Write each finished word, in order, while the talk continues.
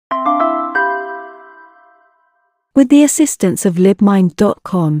With the assistance of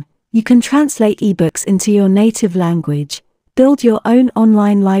libmind.com, you can translate ebooks into your native language, build your own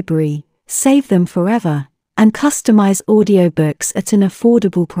online library, save them forever, and customize audiobooks at an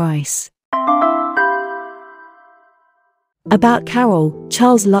affordable price. About Carroll,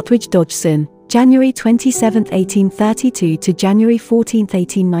 Charles Lutwidge Dodgson, January 27, 1832 to January 14,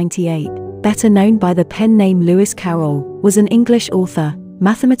 1898, better known by the pen name Lewis Carroll, was an English author,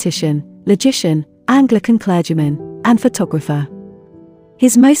 mathematician, logician, Anglican clergyman, and photographer.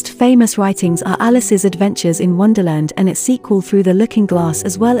 His most famous writings are Alice's Adventures in Wonderland and its sequel Through the Looking Glass,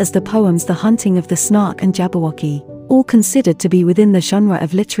 as well as the poems The Hunting of the Snark and Jabberwocky, all considered to be within the genre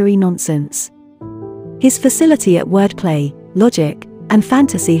of literary nonsense. His facility at wordplay, logic, and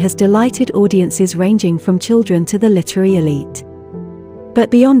fantasy has delighted audiences ranging from children to the literary elite.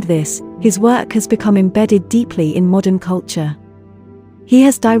 But beyond this, his work has become embedded deeply in modern culture. He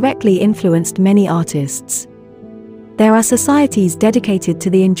has directly influenced many artists. There are societies dedicated to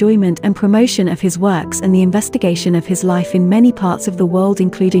the enjoyment and promotion of his works and the investigation of his life in many parts of the world,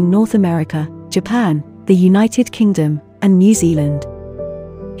 including North America, Japan, the United Kingdom, and New Zealand.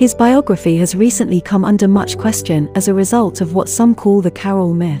 His biography has recently come under much question as a result of what some call the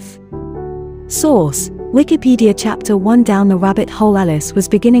Carroll myth. Source: Wikipedia. Chapter 1. Down the rabbit hole. Alice was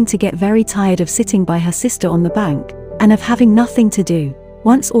beginning to get very tired of sitting by her sister on the bank, and of having nothing to do.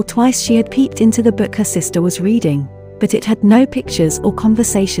 Once or twice she had peeped into the book her sister was reading, but it had no pictures or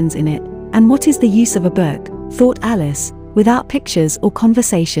conversations in it. And what is the use of a book, thought Alice, without pictures or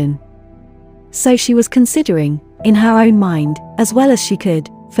conversation? So she was considering, in her own mind, as well as she could,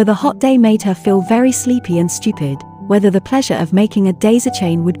 for the hot day made her feel very sleepy and stupid, whether the pleasure of making a daisy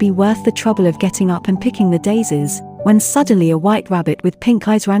chain would be worth the trouble of getting up and picking the daisies, when suddenly a white rabbit with pink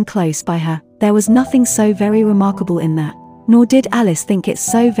eyes ran close by her. There was nothing so very remarkable in that, nor did Alice think it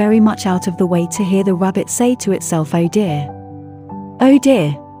so very much out of the way to hear the rabbit say to itself, "Oh dear. Oh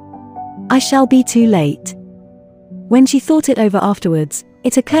dear. I shall be too late." When she thought it over afterwards,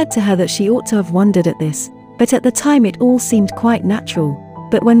 it occurred to her that she ought to have wondered at this, but at the time it all seemed quite natural.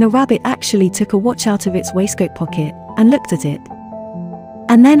 But when the rabbit actually took a watch out of its waistcoat pocket, and looked at it,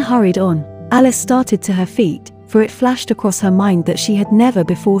 and then hurried on, Alice started to her feet, for it flashed across her mind that she had never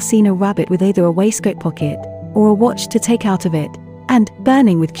before seen a rabbit with either a waistcoat pocket, or a watch to take out of it, and,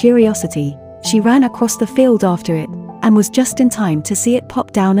 burning with curiosity, she ran across the field after it, and was just in time to see it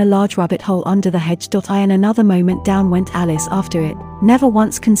pop down a large rabbit hole under the hedge. In another moment down went Alice after it, never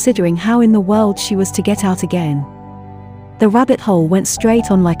once considering how in the world she was to get out again. The rabbit hole went straight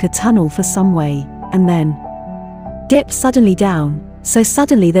on like a tunnel for some way, and then dipped suddenly down, so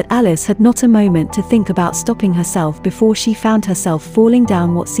suddenly that Alice had not a moment to think about stopping herself before she found herself falling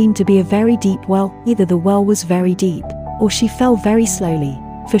down what seemed to be a very deep well. Either the well was very deep, or she fell very slowly,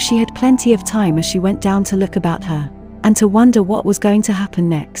 for she had plenty of time as she went down to look about her, and to wonder what was going to happen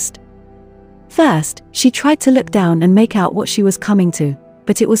next. First, she tried to look down and make out what she was coming to,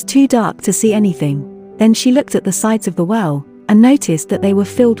 but it was too dark to see anything. Then she looked at the sides of the well, and noticed that they were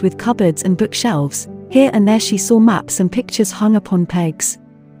filled with cupboards and bookshelves. Here and there she saw maps and pictures hung upon pegs.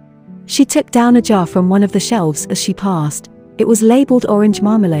 She took down a jar from one of the shelves as she passed. It was labeled orange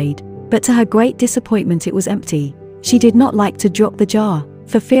marmalade, but to her great disappointment it was empty. She did not like to drop the jar,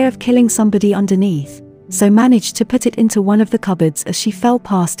 for fear of killing somebody underneath, so managed to put it into one of the cupboards as she fell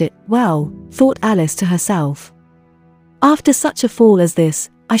past it. Well, thought Alice to herself, after such a fall as this,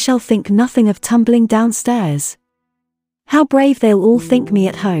 I shall think nothing of tumbling downstairs. How brave they'll all think me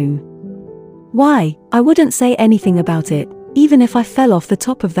at home. Why, I wouldn't say anything about it, even if I fell off the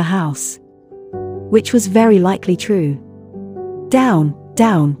top of the house. Which was very likely true. Down,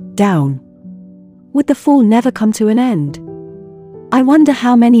 down, down. Would the fall never come to an end? I wonder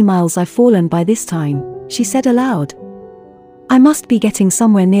how many miles I've fallen by this time, she said aloud. I must be getting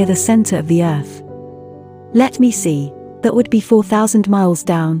somewhere near the center of the earth. Let me see. That would be 4,000 miles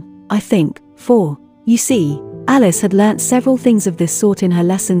down, I think, for, you see, Alice had learnt several things of this sort in her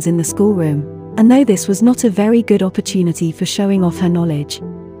lessons in the schoolroom, and though this was not a very good opportunity for showing off her knowledge,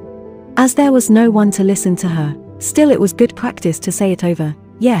 as there was no one to listen to her, still it was good practice to say it over.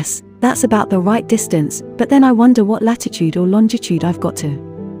 Yes, that's about the right distance, but then I wonder what latitude or longitude I've got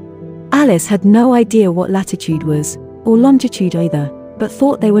to. Alice had no idea what latitude was, or longitude either, but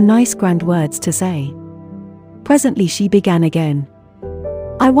thought they were nice grand words to say. Presently she began again.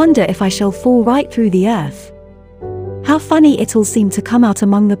 I wonder if I shall fall right through the earth. How funny it'll seem to come out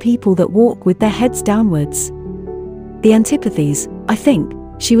among the people that walk with their heads downwards. The antipathies, I think.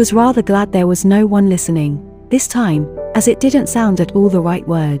 She was rather glad there was no one listening, this time, as it didn't sound at all the right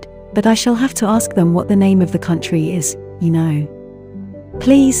word, but I shall have to ask them what the name of the country is, you know.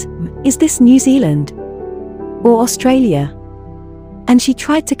 Please, is this New Zealand? Or Australia? And she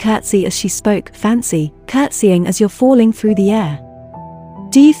tried to curtsy as she spoke, fancy curtsying as you're falling through the air.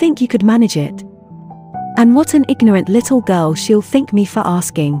 Do you think you could manage it? And what an ignorant little girl she'll think me for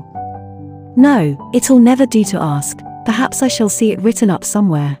asking. No, it'll never do to ask, perhaps I shall see it written up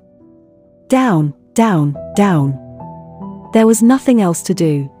somewhere. Down, down, down. There was nothing else to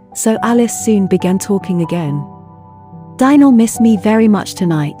do, so Alice soon began talking again. Dinah'll miss me very much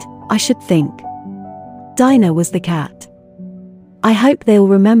tonight, I should think. Dinah was the cat. I hope they'll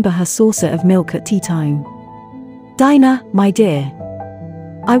remember her saucer of milk at tea time. Dinah, my dear.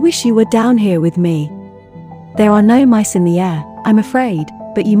 I wish you were down here with me. There are no mice in the air, I'm afraid,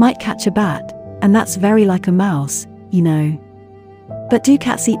 but you might catch a bat, and that's very like a mouse, you know. But do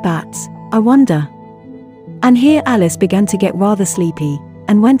cats eat bats, I wonder? And here Alice began to get rather sleepy,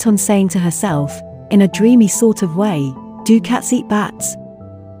 and went on saying to herself, in a dreamy sort of way, do cats eat bats?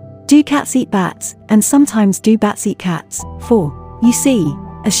 Do cats eat bats, and sometimes do bats eat cats? For, you see,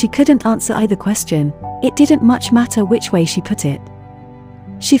 as she couldn't answer either question, it didn't much matter which way she put it.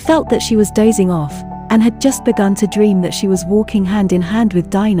 She felt that she was dozing off, and had just begun to dream that she was walking hand in hand with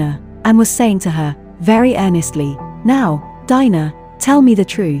Dinah, and was saying to her, very earnestly, now, Dinah, tell me the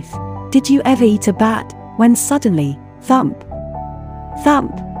truth. Did you ever eat a bat? When suddenly, thump,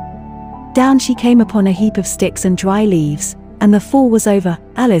 thump, down she came upon a heap of sticks and dry leaves, and the fall was over.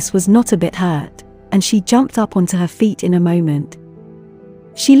 Alice was not a bit hurt, and she jumped up onto her feet in a moment.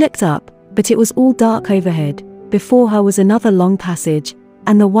 She looked up, but it was all dark overhead. Before her was another long passage,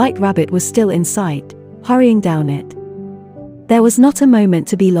 and the white rabbit was still in sight, hurrying down it. There was not a moment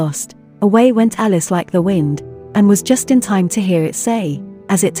to be lost. Away went Alice like the wind, and was just in time to hear it say,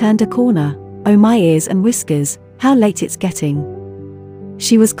 as it turned a corner, oh my ears and whiskers, how late it's getting.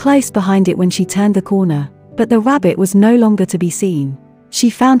 She was close behind it when she turned the corner, but the rabbit was no longer to be seen. She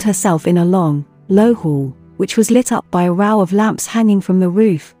found herself in a long, low hall, which was lit up by a row of lamps hanging from the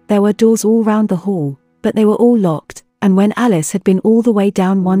roof. There were doors all round the hall, but they were all locked, and when Alice had been all the way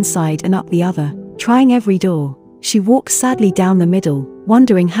down one side and up the other, trying every door, she walked sadly down the middle,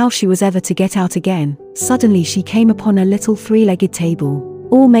 wondering how she was ever to get out again. Suddenly she came upon a little three-legged table,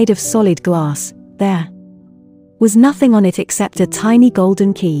 all made of solid glass. There was nothing on it except a tiny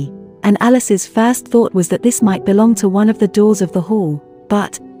golden key, and Alice's first thought was that this might belong to one of the doors of the hall,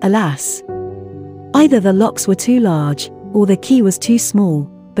 but, alas! Either the locks were too large, or the key was too small,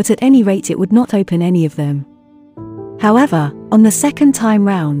 but at any rate it would not open any of them. However, on the second time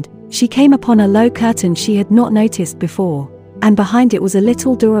round, she came upon a low curtain she had not noticed before, and behind it was a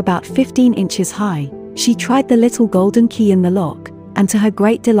little door about 15 inches high. She tried the little golden key in the lock, and to her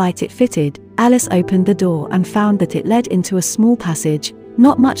great delight it fitted. Alice opened the door and found that it led into a small passage,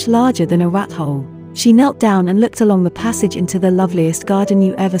 not much larger than a rat hole. She knelt down and looked along the passage into the loveliest garden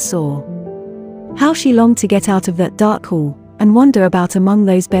you ever saw. How she longed to get out of that dark hall, and wander about among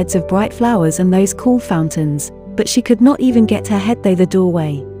those beds of bright flowers and those cool fountains, but she could not even get her head through the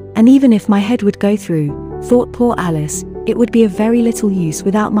doorway. And even if my head would go through, thought poor Alice, it would be of very little use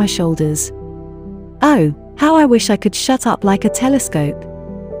without my shoulders. Oh, how I wish I could shut up like a telescope.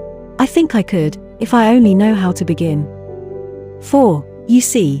 I think I could, if I only know how to begin. For, you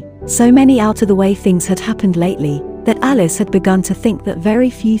see, so many out-of-the-way things had happened lately, that Alice had begun to think that very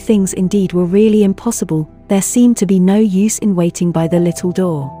few things indeed were really impossible. There seemed to be no use in waiting by the little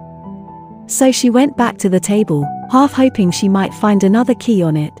door. So she went back to the table, half hoping she might find another key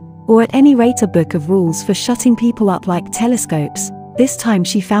on it, or at any rate a book of rules for shutting people up like telescopes. This time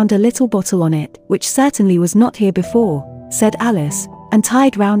she found a little bottle on it, which certainly was not here before, said Alice, and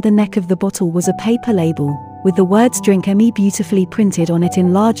tied round the neck of the bottle was a paper label, with the words Drink Me beautifully printed on it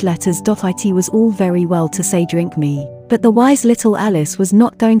in large letters. It was all very well to say drink me, but the wise little Alice was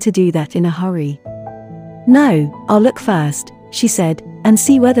not going to do that in a hurry. No, I'll look first, she said, and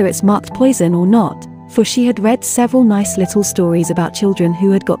see whether it's marked poison or not, for she had read several nice little stories about children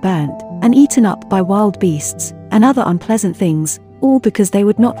who had got burnt, and eaten up by wild beasts, and other unpleasant things, all because they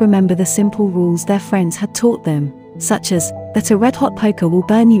would not remember the simple rules their friends had taught them, such as, that a red-hot poker will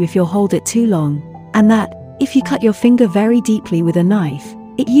burn you if you hold it too long, and that, if you cut your finger very deeply with a knife,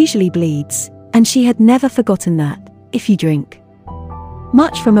 it usually bleeds, and she had never forgotten that, if you drink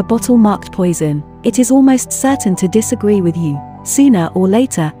much from a bottle marked poison, it is almost certain to disagree with you, sooner or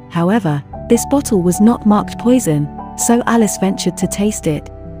later. However, this bottle was not marked poison, so Alice ventured to taste it,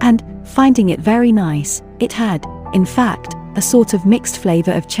 and, finding it very nice, it had, in fact, a sort of mixed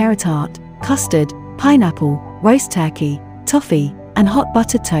flavor of cherry tart, custard, pineapple, roast turkey, toffee, and hot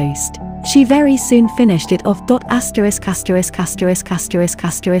buttered toast. She very soon finished it off. Asterisk asterisk asterisk asterisk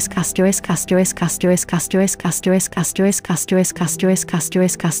asterisk asterisk asterisk asterisk asterisk asterisk asterisk asterisk asterisk asterisk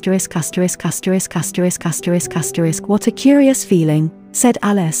asterisk asterisk asterisk asterisk asterisk asterisk. What a curious feeling, said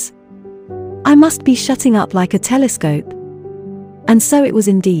Alice. I must be shutting up like a telescope. And so it was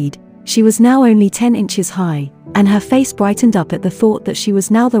indeed. She was now only 10 inches high, and her face brightened up at the thought that she was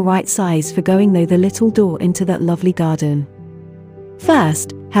now the right size for going through the little door into that lovely garden.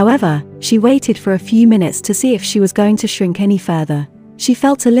 First, however, she waited for a few minutes to see if she was going to shrink any further. She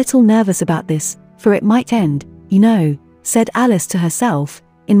felt a little nervous about this, for it might end, you know, said Alice to herself,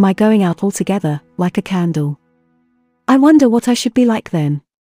 in my going out altogether, like a candle. I wonder what I should be like then.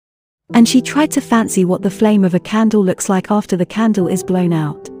 And she tried to fancy what the flame of a candle looks like after the candle is blown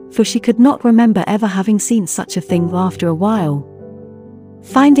out, for she could not remember ever having seen such a thing after a while.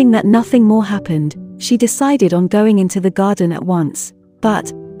 Finding that nothing more happened, she decided on going into the garden at once,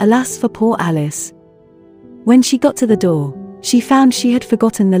 but, alas for poor Alice. When she got to the door, she found she had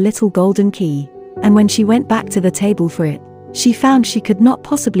forgotten the little golden key, and when she went back to the table for it, she found she could not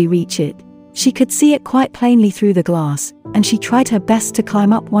possibly reach it. She could see it quite plainly through the glass, and she tried her best to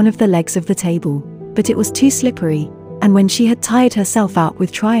climb up one of the legs of the table, but it was too slippery, and when she had tired herself out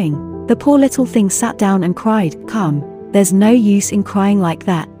with trying, the poor little thing sat down and cried. Come, there's no use in crying like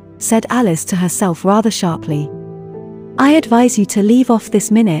that, said Alice to herself rather sharply. I advise you to leave off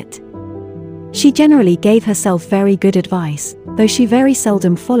this minute. She generally gave herself very good advice, though she very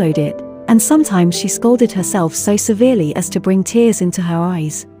seldom followed it, and sometimes she scolded herself so severely as to bring tears into her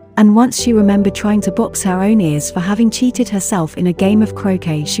eyes, and once she remembered trying to box her own ears for having cheated herself in a game of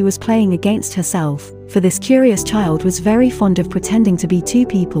croquet she was playing against herself, for this curious child was very fond of pretending to be two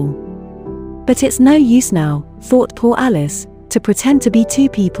people. But it's no use now, thought poor Alice, to pretend to be two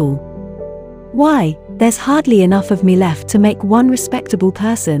people. Why, there's hardly enough of me left to make one respectable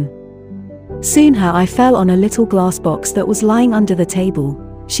person. Soon her eye fell on a little glass box that was lying under the table.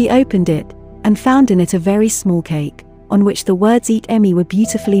 She opened it, and found in it a very small cake, on which the words "Eat Emmy" were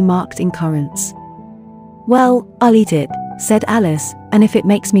beautifully marked in currants. Well, I'll eat it, said Alice, and if it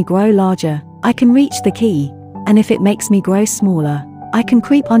makes me grow larger, I can reach the key, and if it makes me grow smaller, I can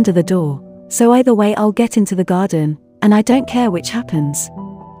creep under the door, so either way I'll get into the garden, and I don't care which happens.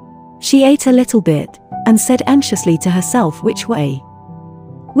 She ate a little bit, and said anxiously to herself which way?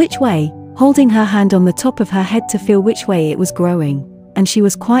 Which way, holding her hand on the top of her head to feel which way it was growing, and she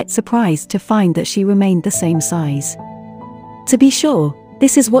was quite surprised to find that she remained the same size. To be sure,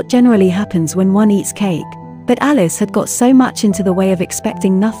 this is what generally happens when one eats cake, but Alice had got so much into the way of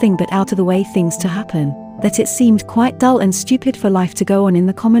expecting nothing but out-of-the-way things to happen, that it seemed quite dull and stupid for life to go on in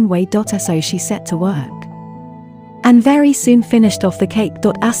the common way. So she set to work, and very soon finished off the cake.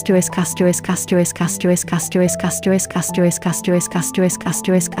 Asterisk asterisk asterisk asterisk asterisk asterisk asterisk asterisk asterisk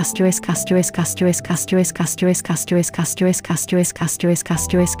asterisk asterisk asterisk asterisk asterisk asterisk asterisk asterisk asterisk asterisk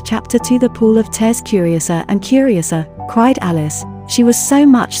asterisk. Chapter 2. The Pool of Tears. Curiouser and curiouser, cried Alice. She was so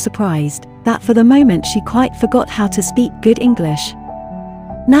much surprised, that for the moment she quite forgot how to speak good English.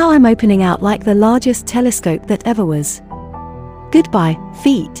 Now I'm opening out like the largest telescope that ever was. Goodbye,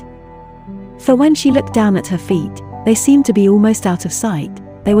 feet. For when she looked down at her feet, they seemed to be almost out of sight,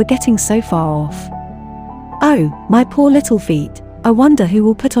 they were getting so far off. Oh, my poor little feet, I wonder who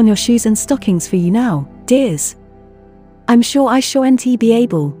will put on your shoes and stockings for you now, dears? I'm sure I shan't be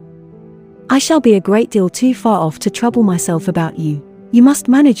able. I shall be a great deal too far off to trouble myself about you. You must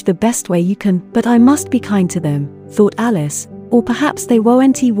manage the best way you can, but I must be kind to them, thought Alice, or perhaps they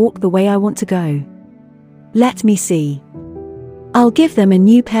won't walk the way I want to go. Let me see. I'll give them a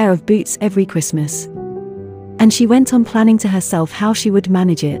new pair of boots every Christmas. And she went on planning to herself how she would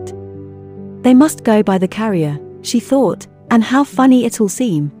manage it. They must go by the carrier, she thought, and how funny it'll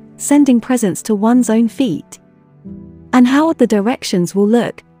seem, sending presents to one's own feet. And how odd the directions will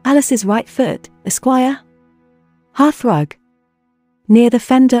look. Alice's right foot, Esquire. Hearthrug. Near the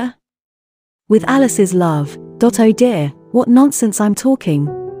fender. With Alice's love. Oh dear, what nonsense I'm talking.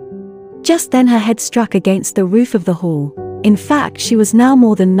 Just then her head struck against the roof of the hall. In fact, she was now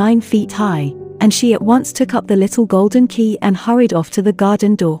more than 9 feet high, and she at once took up the little golden key and hurried off to the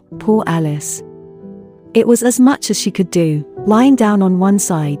garden door. Poor Alice. It was as much as she could do, lying down on one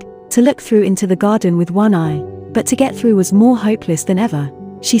side, to look through into the garden with one eye, but to get through was more hopeless than ever.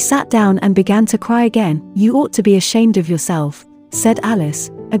 She sat down and began to cry again. You ought to be ashamed of yourself, said Alice,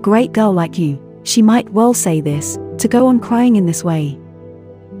 a great girl like you, she might well say this, to go on crying in this way.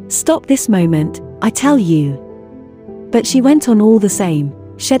 Stop this moment, I tell you. But she went on all the same,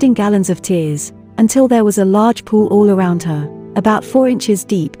 shedding gallons of tears, until there was a large pool all around her, about 4 inches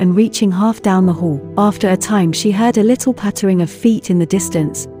deep and reaching half down the hall. After a time she heard a little pattering of feet in the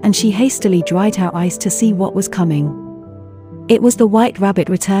distance, and she hastily dried her eyes to see what was coming. It was the White Rabbit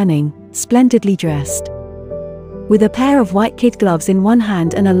returning, splendidly dressed. With a pair of white kid gloves in one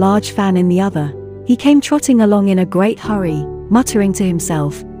hand and a large fan in the other, he came trotting along in a great hurry, muttering to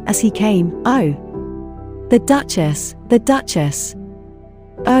himself, as he came, "Oh! The Duchess, the Duchess!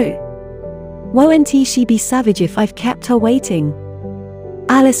 Oh! Won't she be savage if I've kept her waiting?"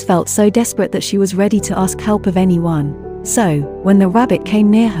 Alice felt so desperate that she was ready to ask help of anyone, so, when the rabbit came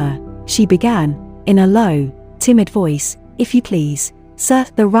near her, she began, in a low, timid voice, "If you please, sir."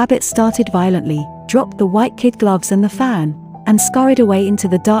 The rabbit started violently, dropped the white kid gloves and the fan, and scurried away into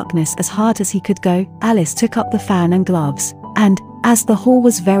the darkness as hard as he could go. Alice took up the fan and gloves, and, as the hall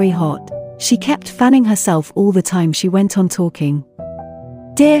was very hot, she kept fanning herself all the time she went on talking.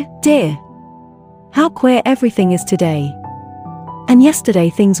 "Dear, dear! How queer everything is today. And yesterday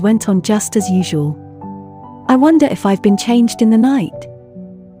things went on just as usual. I wonder if I've been changed in the night.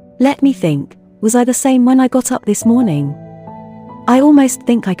 Let me think, was I the same when I got up this morning? I almost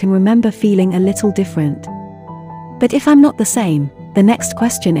think I can remember feeling a little different. But if I'm not the same, the next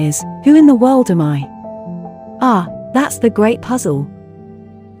question is, who in the world am I? Ah, that's the great puzzle."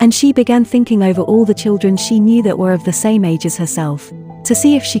 And she began thinking over all the children she knew that were of the same age as herself, to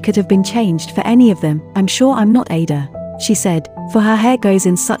see if she could have been changed for any of them. "I'm sure I'm not Ada," she said, "for her hair goes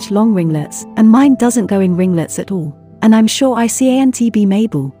in such long ringlets, and mine doesn't go in ringlets at all. And I'm sure I can't be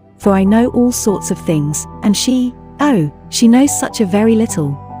Mabel, for I know all sorts of things, and she knows such a very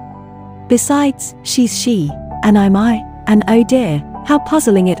little. Besides, she's she, and I'm I, and oh dear, how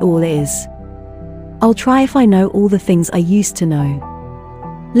puzzling it all is. I'll try if I know all the things I used to know.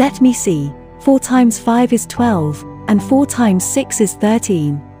 Let me see, 4 times 5 is 12, and 4 times 6 is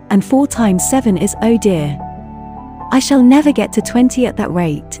 13, and 4 times 7 is, oh dear. I shall never get to 20 at that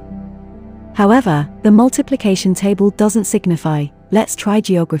rate. However, the multiplication table doesn't signify. Let's try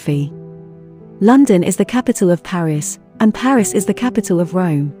geography. London is the capital of Paris, and Paris is the capital of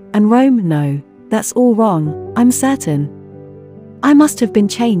Rome, and Rome, no, that's all wrong, I'm certain. I must have been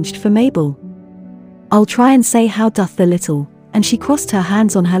changed for Mabel. I'll try and say how doth the little," and she crossed her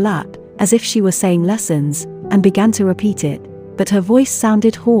hands on her lap, as if she were saying lessons, and began to repeat it, but her voice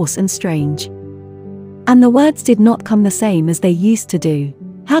sounded hoarse and strange. And the words did not come the same as they used to do.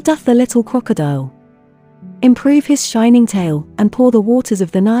 "How doth the little crocodile improve his shining tail, and pour the waters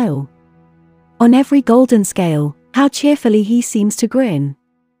of the Nile? On every golden scale, how cheerfully he seems to grin.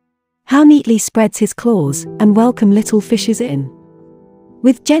 How neatly spreads his claws, and welcome little fishes in,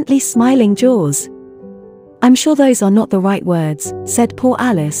 with gently smiling jaws." "I'm sure those are not the right words," said poor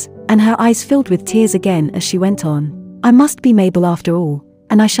Alice, and her eyes filled with tears again as she went on. "I must be Mabel after all,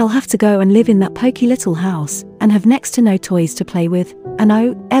 and I shall have to go and live in that poky little house, and have next to no toys to play with, and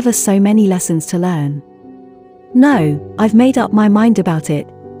oh, ever so many lessons to learn. No, I've made up my mind about it.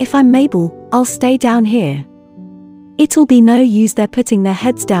 If I'm Mabel, I'll stay down here. It'll be no use their putting their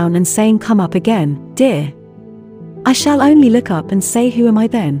heads down and saying come up again, dear. I shall only look up and say who am I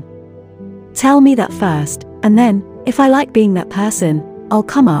then? Tell me that first, and then, if I like being that person, I'll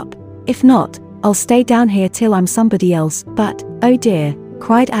come up. If not, I'll stay down here till I'm somebody else. But, oh dear,"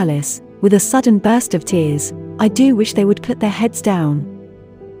 cried Alice, with a sudden burst of tears, "I do wish they would put their heads down.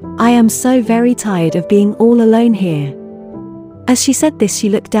 I am so very tired of being all alone here." As she said this she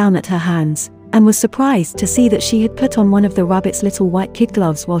looked down at her hands, and was surprised to see that she had put on one of the rabbit's little white kid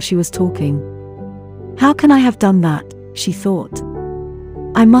gloves while she was talking. "How can I have done that?" she thought.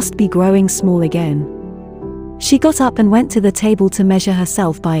 "I must be growing small again." She got up and went to the table to measure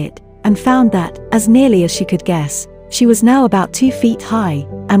herself by it, and found that, as nearly as she could guess, she was now about 2 feet high,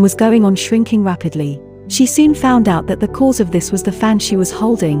 and was going on shrinking rapidly. She soon found out that the cause of this was the fan she was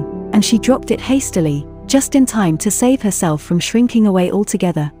holding, and she dropped it hastily, just in time to save herself from shrinking away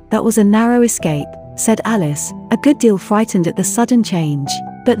altogether. "That was a narrow escape," said Alice, a good deal frightened at the sudden change,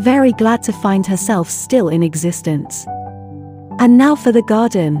 but very glad to find herself still in existence. "And now for the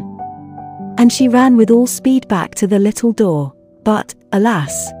garden." And she ran with all speed back to the little door, but,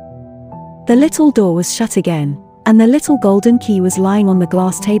 alas! The little door was shut again, and the little golden key was lying on the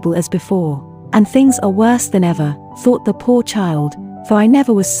glass table as before. "And things are worse than ever," thought the poor child, "for I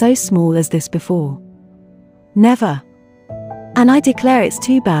never was so small as this before. Never. And I declare it's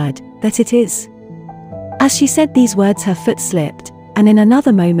too bad, that it is." As she said these words her foot slipped, and in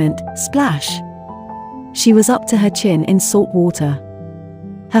another moment, splash! She was up to her chin in salt water.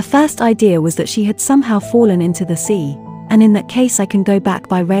 Her first idea was that she had somehow fallen into the sea, and in that case I can go back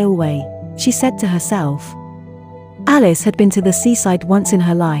by railway, she said to herself. Alice had been to the seaside once in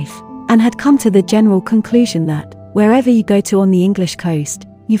her life, and had come to the general conclusion that, wherever you go to on the English coast,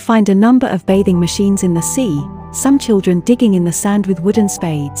 you find a number of bathing machines in the sea, some children digging in the sand with wooden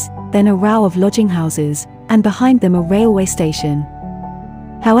spades, then a row of lodging houses, and behind them a railway station.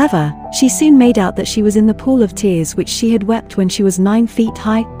 However, she soon made out that she was in the pool of tears which she had wept when she was 9 feet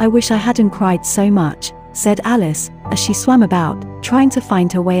high. "I wish I hadn't cried so much," said Alice, as she swam about, trying to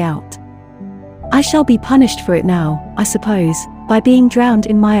find her way out. "I shall be punished for it now, I suppose, by being drowned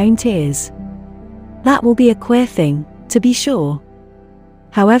in my own tears. That will be a queer thing, to be sure.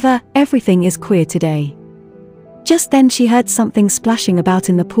 However, everything is queer today." Just then she heard something splashing about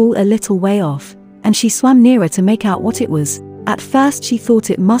in the pool a little way off, and she swam nearer to make out what it was. At first she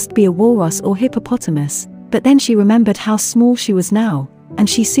thought it must be a walrus or hippopotamus, but then she remembered how small she was now, and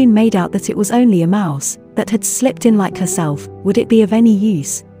she soon made out that it was only a mouse, that had slipped in like herself. Would it be of any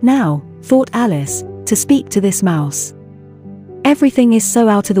use, now, thought Alice, to speak to this mouse? Everything is so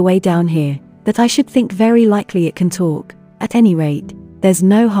out of the way down here, that I should think very likely it can talk. At any rate, there's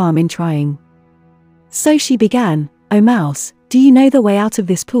no harm in trying. So she began, "Oh mouse, do you know the way out of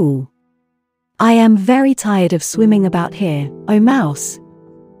this pool? I am very tired of swimming about here, oh mouse."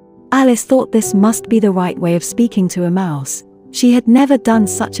 Alice thought this must be the right way of speaking to a mouse. She had never done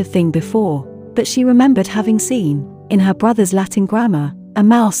such a thing before, but she remembered having seen, in her brother's Latin grammar, a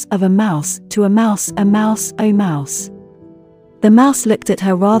mouse of a mouse, to a mouse, oh mouse. The mouse looked at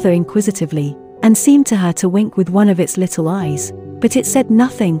her rather inquisitively, and seemed to her to wink with one of its little eyes, but it said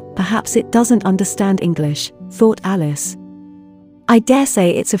nothing. "Perhaps it doesn't understand English," thought Alice. "I dare say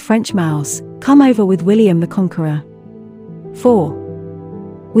it's a French mouse, come over with William the Conqueror." 4.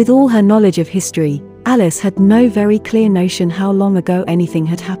 With all her knowledge of history, Alice had no very clear notion how long ago anything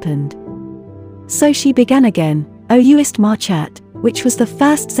had happened. So she began again, "Oh youest marchat," which was the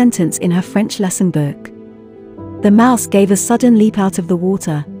first sentence in her French lesson book. The mouse gave a sudden leap out of the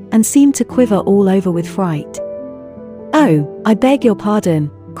water, and seemed to quiver all over with fright. "Oh, I beg your pardon,"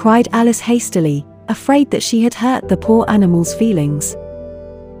 cried Alice hastily, afraid that she had hurt the poor animal's feelings.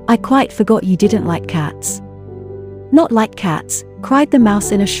 "I quite forgot you didn't like cats." "Not like cats," cried the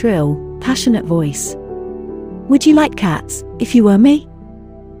mouse in a shrill, passionate voice. "Would you like cats, if you were me?"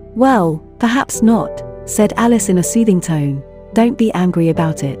 "Well, perhaps not," said Alice in a soothing tone. "Don't be angry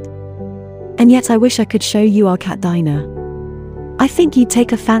about it. And yet I wish I could show you our cat Dinah. I think you'd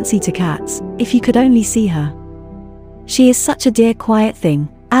take a fancy to cats, if you could only see her. She is such a dear quiet thing,"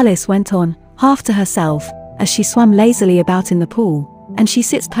 Alice went on, half to herself, as she swam lazily about in the pool, "and she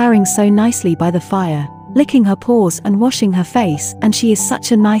sits purring so nicely by the fire, licking her paws and washing her face, and she is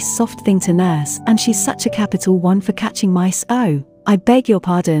such a nice soft thing to nurse, and she's such a capital one for catching mice." "Oh, I beg your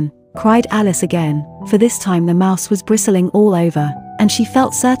pardon," cried Alice again, for this time the mouse was bristling all over, and she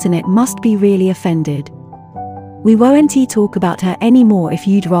felt certain it must be really offended. "We won't talk about her any more if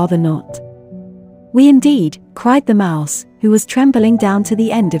you'd rather not." "We indeed," cried the mouse, who was trembling down to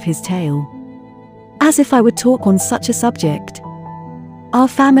the end of his tail. "As if I would talk on such a subject. Our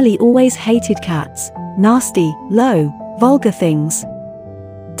family always hated cats, nasty, low, vulgar things.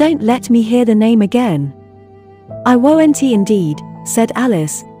 Don't let me hear the name again." "I won't indeed," said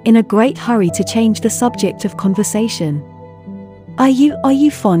Alice, in a great hurry to change the subject of conversation. Are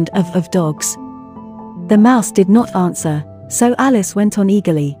you fond of dogs?" The mouse did not answer, so Alice went on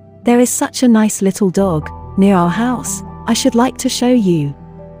eagerly, "There is such a nice little dog, near our house, I should like to show you.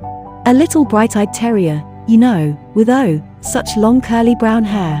 A little bright-eyed terrier, you know, with such long curly brown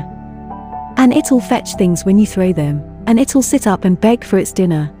hair. And it'll fetch things when you throw them, and it'll sit up and beg for its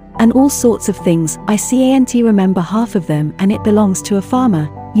dinner, and all sorts of things. I can't remember half of them, and it belongs to a farmer,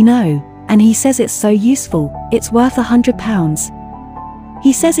 you know, and he says it's so useful, it's worth £100.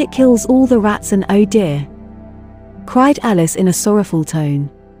 He says it kills all the rats and oh dear," cried Alice in a sorrowful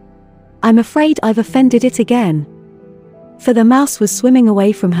tone. "I'm afraid I've offended it again." For the mouse was swimming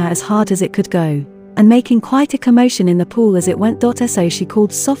away from her as hard as it could go, and making quite a commotion in the pool as it went. So she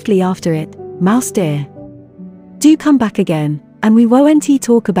called softly after it, "Mouse dear, do come back again, and we won't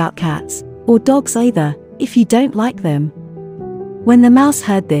talk about cats, or dogs either, if you don't like them." When the mouse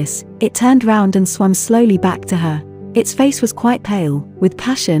heard this, it turned round and swam slowly back to her. Its face was quite pale, with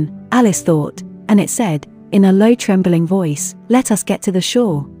passion, Alice thought, and it said, in a low trembling voice, "Let us get to the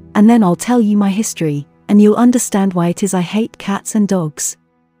shore, and then I'll tell you my history, and you'll understand why it is I hate cats and dogs."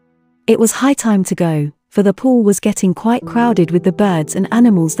 It was high time to go, for the pool was getting quite crowded with the birds and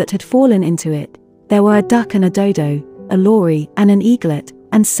animals that had fallen into it. There were a duck and a dodo, a lory and an eaglet,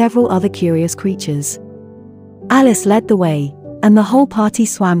 and several other curious creatures. Alice led the way, and the whole party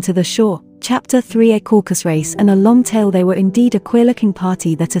swam to the shore. Chapter 3: A Caucus Race and a Long Tail. They were indeed a queer-looking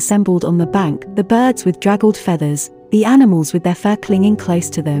party that assembled on the bank, the birds with draggled feathers, the animals with their fur clinging close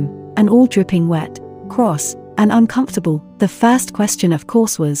to them, and all dripping wet. Cross, and uncomfortable. The first question, of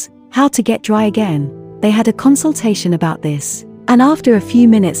course, was how to get dry again. They had a consultation about this, and after a few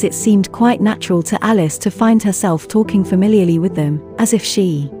minutes it seemed quite natural to Alice to find herself talking familiarly with them, as if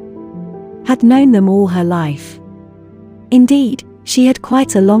she had known them all her life. Indeed, she had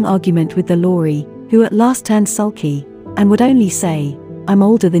quite a long argument with the Laurie, who at last turned sulky, and would only say, "I'm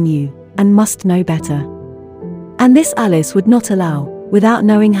older than you, and must know better." And this Alice would not allow, without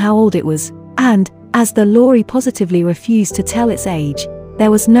knowing how old it was, and, as the Laurie positively refused to tell its age,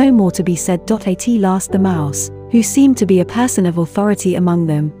 there was no more to be said. At last the mouse, who seemed to be a person of authority among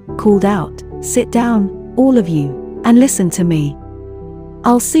them, called out, "Sit down, all of you, and listen to me.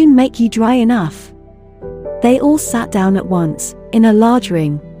 I'll soon make you dry enough." They all sat down at once, in a large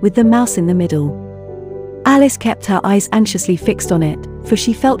ring, with the mouse in the middle. Alice kept her eyes anxiously fixed on it, for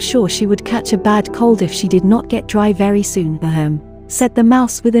she felt sure she would catch a bad cold if she did not get dry very soon. "Ahem," said the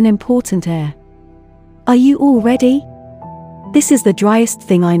mouse with an important air. "Are you all ready? This is the driest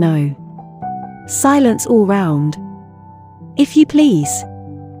thing I know." Silence all round. "If you please."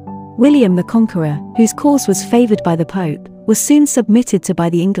 William the Conqueror, whose cause was favoured by the Pope, was soon submitted to by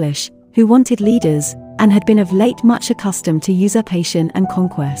the English, who wanted leaders, and had been of late much accustomed to usurpation and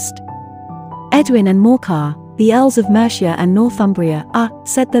conquest. "Edwin and Morcar, the Earls of Mercia and Northumbria." "Ah,"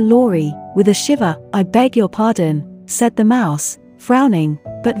 said the Laurie, with a shiver. "I beg your pardon," said the mouse, frowning,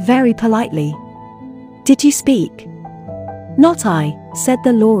 but very politely. "Did you speak?" "Not I," said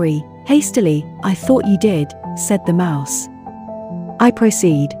the Laurie, hastily. "I thought you did," said the mouse. "I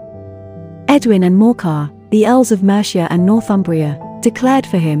proceed." Edwin and Morcar, the Earls of Mercia and Northumbria, declared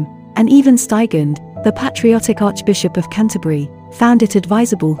for him, and even Stigand, the patriotic Archbishop of Canterbury, found it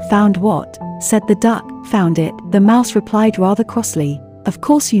advisable. "Found what?" said the duck. "Found it," the mouse replied rather crossly. "Of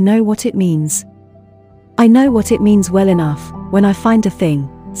course you know what it means." "I know what it means well enough. When I find a thing,"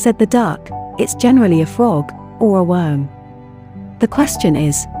 said the duck, "it's generally a frog, or a worm. The question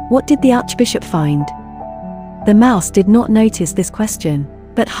is, what did the Archbishop find?" The mouse did not notice this question,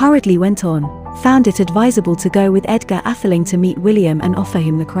 but hurriedly went on. "Found it advisable to go with Edgar Atheling to meet William and offer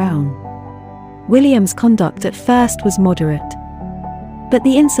him the crown." William's conduct at first was moderate, but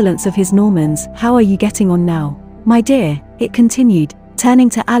the insolence of his Normans. "How are you getting on now, my dear?" it continued, turning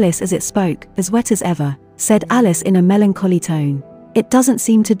to Alice as it spoke. "As wet as ever," said Alice in a melancholy tone. "It doesn't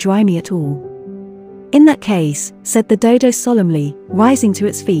seem to dry me at all." "In that case," said the dodo solemnly, rising to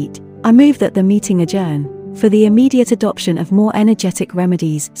its feet, "I move that the meeting adjourn, for the immediate adoption of more energetic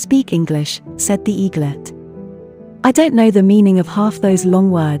remedies." "Speak English," said the eaglet. "I don't know the meaning of half those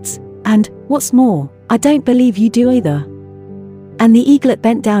long words, and, what's more, I don't believe you do either." And the eaglet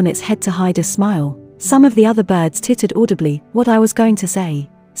bent down its head to hide a smile. Some of the other birds tittered audibly. "What I was going to say,"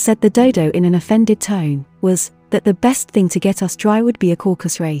 said the dodo in an offended tone, "was, that the best thing to get us dry would be a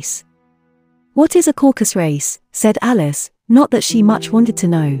caucus race." "What is a caucus race?" said Alice, not that she much wanted to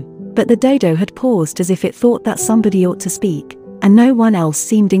know, but the dodo had paused as if it thought that somebody ought to speak, and no one else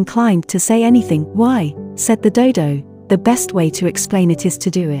seemed inclined to say anything. "Why," said the dodo, "the best way to explain it is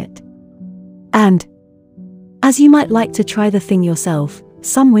to do it. And, as you might like to try the thing yourself,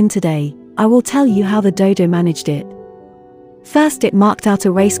 some winter day, I will tell you how the dodo managed it. First it marked out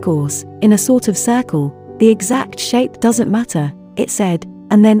a race course, in a sort of circle. The exact shape doesn't matter," it said,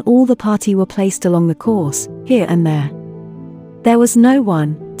 "and then all the party were placed along the course, here and there. There was no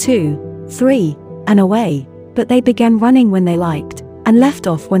 1, 2, 3, and away, but they began running when they liked, and left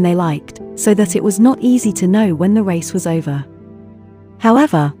off when they liked, so that it was not easy to know when the race was over.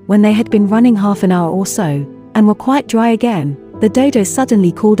 However, when they had been running half an hour or so, and were quite dry again, the dodo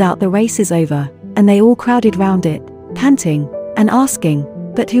suddenly called out, 'The race is over,' and they all crowded round it, panting, and asking,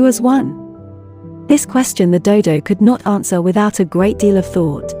 'But who has won?' This question the dodo could not answer without a great deal of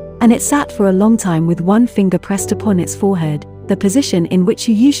thought, and it sat for a long time with one finger pressed upon its forehead, the position in which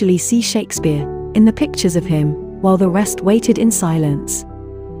you usually see Shakespeare, in the pictures of him, while the rest waited in silence.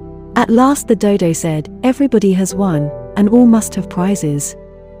 At last the dodo said, 'Everybody has won, and all must have prizes.'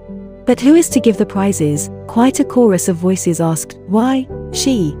 'But who is to give the prizes?' quite a chorus of voices asked. 'Why,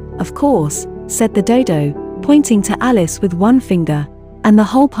 she, of course,' said the dodo, pointing to Alice with one finger, and the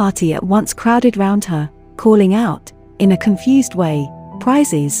whole party at once crowded round her, calling out, in a confused way,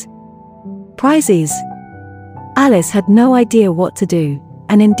 'Prizes! Prizes!' Alice had no idea what to do,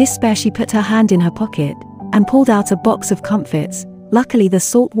 and in despair she put her hand in her pocket, and pulled out a box of comfits. Luckily the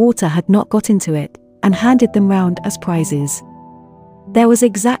salt water had not got into it, and handed them round as prizes. There was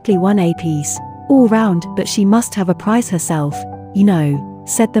exactly 1 apiece, all round, but she must have a prize herself, you know,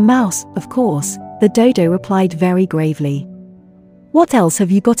 said the mouse. 'Of course,' the dodo replied very gravely. 'What else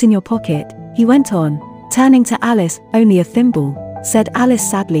have you got in your pocket?' he went on, turning to Alice. 'Only a thimble,' said Alice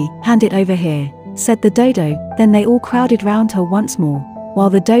sadly. 'Hand it over here,' said the dodo. Then they all crowded round her once more, while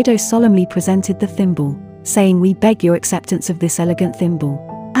the dodo solemnly presented the thimble, saying, "We beg your acceptance of this elegant thimble."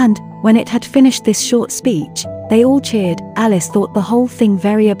 And, when it had finished this short speech, they all cheered. Alice thought the whole thing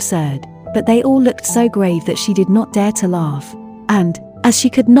very absurd, but they all looked so grave that she did not dare to laugh, and, as she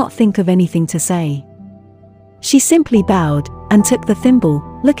could not think of anything to say, she simply bowed, and took the thimble,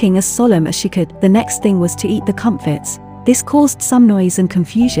 looking as solemn as she could. The next thing was to eat the comfits. This caused some noise and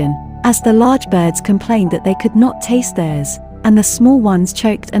confusion, as the large birds complained that they could not taste theirs, and the small ones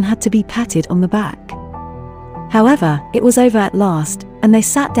choked and had to be patted on the back. However, it was over at last, and they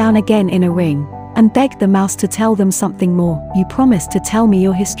sat down again in a ring, and begged the mouse to tell them something more. "You promised to tell me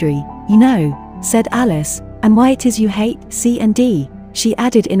your history, you know," said Alice, "and why it is you hate C and D," she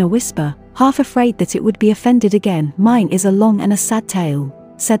added in a whisper, half afraid that it would be offended again. "Mine is a long and a sad tale,"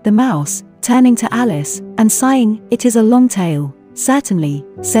 said the mouse, turning to Alice, and sighing. "It is a long tale." "Certainly,"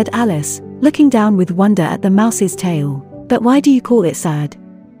 said Alice, looking down with wonder at the mouse's tail. "But why do you call it sad?"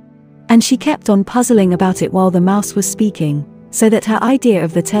 And she kept on puzzling about it while the mouse was speaking, so that her idea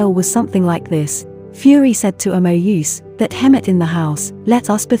of the tale was something like this. "Fury said to a mouse that hemmet in the house, let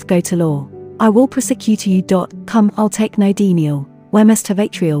us both go to law. I will prosecute you. Come, I'll take no denial. We must have a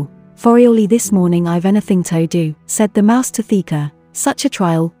trial. For early this morning I've anything to do," said the mouse to Theka. "Such a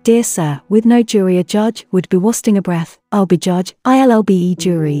trial, dear sir, with no jury a judge, would be wasting a breath. I'll be judge, ILLBE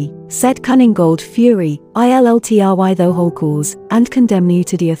jury," said cunning gold Fury, ILLTRY thou whole cause, and condemn you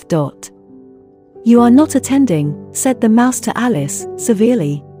to death. "You are not attending," said the mouse to Alice,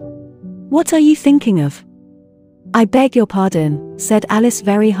 severely. "What are you thinking of?" "I beg your pardon," said Alice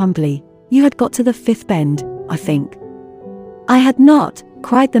very humbly. "You had got to the fifth bend, I think." "I had not,"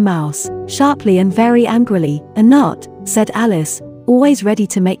 cried the mouse, sharply and very angrily. "And not," said Alice, always ready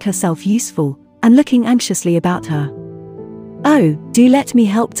to make herself useful, and looking anxiously about her. "Oh, do let me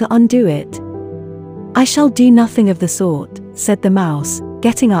help to undo it." "I shall do nothing of the sort," said the mouse,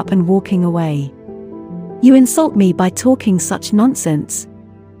 getting up and walking away. "You insult me by talking such nonsense."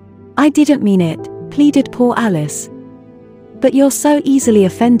 "I didn't mean it," pleaded poor Alice. "But you're so easily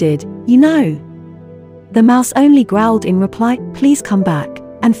offended, you know." The mouse only growled in reply, "Please come back,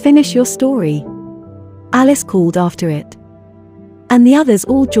 and finish your story." Alice called after it. And the others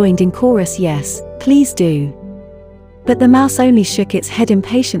all joined in chorus, "Yes, please do." But the mouse only shook its head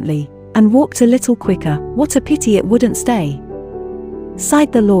impatiently, and walked a little quicker. "What a pity it wouldn't stay,"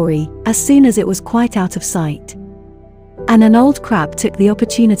 sighed the lory, as soon as it was quite out of sight. And an old crab took the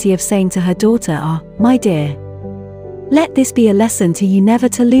opportunity of saying to her daughter, "Ah, my dear, let this be a lesson to you never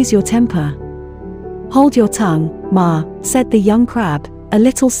to lose your temper." "Hold your tongue, ma," said the young crab, a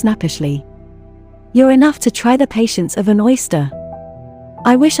little snappishly. "You're enough to try the patience of an oyster."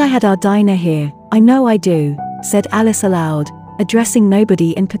 "I wish I had our Dinah here, I know I do," said Alice aloud, addressing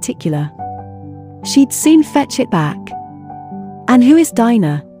nobody in particular. "She'd soon fetch it back." "And who is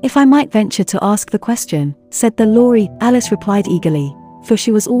Dinah, if I might venture to ask the question?" said the lory. Alice replied eagerly, for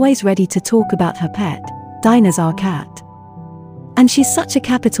she was always ready to talk about her pet. "Dinah's our cat. And she's such a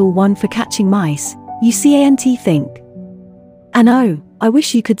capital one for catching mice, you can't think. And oh, I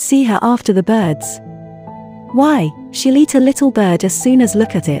wish you could see her after the birds. Why, she'll eat a little bird as soon as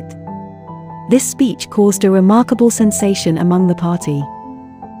look at it." This speech caused a remarkable sensation among the party.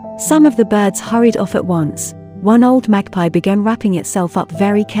 Some of the birds hurried off at once. One old magpie began wrapping itself up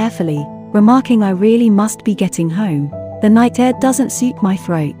very carefully, remarking, "I really must be getting home. The night air doesn't suit my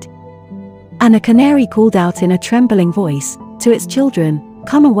throat." And a canary called out in a trembling voice to its children,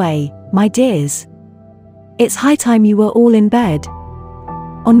 "Come away, my dears. It's high time you were all in bed."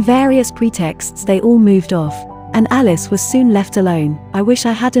 On various pretexts they all moved off, and Alice was soon left alone. "I wish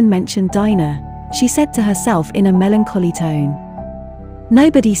I hadn't mentioned Dinah," she said to herself in a melancholy tone.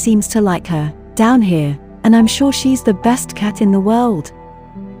 "Nobody seems to like her, down here, and I'm sure she's the best cat in the world.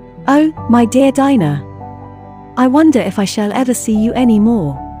 Oh, my dear Dinah, I wonder if I shall ever see you any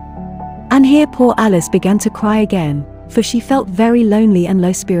more." And here poor Alice began to cry again, for she felt very lonely and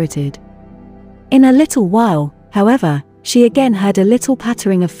low-spirited. In a little while, however, she again heard a little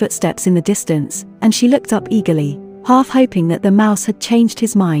pattering of footsteps in the distance, and she looked up eagerly, half hoping that the mouse had changed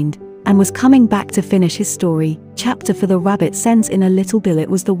his mind, and was coming back to finish his story. Chapter for the rabbit sends in a little bill. It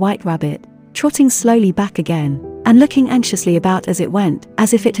was the white rabbit, trotting slowly back again, and looking anxiously about as it went,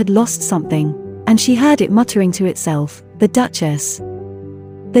 as if it had lost something, and she heard it muttering to itself, "The Duchess.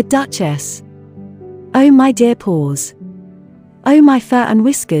 The Duchess. Oh my dear paws. Oh my fur and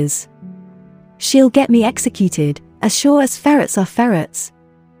whiskers. She'll get me executed, as sure as ferrets are ferrets.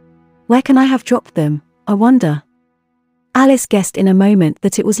 Where can I have dropped them, I wonder?" Alice guessed in a moment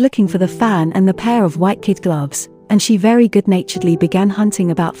that it was looking for the fan and the pair of white kid gloves, and she very good-naturedly began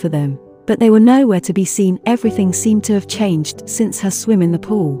hunting about for them. but they were nowhere to be seen. Everything seemed to have changed since her swim in the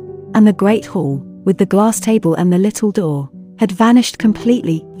pool, and the great hall, with the glass table and the little door, had vanished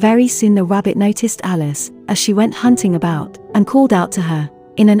completely. Very soon the rabbit noticed Alice, as she went hunting about, and called out to her,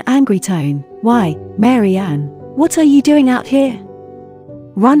 in an angry tone, "Why, Mary Ann, what are you doing out here?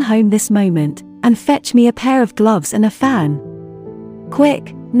 Run home this moment, and fetch me a pair of gloves and a fan.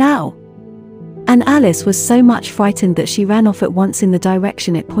 Quick, now!" And Alice was so much frightened that she ran off at once in the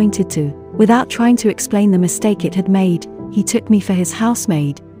direction it pointed to, without trying to explain the mistake it had made. "He took me for his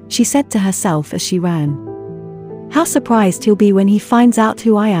housemaid," she said to herself as she ran. "How surprised he'll be when he finds out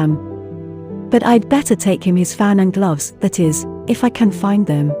who I am. But I'd better take him his fan and gloves, that is, if I can find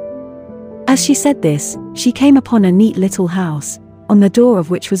them." As she said this, she came upon a neat little house, on the door of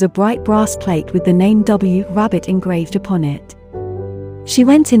which was a bright brass plate with the name W. Rabbit engraved upon it. She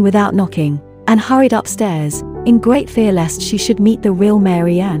went in without knocking, and hurried upstairs, in great fear lest she should meet the real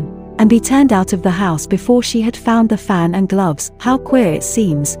Mary Ann, and be turned out of the house before she had found the fan and gloves. "How queer it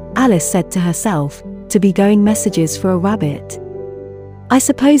seems," Alice said to herself, "to be going messages for a rabbit. I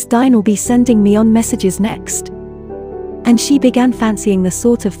suppose Dinah'll be sending me on messages next." And she began fancying the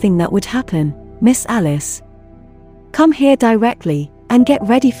sort of thing that would happen. "Miss Alice, come here directly, and get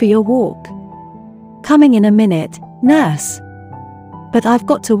ready for your walk. Coming in a minute, nurse. But I've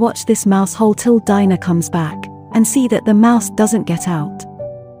got to watch this mouse hole till Dinah comes back, and see that the mouse doesn't get out.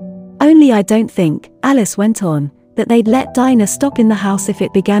 Only I don't think," Alice went on, "that they'd let Dinah stop in the house if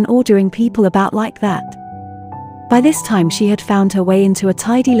it began ordering people about like that." By this time she had found her way into a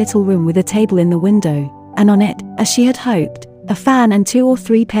tidy little room with a table in the window, and on it, as she had hoped, a fan and 2 or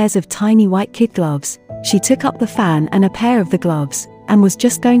 3 pairs of tiny white kid gloves. She took up the fan and a pair of the gloves, and was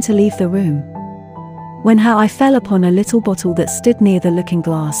just going to leave the room, when her eye fell upon a little bottle that stood near the looking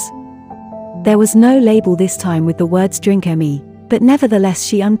glass. There was no label this time with the words "Drink Me," but nevertheless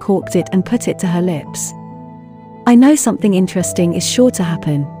she uncorked it and put it to her lips. "I know something interesting is sure to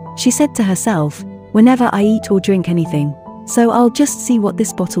happen," she said to herself, "whenever I eat or drink anything, so I'll just see what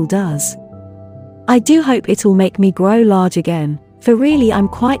this bottle does. I do hope it'll make me grow large again, for really I'm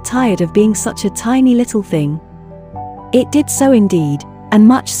quite tired of being such a tiny little thing." It did so indeed, and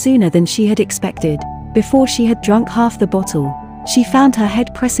much sooner than she had expected. Before she had drunk half the bottle, she found her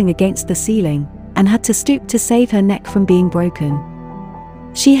head pressing against the ceiling, and had to stoop to save her neck from being broken.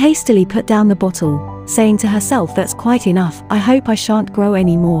 She hastily put down the bottle, saying to herself, "That's quite enough. I hope I shan't grow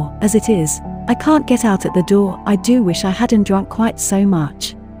any more. As it is, I can't get out at the door. I do wish I hadn't drunk quite so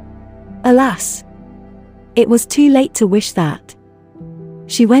much." Alas! It was too late to wish that.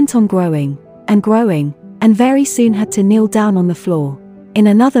 She went on growing, and very soon had to kneel down on the floor. In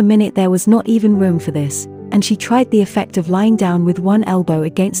another minute there was not even room for this, and she tried the effect of lying down with one elbow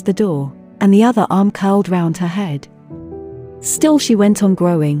against the door, and the other arm curled round her head. Still she went on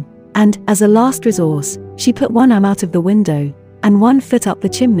growing, and, as a last resource, she put one arm out of the window, and one foot up the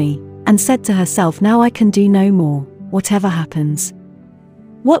chimney, and said to herself, "Now I can do no more, whatever happens.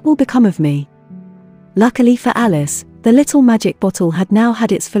 What will become of me?" Luckily for Alice, the little magic bottle had now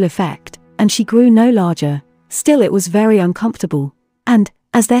had its full effect, and she grew no larger. Still it was very uncomfortable, and,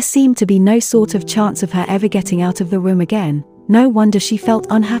 as there seemed to be no sort of chance of her ever getting out of the room again, no wonder she felt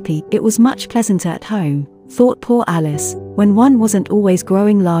unhappy. It was much pleasanter at home, thought poor Alice, when one wasn't always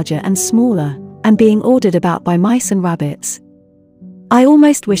growing larger and smaller, and being ordered about by mice and rabbits. "I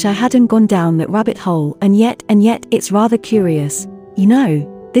almost wish I hadn't gone down that rabbit hole, and yet it's rather curious, you know,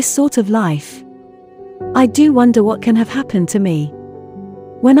 this sort of life. I do wonder what can have happened to me.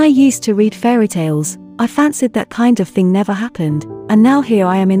 When I used to read fairy tales, I fancied that kind of thing never happened, and now here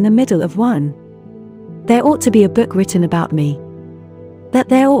I am in the middle of one. There ought to be a book written about me. That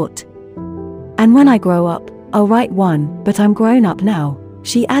there ought. And when I grow up, I'll write one, but I'm grown up now,"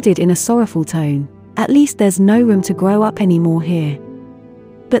 she added in a sorrowful tone. "At least there's no room to grow up any more here.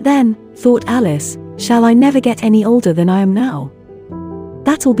 But then," thought Alice, "shall I never get any older than I am now?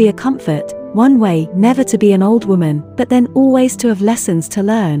 That'll be a comfort, one way, never to be an old woman, but then always to have lessons to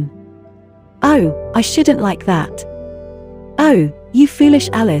learn. Oh, I shouldn't like that." "Oh, you foolish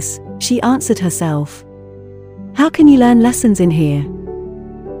Alice," she answered herself. "How can you learn lessons in here?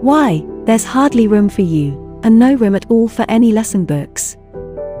 Why, there's hardly room for you, and no room at all for any lesson books."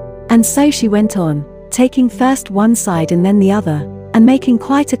 And so she went on, taking first one side and then the other, and making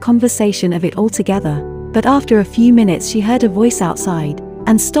quite a conversation of it altogether. But after a few minutes she heard a voice outside,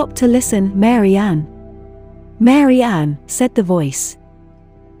 and stopped to listen. "Mary Ann. Mary Ann," said the voice.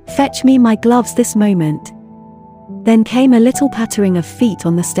 "Fetch me my gloves this moment." Then came a little pattering of feet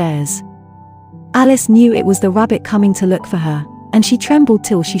on the stairs. Alice knew it was the rabbit coming to look for her, and she trembled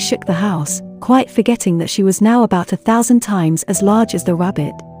till she shook the house, quite forgetting that she was now about 1,000 times as large as the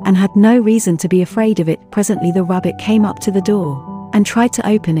rabbit, and had no reason to be afraid of it. Presently the rabbit came up to the door, and tried to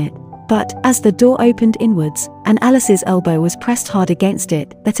open it. But, as the door opened inwards, and Alice's elbow was pressed hard against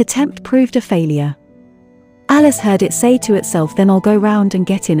it, that attempt proved a failure. Alice heard it say to itself, "Then I'll go round and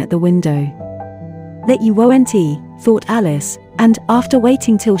get in at the window." "That you won't," thought Alice, and, after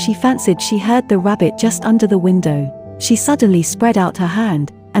waiting till she fancied she heard the rabbit just under the window, she suddenly spread out her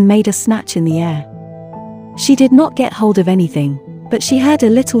hand, and made a snatch in the air. She did not get hold of anything, but she heard a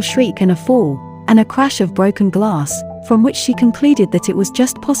little shriek and a fall, and a crash of broken glass, from which she concluded that it was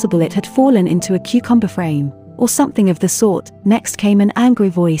just possible it had fallen into a cucumber frame, or something of the sort. Next came an angry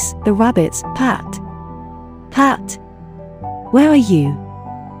voice, the rabbit's, "Pat! Pat! Where are you?"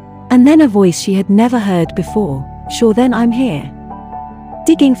 And then a voice she had never heard before, "Sure then, I'm here.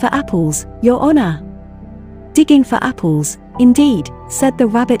 Digging for apples, Your Honor." "Digging for apples, indeed," said the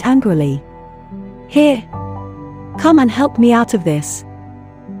rabbit angrily. "Here. Come and help me out of this."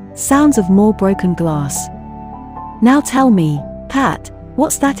 Sounds of more broken glass. "Now tell me, Pat,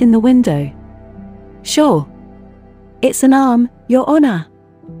 what's that in the window?" "Sure. It's an arm, Your Honor."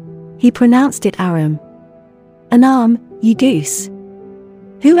 He pronounced it Aram. "An arm, you goose.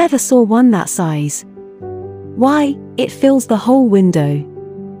 Who ever saw one that size? Why, it fills the whole window."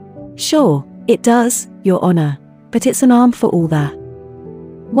 "Sure, it does, Your Honor, but it's an arm for all that."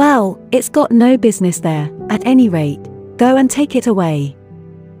 "Well, it's got no business there, at any rate. Go and take it away."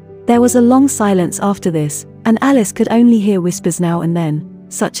 There was a long silence after this, and Alice could only hear whispers now and then,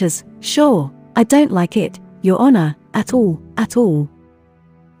 such as, "Sure, I don't like it, Your Honor, at all, at all.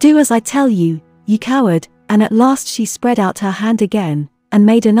 Do as I tell you, you coward," and at last she spread out her hand again, and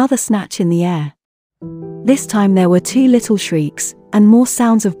made another snatch in the air. This time there were 2 little shrieks, and more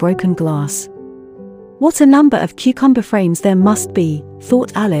sounds of broken glass. "What a number of cucumber frames there must be,"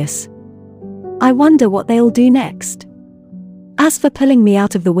 thought Alice. "I wonder what they'll do next. As for pulling me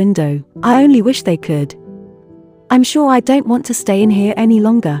out of the window, I only wish they could. I'm sure I don't want to stay in here any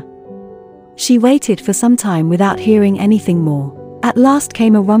longer." She waited for some time without hearing anything more. At last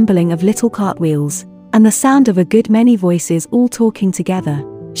came a rumbling of little cartwheels, and the sound of a good many voices all talking together.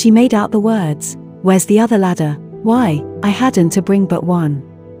 She made out the words, "Where's the other ladder? Why, I hadn't to bring but one.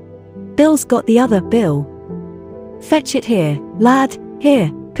 Bill's got the other, Bill. Fetch it here, lad,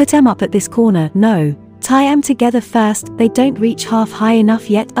 here, put 'em up at this corner, no, tie 'em together first, they don't reach half high enough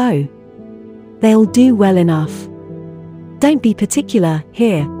yet, oh. They'll do well enough. Don't be particular,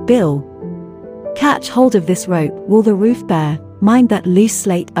 here, Bill. Catch hold of this rope, will the roof bear, mind that loose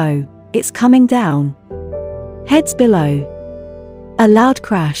slate, oh, it's coming down. Heads below." A loud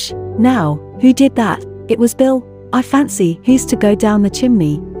crash. "Now, who did that? It was Bill, I fancy. Who's to go down the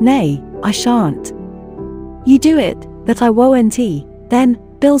chimney? Nay, I shan't." "You do it, that I won't. Then,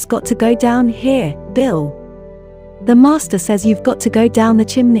 Bill's got to go down here, Bill. The master says you've got to go down the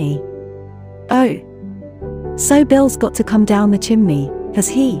chimney." "Oh. So Bill's got to come down the chimney, has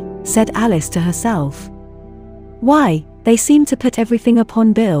he?" said Alice to herself. "Why, they seem to put everything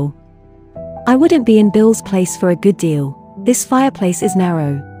upon Bill. I wouldn't be in Bill's place for a good deal. This fireplace is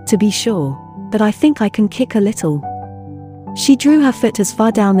narrow, to be sure, but I think I can kick a little." She drew her foot as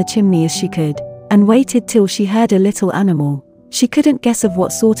far down the chimney as she could, and waited till she heard a little animal, she couldn't guess of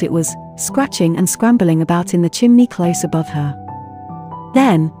what sort it was, scratching and scrambling about in the chimney close above her.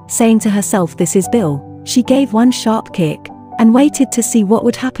 Then, saying to herself, "This is Bill," she gave one sharp kick, and waited to see what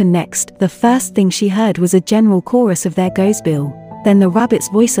would happen next. The first thing she heard was a general chorus of "There goes Bill," then the rabbit's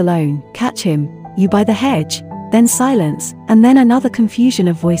voice alone, "Catch him, you by the hedge," then silence, and then another confusion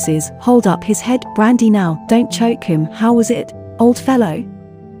of voices, "Hold up his head, Brandy now, don't choke him, how was it, old fellow?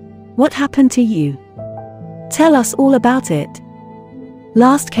 What happened to you? Tell us all about it."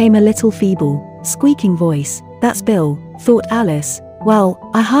 Last came a little feeble, squeaking voice, "That's Bill," thought Alice. "Well,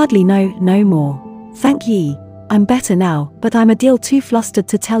 I hardly know no more. Thank ye, I'm better now, but I'm a deal too flustered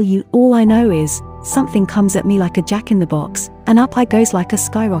to tell you. All I know is, something comes at me like a jack-in-the-box, and up I goes like a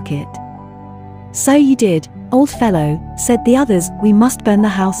skyrocket." "So you did, old fellow," said the others. "We must burn the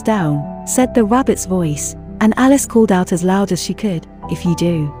house down," said the rabbit's voice, and Alice called out as loud as she could, "If you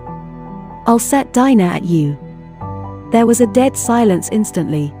do, I'll set Dinah at you." There was a dead silence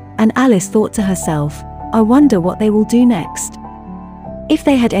instantly, and Alice thought to herself, "I wonder what they will do next. If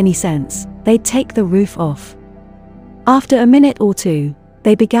they had any sense, they'd take the roof off." After a minute or two,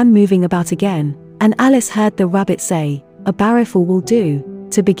 they began moving about again, and Alice heard the rabbit say, "A barrowful will do,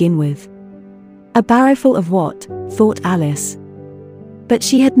 to begin with." A barrowful of what, thought Alice. But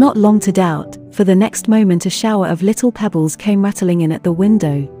she had not long to doubt, for the next moment a shower of little pebbles came rattling in at the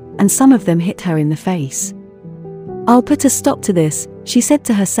window, and some of them hit her in the face. "I'll put a stop to this," she said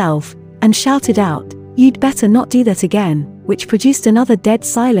to herself, and shouted out, "You'd better not do that again," which produced another dead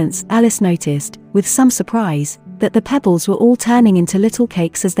silence. Alice noticed, with some surprise, that the pebbles were all turning into little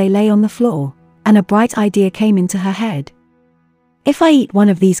cakes as they lay on the floor, and a bright idea came into her head. "If I eat one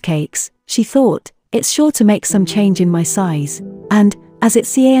of these cakes," she thought, "it's sure to make some change in my size, and, as it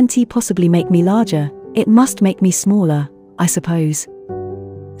can't possibly make me larger, it must make me smaller, I suppose."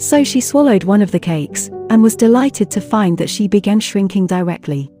 So she swallowed one of the cakes, and was delighted to find that she began shrinking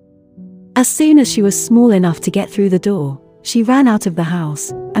directly. As soon as she was small enough to get through the door, she ran out of the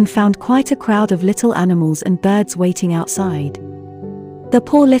house, and found quite a crowd of little animals and birds waiting outside. The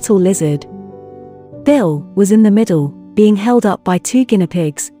poor little lizard, Bill, was in the middle, being held up by 2 guinea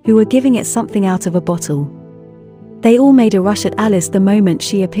pigs, who were giving it something out of a bottle. They all made a rush at Alice the moment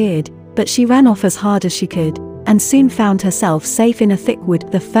she appeared, but she ran off as hard as she could, and soon found herself safe in a thick wood.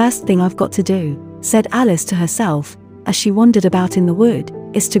 "The first thing I've got to do," said Alice to herself, as she wandered about in the wood,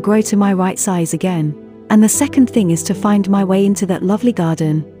 "is to grow to my right size again, and the second thing is to find my way into that lovely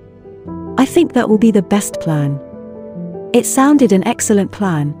garden. I think that will be the best plan." It sounded an excellent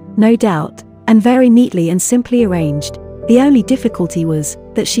plan, no doubt, and very neatly and simply arranged. The only difficulty was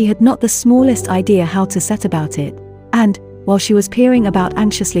that she had not the smallest idea how to set about it, and, while she was peering about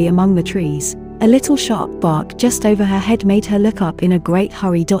anxiously among the trees, a little sharp bark just over her head made her look up in a great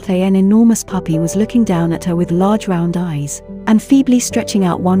hurry. An enormous puppy was looking down at her with large round eyes, and feebly stretching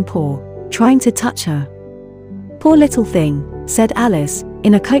out one paw, trying to touch her. "Poor little thing," said Alice,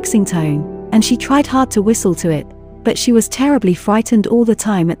 in a coaxing tone, and she tried hard to whistle to it, but she was terribly frightened all the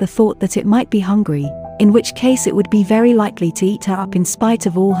time at the thought that it might be hungry, in which case it would be very likely to eat her up. In spite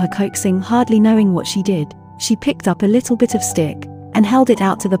of all her coaxing, hardly knowing what she did, she picked up a little bit of stick, and held it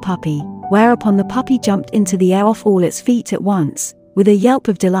out to the puppy, whereupon the puppy jumped into the air off all its feet at once, with a yelp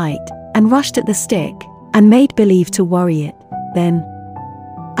of delight, and rushed at the stick, and made believe to worry it. Then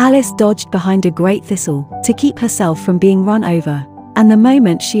Alice dodged behind a great thistle, to keep herself from being run over, and the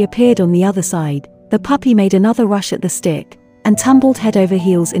moment she appeared on the other side, the puppy made another rush at the stick, and tumbled head over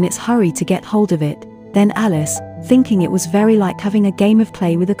heels in its hurry to get hold of it. Then Alice, thinking it was very like having a game of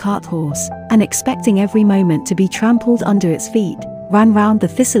play with a cart horse, and expecting every moment to be trampled under its feet, ran round the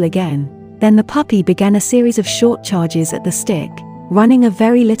thistle again. Then the puppy began a series of short charges at the stick, running a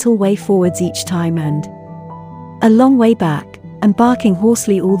very little way forwards each time and a long way back, and barking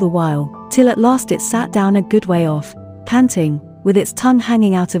hoarsely all the while, till at last it sat down a good way off, panting, with its tongue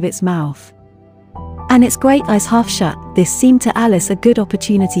hanging out of its mouth, and its great eyes half shut. This seemed to Alice a good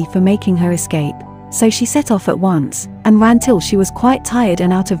opportunity for making her escape, so she set off at once, and ran till she was quite tired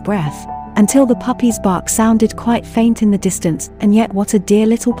and out of breath, until the puppy's bark sounded quite faint in the distance. "And yet what a dear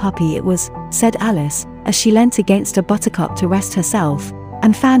little puppy it was," said Alice, as she leant against a buttercup to rest herself,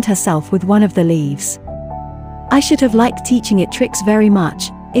 and fanned herself with one of the leaves. "I should have liked teaching it tricks very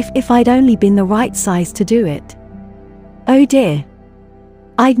much, if I'd only been the right size to do it. Oh dear!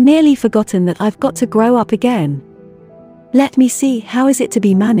 I'd nearly forgotten that I've got to grow up again. Let me see, how is it to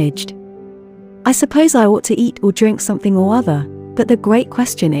be managed? I suppose I ought to eat or drink something or other, but the great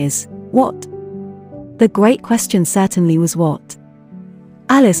question is, what?" The great question certainly was what.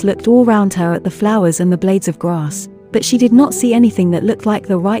 Alice looked all round her at the flowers and the blades of grass, but she did not see anything that looked like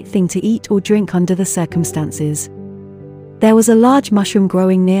the right thing to eat or drink under the circumstances. There was a large mushroom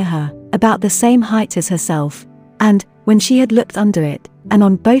growing near her, about the same height as herself, and, when she had looked under it, and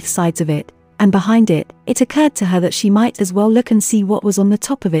on both sides of it, and behind it, it occurred to her that she might as well look and see what was on the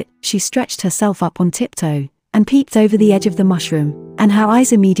top of it. She stretched herself up on tiptoe, and peeped over the edge of the mushroom, and her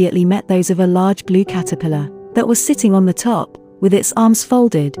eyes immediately met those of a large blue caterpillar, that was sitting on the top, with its arms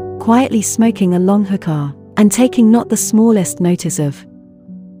folded, quietly smoking a long hookah, and taking not the smallest notice of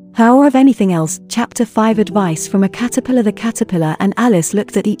her or of anything else. Chapter 5 Advice from a Caterpillar. The caterpillar and Alice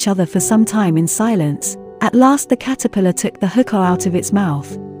looked at each other for some time in silence. At last the caterpillar took the hookah out of its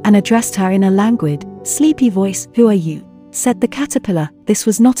mouth, and addressed her in a languid, sleepy voice. "Who are you?" said the caterpillar. This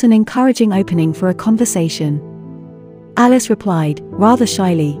was not an encouraging opening for a conversation. Alice replied, rather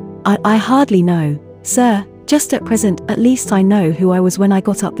shyly, I hardly know, sir. Just at present, at least I know who I was when I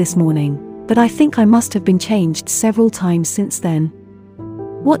got up this morning, but I think I must have been changed several times since then."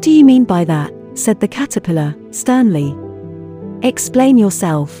 "What do you mean by that?" said the caterpillar, sternly. "Explain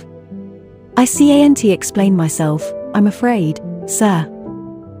yourself." "I can't explain myself, I'm afraid, sir,"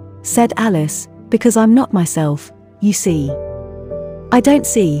 said Alice, "because I'm not myself, you see." "I don't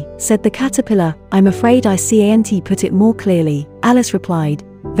see," said the caterpillar. "I'm afraid I can't put it more clearly," Alice replied,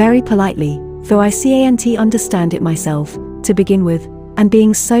 very politely, "though I can't understand it myself, to begin with, and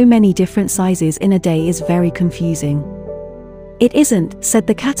being so many different sizes in a day is very confusing." "It isn't," said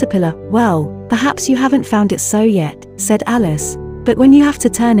the caterpillar. "Well, perhaps you haven't found it so yet," said Alice, But when you have to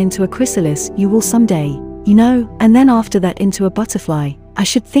turn into a chrysalis, you will someday, you know, and then after that into a butterfly, I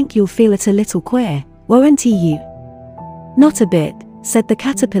should think you'll feel it a little queer, won't you? Not a bit, said the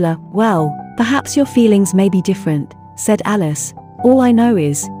caterpillar. Well, perhaps your feelings may be different, said Alice. All I know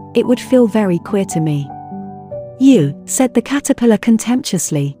is, it would feel very queer to me. You, said the caterpillar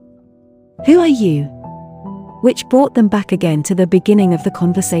contemptuously. Who are you? Which brought them back again to the beginning of the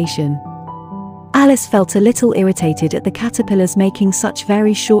conversation. Alice felt a little irritated at the caterpillars making such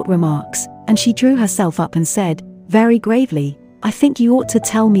very short remarks, and she drew herself up and said, very gravely, I think you ought to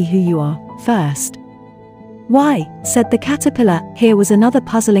tell me who you are, first. Why, said the caterpillar. Here was another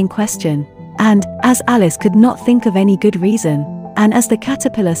puzzling question, and, as Alice could not think of any good reason, and as the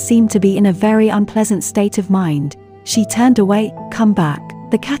caterpillar seemed to be in a very unpleasant state of mind, she turned away. Come back,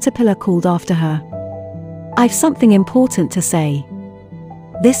 the caterpillar called after her. I've something important to say.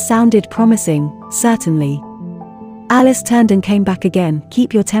 This sounded promising, certainly. Alice turned and came back again.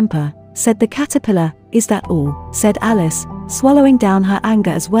 Keep your temper, said the caterpillar. Is that all? Said Alice, swallowing down her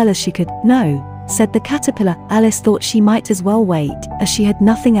anger as well as she could. No, said the caterpillar. Alice thought she might as well wait, as she had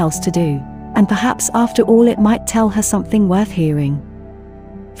nothing else to do, and perhaps after all it might tell her something worth hearing.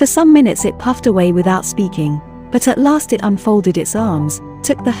 For some minutes it puffed away without speaking, but at last it unfolded its arms,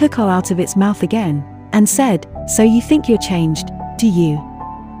 took the hookah out of its mouth again, and said, So you think you're changed, do you?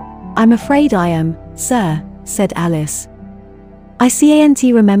 I'm afraid I am, sir, said Alice. I can't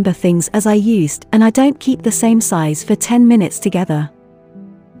remember things as I used, and I don't keep the same size for 10 minutes together.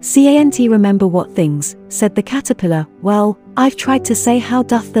 Can't remember what things, said the caterpillar. Well, I've tried to say how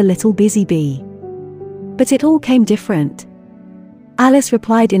doth the little busy bee. But it all came different. Alice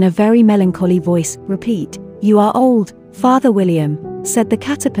replied in a very melancholy voice. Repeat. You are old, Father William, said the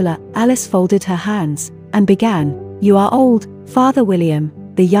caterpillar. Alice folded her hands, and began. You are old, Father William,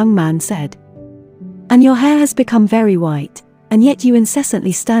 the young man said. And your hair has become very white, and yet you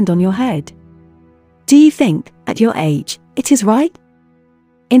incessantly stand on your head. Do you think, at your age, it is right?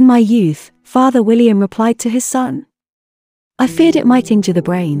 In my youth, Father William replied to his son. I feared it might injure the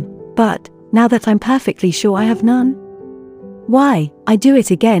brain, but, now that I'm perfectly sure I have none, why, I do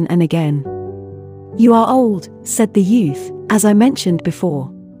it again and again. You are old, said the youth, as I mentioned before,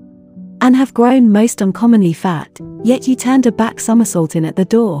 and have grown most uncommonly fat, yet you turned a back somersault in at the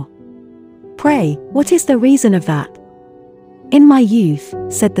door. Pray, what is the reason of that? In my youth,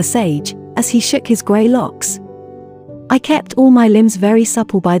 said the sage, as he shook his grey locks, I kept all my limbs very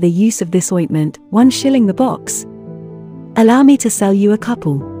supple by the use of this ointment, 1 shilling the box. Allow me to sell you a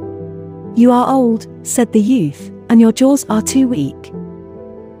couple. You are old, said the youth, and your jaws are too weak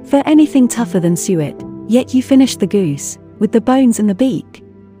for anything tougher than suet, yet you finished the goose, with the bones and the beak.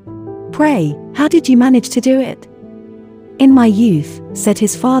 Pray, how did you manage to do it? In my youth, said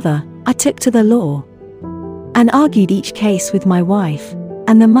his father, I took to the law, and argued each case with my wife,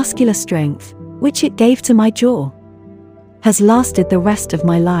 and the muscular strength, which it gave to my jaw, has lasted the rest of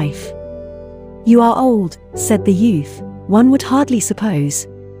my life. You are old, said the youth. One would hardly suppose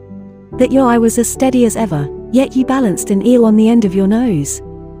that your eye was as steady as ever, yet you balanced an eel on the end of your nose.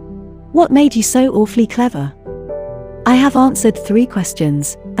 What made you so awfully clever? I have answered 3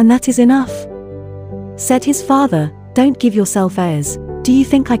 questions, and that is enough, said his father. Don't give yourself airs. Do you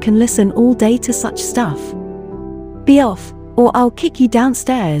think I can listen all day to such stuff? Be off, or I'll kick you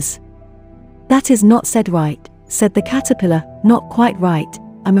downstairs. That is not said right, said the caterpillar. Not quite right,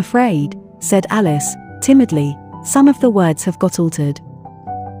 I'm afraid, said Alice, timidly. Some of the words have got altered.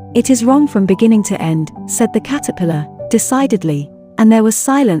 It is wrong from beginning to end, said the caterpillar, decidedly, and there was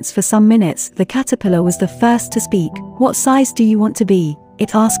silence for some minutes. The caterpillar was the first to speak. What size do you want to be?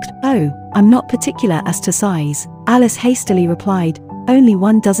 It asked. Oh, I'm not particular as to size, Alice hastily replied. Only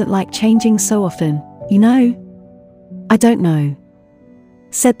one doesn't like changing so often, you know. I don't know,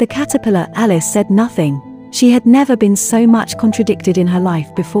 said the caterpillar. Alice said nothing. She had never been so much contradicted in her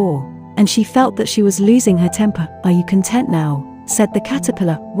life before, and she felt that she was losing her temper. Are you content now? Said the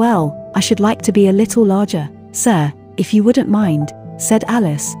caterpillar. Well, I should like to be a little larger, sir, if you wouldn't mind, said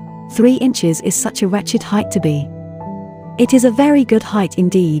Alice. 3 inches is such a wretched height to be. It is a very good height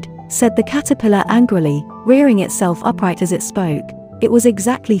indeed, said the caterpillar angrily, rearing itself upright as it spoke. It was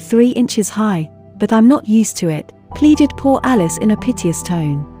exactly 3 inches high, but I'm not used to it, pleaded poor Alice in a piteous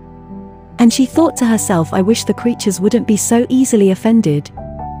tone. And she thought to herself, I wish the creatures wouldn't be so easily offended.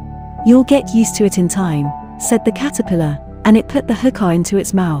 You'll get used to it in time, said the caterpillar, and it put the hookah into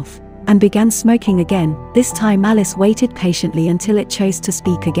its mouth, and began smoking again. This time Alice waited patiently until it chose to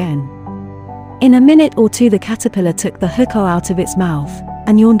speak again. In a minute or two the caterpillar took the hookah out of its mouth,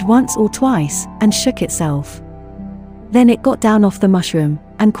 and yawned once or twice, and shook itself. Then it got down off the mushroom,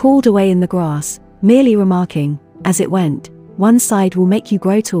 and crawled away in the grass, merely remarking, as it went, one side will make you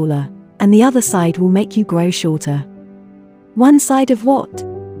grow taller, and the other side will make you grow shorter. One side of what?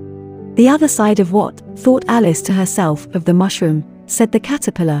 The other side of what, thought Alice to herself. Of the mushroom, said the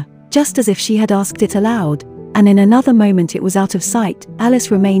caterpillar, just as if she had asked it aloud, and in another moment it was out of sight.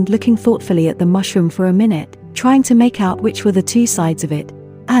 Alice remained looking thoughtfully at the mushroom for a minute, trying to make out which were the two sides of it,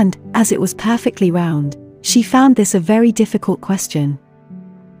 and, as it was perfectly round, she found this a very difficult question.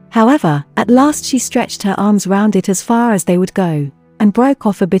 However, at last she stretched her arms round it as far as they would go, and broke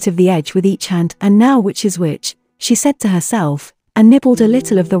off a bit of the edge with each hand. And now which is which, she said to herself, and nibbled a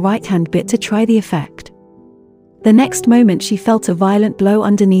little of the right-hand bit to try the effect. The next moment she felt a violent blow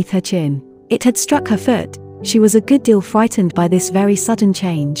underneath her chin. It had struck her foot. She was a good deal frightened by this very sudden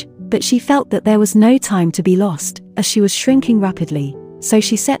change, but she felt that there was no time to be lost, as she was shrinking rapidly, so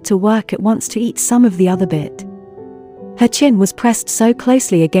she set to work at once to eat some of the other bit. Her chin was pressed so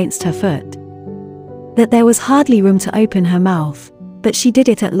closely against her foot that there was hardly room to open her mouth, but she did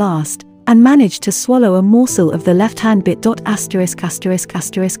it at last, and managed to swallow a morsel of the left-hand bit. Asterisk asterisk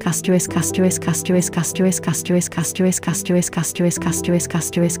asterisk asterisk asterisk asterisk asterisk asterisk asterisk asterisk asterisk asterisk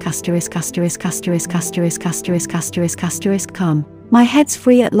asterisk asterisk asterisk asterisk asterisk asterisk asterisk asterisk. Come, my head's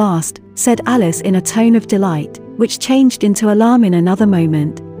free at last, said Alice in a tone of delight, which changed into alarm in another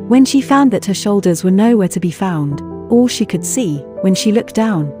moment, when she found that her shoulders were nowhere to be found. All she could see, when she looked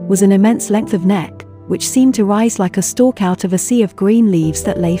down, was an immense length of neck, which seemed to rise like a stalk out of a sea of green leaves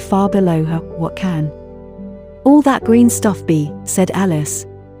that lay far below her. What can all that green stuff be? Said Alice.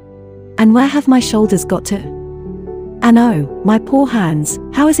 And where have my shoulders got to? And oh, my poor hands,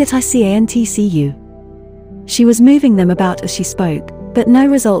 how is it I can't see you? She was moving them about as she spoke, but no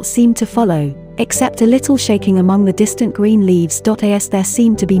result seemed to follow, except a little shaking among the distant green leaves. As there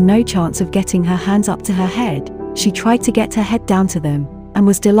seemed to be no chance of getting her hands up to her head, she tried to get her head down to them, and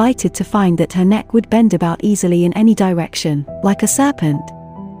was delighted to find that her neck would bend about easily in any direction, like a serpent.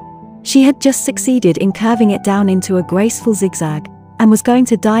 She had just succeeded in curving it down into a graceful zigzag, and was going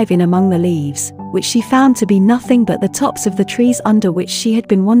to dive in among the leaves, which she found to be nothing but the tops of the trees under which she had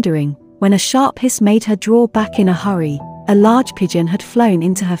been wandering, when a sharp hiss made her draw back in a hurry. A large pigeon had flown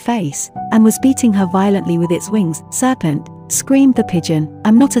into her face, and was beating her violently with its wings. Serpent, screamed the pigeon.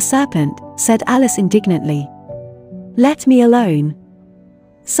 I'm not a serpent, said Alice indignantly. Let me alone.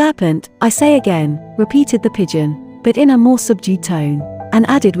 Serpent, I say again, repeated the pigeon, but in a more subdued tone, and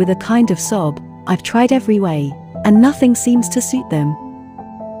added with a kind of sob, I've tried every way, and nothing seems to suit them.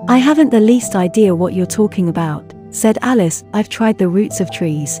 I haven't the least idea what you're talking about, said Alice. I've tried the roots of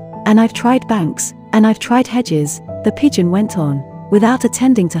trees, and I've tried banks, and I've tried hedges, the pigeon went on, without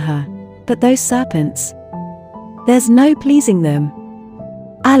attending to her. But those serpents, there's no pleasing them.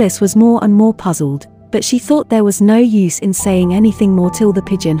 Alice was more and more puzzled, but she thought there was no use in saying anything more till the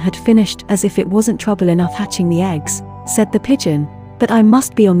pigeon had finished. As if it wasn't trouble enough hatching the eggs, said the pigeon, but I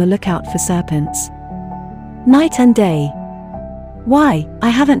must be on the lookout for serpents night and day. Why, I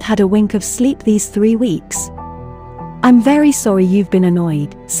haven't had a wink of sleep these 3 weeks. I'm very sorry you've been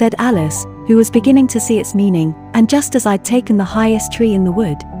annoyed, said Alice, who was beginning to see its meaning. And just as I'd taken the highest tree in the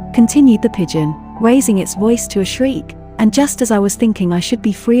wood, continued the pigeon, raising its voice to a shriek, and just as I was thinking I should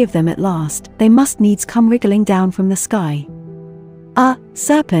be free of them at last, they must needs come wriggling down from the sky. A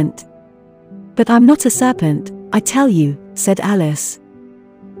serpent. But I'm not a serpent, I tell you, said Alice.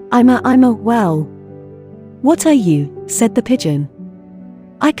 I'm a, well. What are you? Said the pigeon.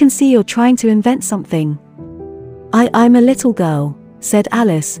 I can see you're trying to invent something. I'm a little girl, said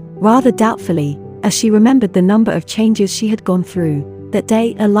Alice, rather doubtfully, as she remembered the number of changes she had gone through that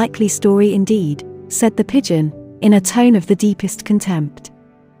day. A likely story indeed, said the pigeon, in a tone of the deepest contempt.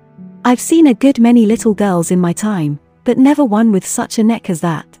 I've seen a good many little girls in my time, but never one with such a neck as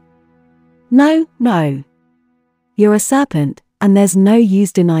that. No, no. You're a serpent, and there's no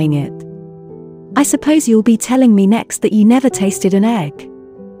use denying it. I suppose you'll be telling me next that you never tasted an egg.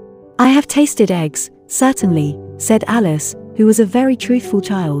 I have tasted eggs, certainly, said Alice, who was a very truthful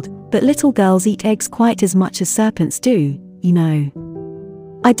child, but little girls eat eggs quite as much as serpents do, you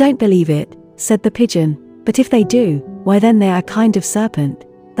know. I don't believe it, said the pigeon, but if they do, why then they are a kind of serpent,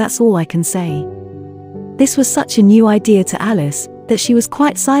 that's all I can say. This was such a new idea to Alice, that she was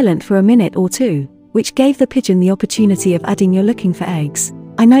quite silent for a minute or two, which gave the pigeon the opportunity of adding, you're looking for eggs,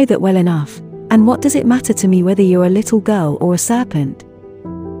 I know that well enough, and what does it matter to me whether you're a little girl or a serpent?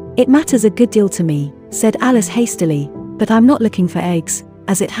 It matters a good deal to me, said Alice hastily, but I'm not looking for eggs,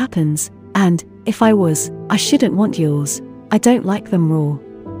 as it happens, and, if I was, I shouldn't want yours, I don't like them raw.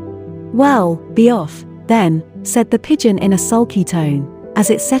 Well, be off, then, said the pigeon in a sulky tone, as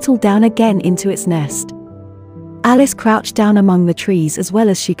it settled down again into its nest. Alice crouched down among the trees as well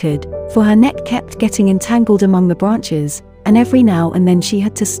as she could, for her neck kept getting entangled among the branches, and every now and then she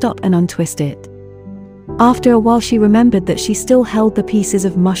had to stop and untwist it. After a while she remembered that she still held the pieces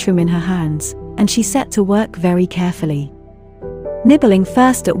of mushroom in her hands, and she set to work very carefully, nibbling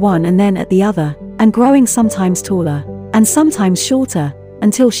first at one and then at the other, and growing sometimes taller, and sometimes shorter,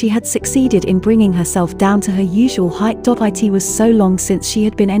 until she had succeeded in bringing herself down to her usual height. It was so long since she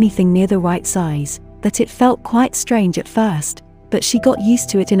had been anything near the right size, that it felt quite strange at first, but she got used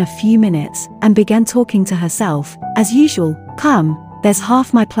to it in a few minutes, and began talking to herself, as usual. Come, there's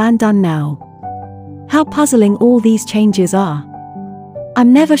half my plan done now. How puzzling all these changes are.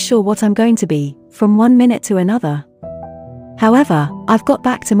 I'm never sure what I'm going to be, from one minute to another. However, I've got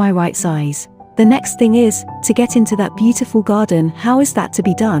back to my right size. The next thing is, to get into that beautiful garden. How is that to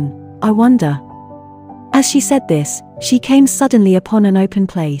be done, I wonder? As she said this, she came suddenly upon an open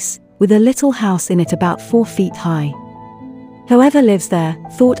place, with a little house in it about 4 feet high. Whoever lives there,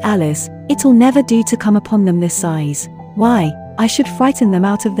 thought Alice, it'll never do to come upon them this size. Why, I should frighten them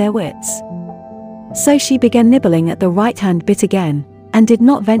out of their wits. So she began nibbling at the right-hand bit again, and did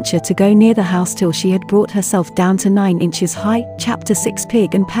not venture to go near the house till she had brought herself down to 9 inches high. Chapter 6.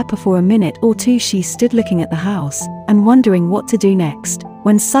 Pig and Pepper. For a minute or two she stood looking at the house, and wondering what to do next,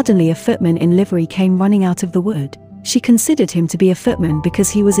 when suddenly a footman in livery came running out of the wood. She considered him to be a footman because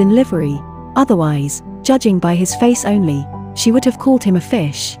he was in livery. Otherwise, judging by his face only, she would have called him a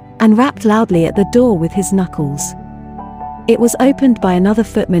fish, and rapped loudly at the door with his knuckles. It was opened by another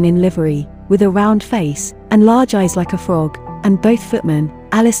footman in livery, with a round face, and large eyes like a frog, and both footmen,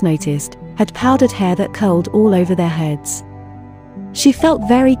 Alice noticed, had powdered hair that curled all over their heads. She felt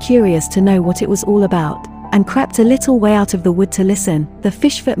very curious to know what it was all about, and crept a little way out of the wood to listen. The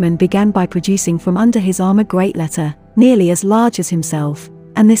fish footman began by producing from under his arm a great letter, nearly as large as himself,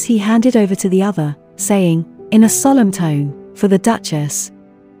 and this he handed over to the other, saying, in a solemn tone, for the Duchess.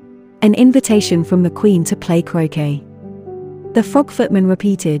 An invitation from the Queen to play croquet. The frog footman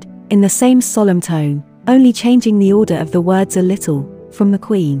repeated, in the same solemn tone, only changing the order of the words a little, from the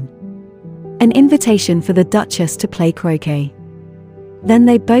Queen. An invitation for the Duchess to play croquet. Then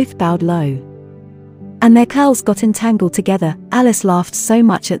they both bowed low, and their curls got entangled together. Alice laughed so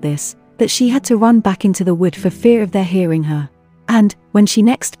much at this, that she had to run back into the wood for fear of their hearing her. And, when she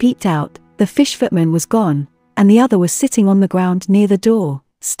next peeped out, the fish footman was gone, and the other was sitting on the ground near the door,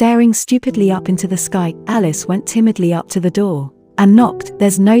 staring stupidly up into the sky. Alice went timidly up to the door, and knocked.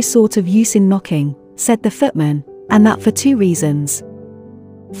 There's no sort of use in knocking, said the footman, and that for 2 reasons.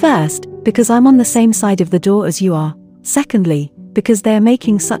 First, because I'm on the same side of the door as you are. Secondly, because they're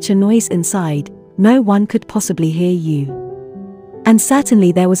making such a noise inside, no one could possibly hear you. And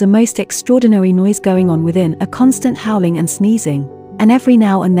certainly there was a most extraordinary noise going on within, a constant howling and sneezing, and every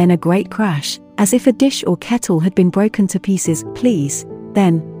now and then a great crash, as if a dish or kettle had been broken to pieces. Please,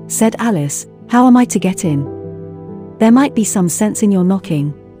 then, said Alice, how am I to get in? There might be some sense in your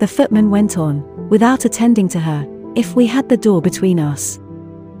knocking, the footman went on, without attending to her, if we had the door between us.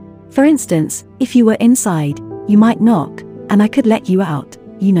 For instance, if you were inside, you might knock, and I could let you out,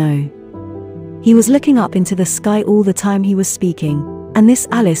 you know. He was looking up into the sky all the time he was speaking, and this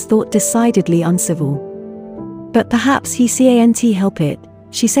Alice thought decidedly uncivil. But perhaps he can't help it,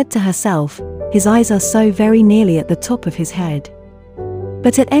 she said to herself, his eyes are so very nearly at the top of his head.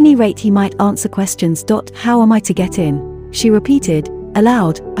 But at any rate he might answer questions. How am I to get in? She repeated,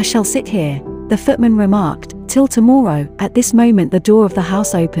 aloud. I shall sit here, the footman remarked, till tomorrow. At this moment the door of the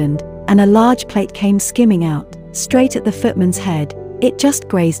house opened, and a large plate came skimming out, straight at the footman's head. It just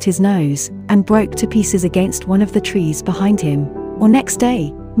grazed his nose, and broke to pieces against one of the trees behind him. Or next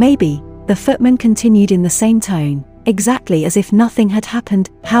day, maybe, the footman continued in the same tone, exactly as if nothing had happened.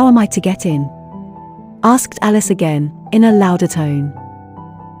 How am I to get in? Asked Alice again, in a louder tone.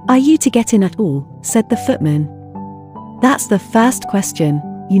 Are you to get in at all? Said the footman. That's the first question,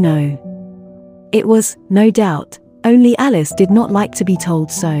 you know. It was, no doubt, only Alice did not like to be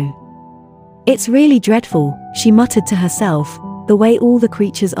told so. It's really dreadful, she muttered to herself, the way all the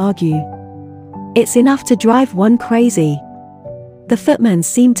creatures argue. It's enough to drive one crazy. The footman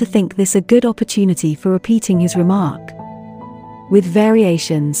seemed to think this a good opportunity for repeating his remark, with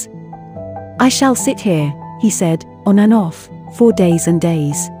variations. I shall sit here, he said, on and off, for days and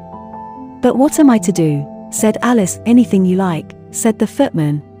days. But what am I to do? Said Alice. Anything you like, said the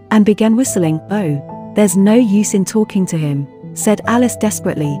footman, and began whistling. Oh, there's no use in talking to him, said Alice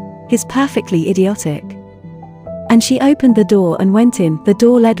desperately, he's perfectly idiotic. And she opened the door and went in. The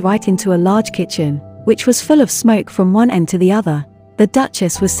door led right into a large kitchen, which was full of smoke from one end to the other. The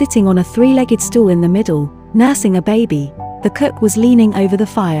Duchess was sitting on a 3-legged stool in the middle, nursing a baby. The cook was leaning over the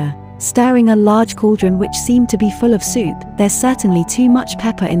fire, stirring a large cauldron which seemed to be full of soup. There's certainly too much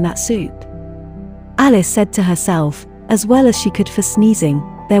pepper in that soup, Alice said to herself, as well as she could for sneezing.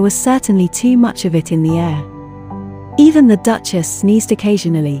 There was certainly too much of it in the air. Even the Duchess sneezed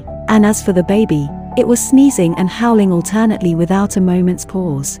occasionally, and as for the baby, it was sneezing and howling alternately without a moment's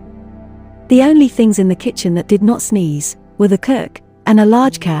pause. The only things in the kitchen that did not sneeze were the cook, and a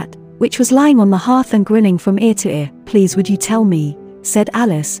large cat, which was lying on the hearth and grinning from ear to ear. "Please would you tell me," said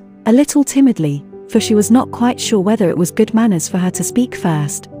Alice, a little timidly, for she was not quite sure whether it was good manners for her to speak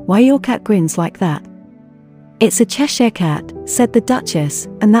first, "why your cat grins like that?" "It's a Cheshire cat," said the Duchess,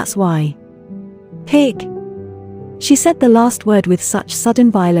 "and that's why." "Pig." She said the last word with such sudden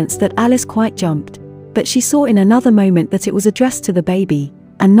violence that Alice quite jumped, but she saw in another moment that it was addressed to the baby,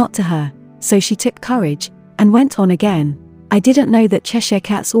 and not to her, so she took courage, and went on again. "I didn't know that Cheshire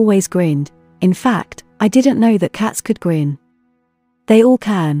cats always grinned. In fact, I didn't know that cats could grin." "They all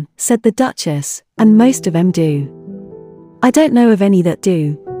can," said the Duchess, "and most of them do." "I don't know of any that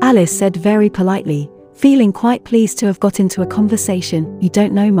do," Alice said very politely, feeling quite pleased to have got into a conversation. "You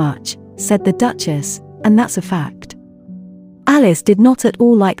don't know much," said the Duchess, "and that's a fact." Alice did not at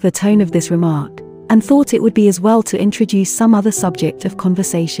all like the tone of this remark, and thought it would be as well to introduce some other subject of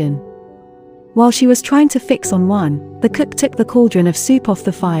conversation. While she was trying to fix on one, the cook took the cauldron of soup off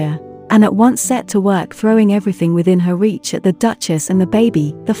the fire, and at once set to work throwing everything within her reach at the Duchess and the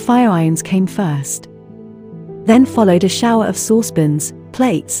baby. The fire irons came first. Then followed a shower of saucepans,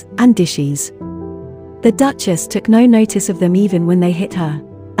 plates, and dishes. The Duchess took no notice of them even when they hit her,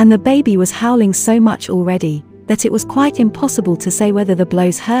 and the baby was howling so much already, that it was quite impossible to say whether the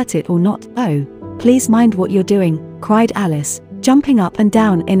blows hurt it or not. "Oh, please mind what you're doing," cried Alice, jumping up and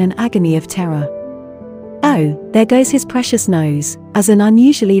down in an agony of terror. "Oh, there goes his precious nose," as an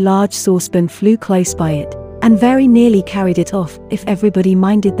unusually large saucepan flew close by it, and very nearly carried it off. "If everybody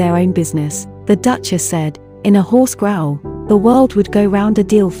minded their own business," the Duchess said, in a hoarse growl, "the world would go round a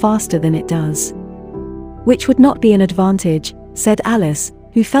deal faster than it does." "Which would not be an advantage," said Alice,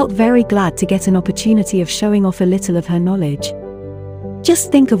 who felt very glad to get an opportunity of showing off a little of her knowledge.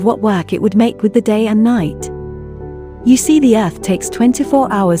 "Just think of what work it would make with the day and night. You see, the Earth takes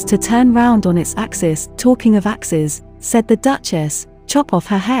 24 hours to turn round on its axis." "Talking of axes," said the Duchess, "chop off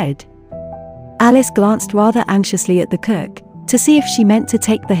her head." Alice glanced rather anxiously at the cook, to see if she meant to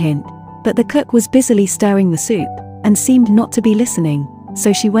take the hint, but the cook was busily stirring the soup, and seemed not to be listening,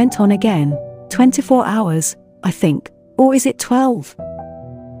 so she went on again. 24 hours, I think, or is it 12?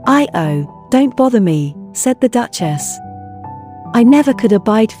 "Oh, don't bother me," said the Duchess. "I never could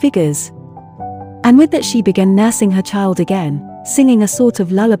abide figures." And with that she began nursing her child again, singing a sort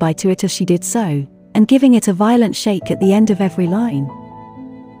of lullaby to it as she did so, and giving it a violent shake at the end of every line.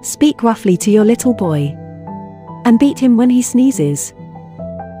 "Speak roughly to your little boy. And beat him when he sneezes.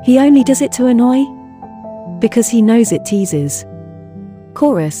 He only does it to annoy? Because he knows it teases."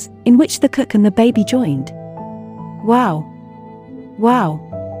 Chorus, in which the cook and the baby joined. "Wow. Wow.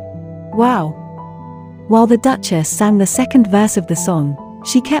 Wow." While the Duchess sang the second verse of the song,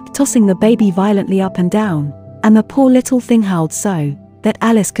 she kept tossing the baby violently up and down, and the poor little thing howled so, that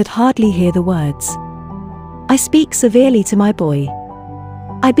Alice could hardly hear the words. "I speak severely to my boy.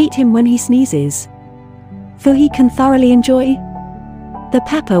 I beat him when he sneezes. For he can thoroughly enjoy the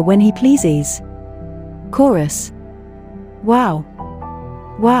pepper when he pleases." Chorus. "Wow.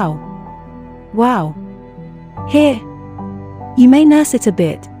 Wow. Wow. Here. You may nurse it a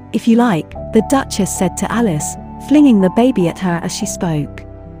bit, if you like," the Duchess said to Alice, flinging the baby at her as she spoke.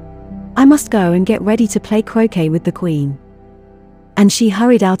 "I must go and get ready to play croquet with the Queen." And she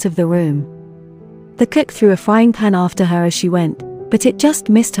hurried out of the room. The cook threw a frying pan after her as she went, but it just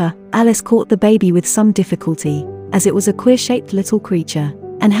missed her. Alice caught the baby with some difficulty, as it was a queer-shaped little creature,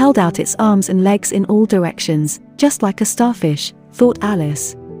 and held out its arms and legs in all directions, just like a starfish, thought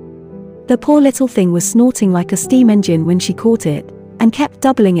Alice. The poor little thing was snorting like a steam engine when she caught it, and kept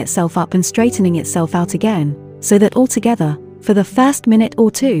doubling itself up and straightening itself out again, so that altogether, for the first minute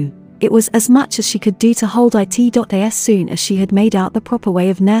or two, it was as much as she could do to hold it. As soon as she had made out the proper way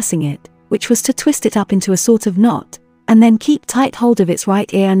of nursing it, which was to twist it up into a sort of knot, and then keep tight hold of its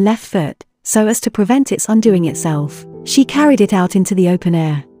right ear and left foot, so as to prevent its undoing itself, she carried it out into the open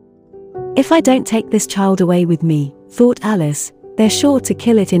air. "If I don't take this child away with me," thought Alice, "they're sure to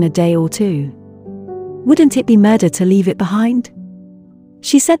kill it in a day or two. Wouldn't it be murder to leave it behind?"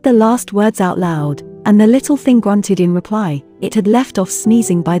 She said the last words out loud, and the little thing grunted in reply. It had left off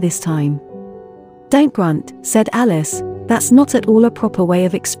sneezing by this time. "Don't grunt," said Alice, "that's not at all a proper way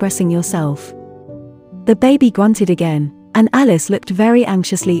of expressing yourself." The baby grunted again, and Alice looked very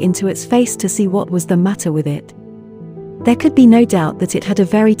anxiously into its face to see what was the matter with it. There could be no doubt that it had a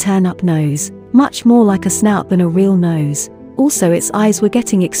very turn-up nose, much more like a snout than a real nose. Also its eyes were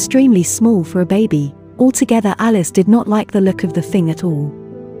getting extremely small for a baby, Altogether, Alice did not like the look of the thing at all.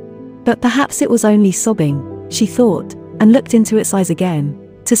 But perhaps it was only sobbing, she thought, and looked into its eyes again,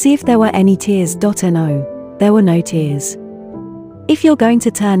 to see if there were any tears. No, there were no tears. If you're going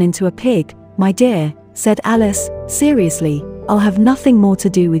to turn into a pig, my dear, said Alice, seriously, I'll have nothing more to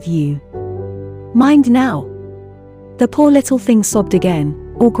do with you. Mind now. The poor little thing sobbed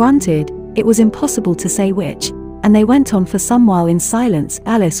again, or grunted, it was impossible to say which, and they went on for some while in silence.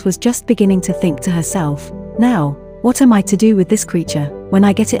 Alice was just beginning to think to herself, now, what am I to do with this creature, when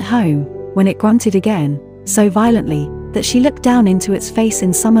I get it home, when it grunted again, so violently, that she looked down into its face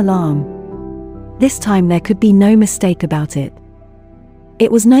in some alarm. This time there could be no mistake about it.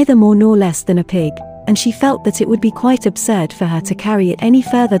 It was neither more nor less than a pig, and she felt that it would be quite absurd for her to carry it any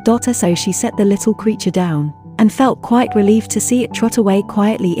further. So she set the little creature down, and felt quite relieved to see it trot away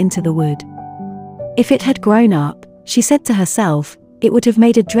quietly into the wood. If it had grown up, she said to herself, it would have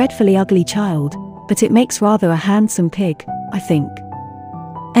made a dreadfully ugly child, but it makes rather a handsome pig, I think.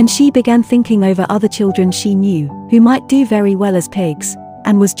 And she began thinking over other children she knew, who might do very well as pigs,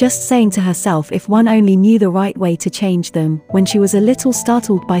 and was just saying to herself if one only knew the right way to change them, when she was a little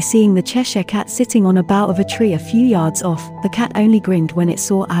startled by seeing the Cheshire Cat sitting on a bough of a tree a few yards off. The cat only grinned when it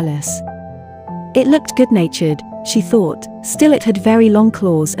saw Alice. It looked good-natured, she thought, still it had very long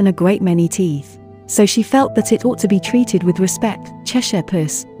claws and a great many teeth, so she felt that it ought to be treated with respect. Cheshire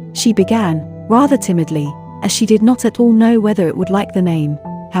Puss, she began, rather timidly, as she did not at all know whether it would like the name.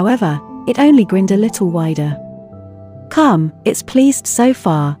 However, it only grinned a little wider. Come, it's pleased so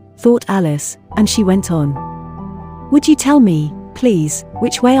far, thought Alice, and she went on. Would you tell me, please,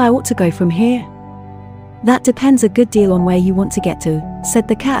 which way I ought to go from here? That depends a good deal on where you want to get to, said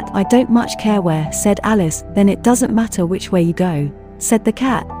the cat. I don't much care where, said Alice. Then it doesn't matter which way you go, said the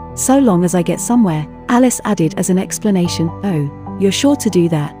cat, so long as I get somewhere, Alice added as an explanation. Oh, you're sure to do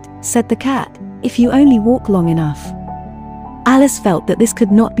that, said the cat, if you only walk long enough. Alice felt that this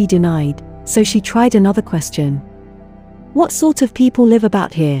could not be denied, so she tried another question. What sort of people live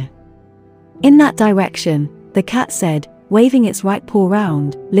about here? In that direction, the cat said, waving its right paw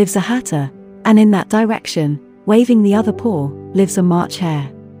round, lives a hatter, and in that direction, waving the other paw, lives a March hare.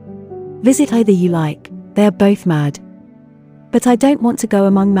 Visit either you like, they are both mad. But I don't want to go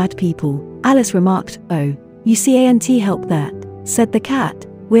among mad people, Alice remarked. Oh, you can't help that, said the cat,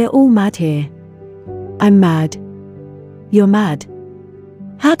 we're all mad here. I'm mad. You're mad.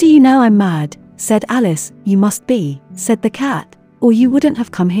 How do you know I'm mad, said Alice. You must be, said the cat, or you wouldn't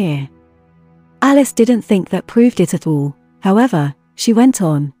have come here. Alice didn't think that proved it at all. However, she went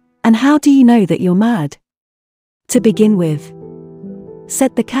on, and how do you know that you're mad? To begin with,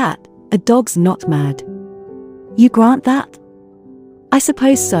 said the cat, a dog's not mad. You grant that? I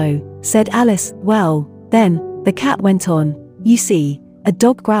suppose so, said Alice. Well, then, the cat went on, you see, a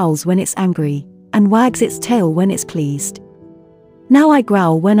dog growls when it's angry, and wags its tail when it's pleased. Now I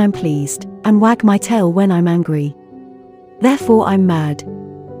growl when I'm pleased, and wag my tail when I'm angry. Therefore I'm mad.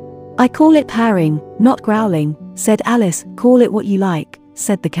 I call it purring, not growling, said Alice. Call it what you like,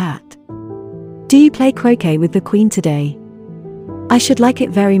 said the cat. Do you play croquet with the Queen today? I should like it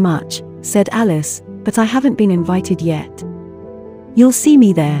very much, said Alice, but I haven't been invited yet. You'll see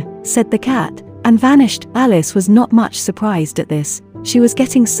me there, said the cat, and vanished. Alice was not much surprised at this, she was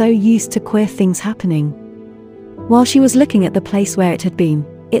getting so used to queer things happening. While she was looking at the place where it had been,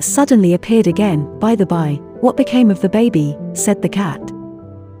 it suddenly appeared again. By the by, what became of the baby, said the cat.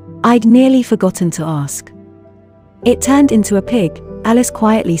 I'd nearly forgotten to ask. It turned into a pig, Alice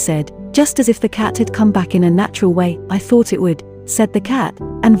quietly said, just as if the cat had come back in a natural way. I thought it would, said the cat,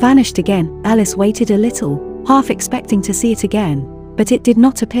 and vanished again. Alice waited a little, half expecting to see it again, but it did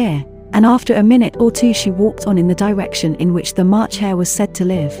not appear, and after a minute or two she walked on in the direction in which the March hare was said to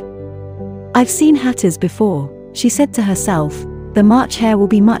live. I've seen hatters before, she said to herself. The March hare will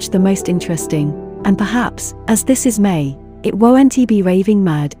be much the most interesting, and perhaps, as this is May, it won't be raving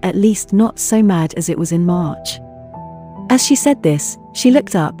mad, at least not so mad as it was in March. As she said this, she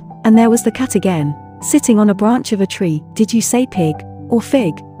looked up, and there was the cat again, sitting on a branch of a tree. Did you say pig, or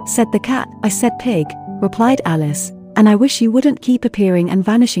fig, said the cat. I said pig, replied Alice, and I wish you wouldn't keep appearing and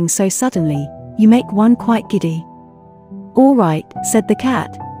vanishing so suddenly, you make one quite giddy. All right, said the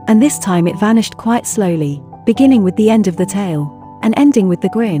cat, and this time it vanished quite slowly, beginning with the end of the tail, and ending with the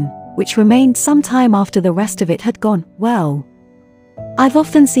grin, which remained some time after the rest of it had gone. Well, I've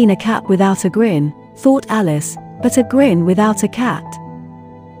often seen a cat without a grin, thought Alice, but a grin without a cat.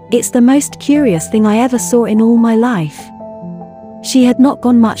 It's the most curious thing I ever saw in all my life. She had not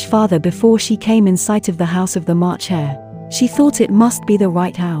gone much farther before she came in sight of the house of the March hare. She thought it must be the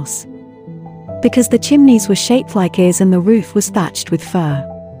right house, because the chimneys were shaped like ears and the roof was thatched with fur.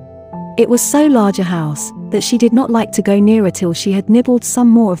 It was so large a house that she did not like to go nearer till she had nibbled some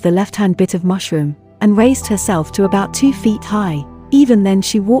more of the left-hand bit of mushroom, and raised herself to about 2 feet high. Even then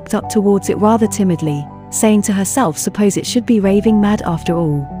she walked up towards it rather timidly, saying to herself, suppose it should be raving mad after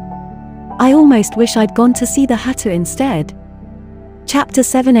all. I almost wish I'd gone to see the Hatter instead. Chapter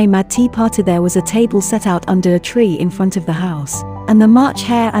 7. A mad tea party. There was a table set out under a tree in front of the house, and the March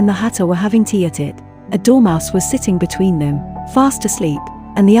Hare and the Hatter were having tea at it. A dormouse was sitting between them, fast asleep,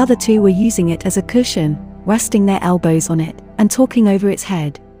 and the other two were using it as a cushion, resting their elbows on it, and talking over its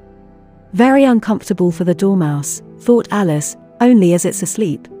head. Very uncomfortable for the dormouse, thought Alice, only as it's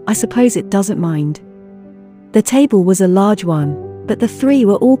asleep, I suppose it doesn't mind. The table was a large one, but the three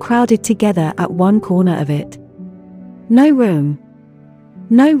were all crowded together at one corner of it. No room.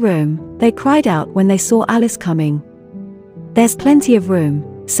 No room, they cried out when they saw Alice coming. There's plenty of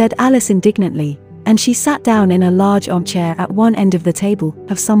room, said Alice indignantly, and she sat down in a large armchair at one end of the table.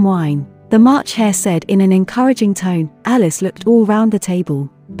 Have some wine, the March Hare said in an encouraging tone. Alice looked all round the table,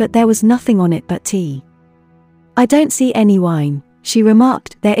 but there was nothing on it but tea. I don't see any wine, she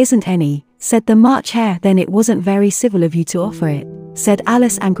remarked. There isn't any, said the March Hare. Then it wasn't very civil of you to offer it, said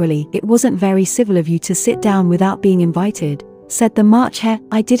Alice angrily. It wasn't very civil of you to sit down without being invited, said the March Hare.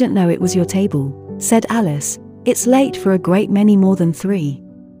 I didn't know it was your table, said Alice. It's late for a great many more than 3.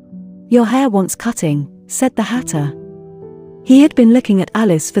 Your hair wants cutting, said the Hatter. He had been looking at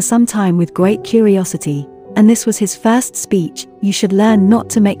Alice for some time with great curiosity, and this was his first speech. You should learn not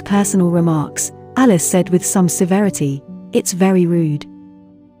to make personal remarks, Alice said with some severity. It's very rude.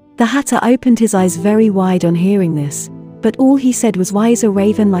 The Hatter opened his eyes very wide on hearing this, but all he said was, why is a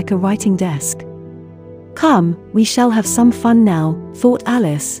raven like a writing desk? Come, we shall have some fun now, thought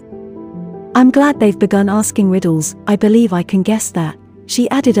Alice. I'm glad they've begun asking riddles. I believe I can guess that, she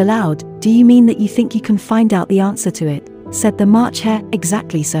added aloud. Do you mean that you think you can find out the answer to it, said the March Hare.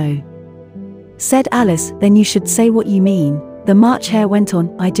 Exactly so, said Alice. Then you should say what you mean, the March Hare went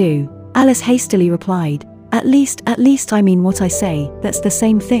on. I do, Alice hastily replied. At least I mean what I say. That's the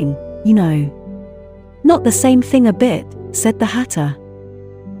same thing, you know. Not the same thing a bit, said the Hatter.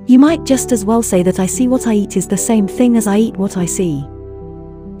 You might just as well say that I see what I eat is the same thing as I eat what I see.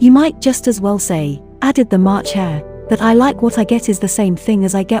 You might just as well say, added the March Hare, that I like what I get is the same thing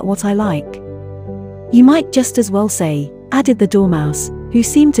as I get what I like. You might just as well say, added the Dormouse, who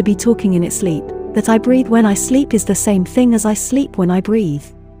seemed to be talking in its sleep, that I breathe when I sleep is the same thing as I sleep when I breathe.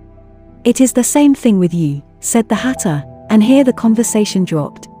 It is the same thing with you, said the Hatter, and here the conversation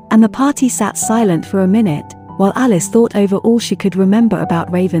dropped, and the party sat silent for a minute, while Alice thought over all she could remember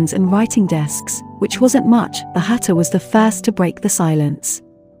about ravens and writing desks, which wasn't much. The Hatter was the first to break the silence.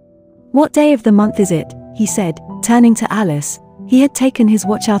 What day of the month is it? He said, turning to Alice. He had taken his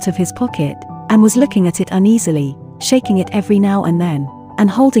watch out of his pocket, and was looking at it uneasily, shaking it every now and then, and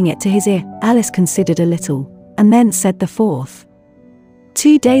holding it to his ear. Alice considered a little, and then said the 4th.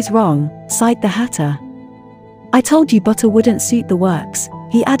 2 days wrong, sighed the Hatter. I told you butter wouldn't suit the works,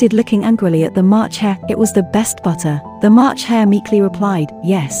 he added, looking angrily at the March Hare. It was the best butter, the March Hare meekly replied.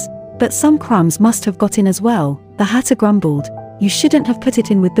 Yes, but some crumbs must have got in as well, the Hatter grumbled. You shouldn't have put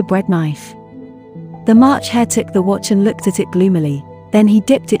it in with the bread knife. The March Hare took the watch and looked at it gloomily, then he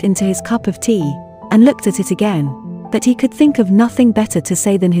dipped it into his cup of tea, and looked at it again, but he could think of nothing better to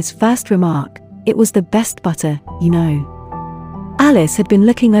say than his first remark. It was the best butter, you know. Alice had been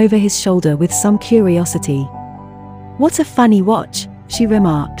looking over his shoulder with some curiosity. What a funny watch, she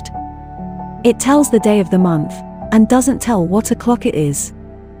remarked. It tells the day of the month, and doesn't tell what o'clock it is.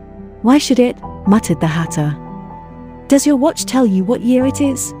 Why should it? Muttered the Hatter. Does your watch tell you what year it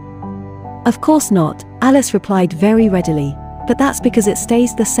is? Of course not, Alice replied very readily, but that's because it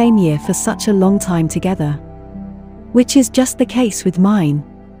stays the same year for such a long time together. Which is just the case with mine,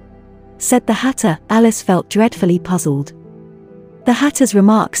 said the Hatter. Alice felt dreadfully puzzled. The Hatter's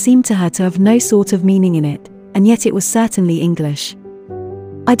remark seemed to her to have no sort of meaning in it, and yet it was certainly English.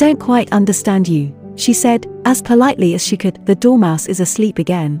 I don't quite understand you, she said, as politely as she could. The Dormouse is asleep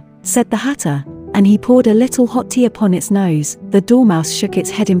again, said the Hatter, and he poured a little hot tea upon its nose. The Dormouse shook its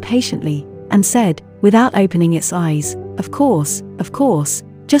head impatiently, and said, without opening its eyes, of course,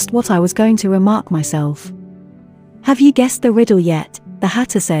 just what I was going to remark myself. Have you guessed the riddle yet? The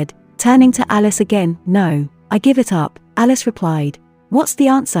Hatter said, turning to Alice again. No, I give it up, Alice replied. What's the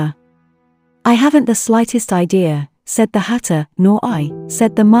answer? I haven't the slightest idea, said the Hatter. Nor I,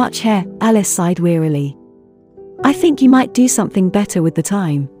 said the March Hare. Alice sighed wearily. I think you might do something better with the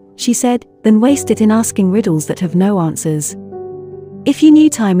time, she said, than waste it in asking riddles that have no answers. If you knew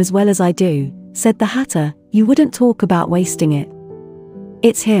time as well as I do, said the Hatter, you wouldn't talk about wasting it.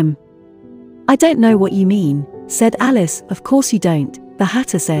 It's him. I don't know what you mean, said Alice. Of course you don't, the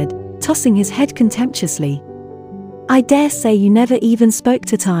Hatter said. tossing his head contemptuously. "I dare say you never even spoke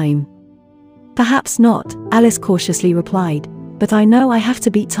to time." "Perhaps not," Alice cautiously replied, "but I know I have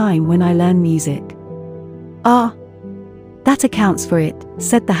to beat time when I learn music." "Ah, that accounts for it,"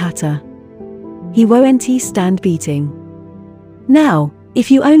 said the Hatter. "He won't stand beating. Now,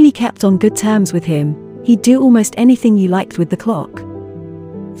 if you only kept on good terms with him, he'd do almost anything you liked with the clock.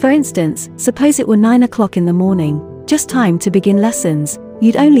 For instance, suppose it were 9 o'clock in the morning, just time to begin lessons,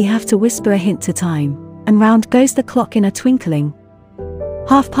 you'd only have to whisper a hint to time, and round goes the clock in a twinkling.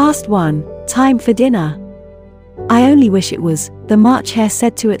 1:30, time for dinner." "I only wish it was," the March Hare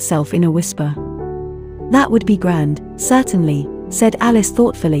said to itself in a whisper. "That would be grand, certainly," said Alice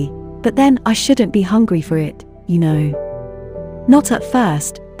thoughtfully, "but then I shouldn't be hungry for it, you know." "Not at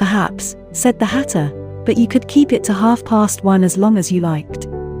first, perhaps," said the Hatter, "but you could keep it to 1:30 as long as you liked."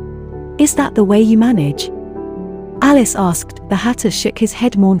 "Is that the way you manage?" Alice asked. The Hatter shook his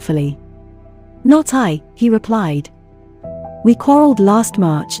head mournfully. "Not I," he replied. "We quarreled last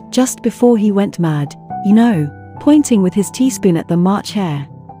March, just before he went mad, you know," pointing with his teaspoon at the March Hare.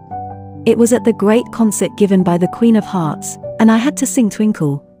 "It was at the great concert given by the Queen of Hearts, and I had to sing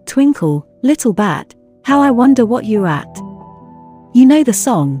Twinkle, Twinkle, Little Bat, How I Wonder What You're At. You know the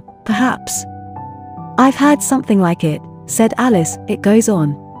song, perhaps?" "I've heard something like it," said Alice. "It goes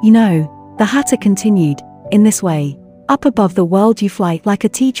on, you know," the Hatter continued, "in this way. Up above the world you fly like a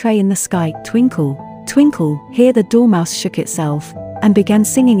tea tray in the sky. Twinkle, twinkle." Here the Dormouse shook itself, and began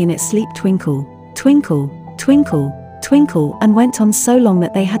singing in its sleep Twinkle, Twinkle, Twinkle, Twinkle, and went on so long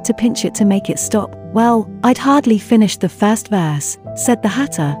that they had to pinch it to make it stop. "Well, I'd hardly finished the first verse," said the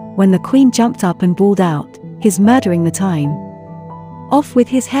Hatter, when the Queen jumped up and bawled out, "He's murdering the time. Off with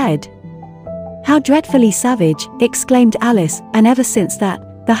his head." "How dreadfully savage," exclaimed Alice, and ever since that,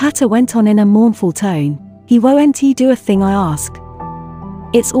 the Hatter went on in a mournful tone, "he won't do a thing I ask.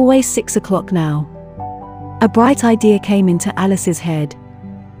 It's always 6 o'clock now." A bright idea came into Alice's head.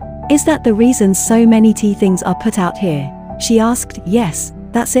 "Is that the reason so many tea things are put out here?" she asked. "Yes,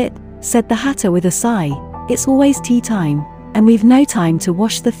 that's it," said the Hatter with a sigh. "It's always tea time, and we've no time to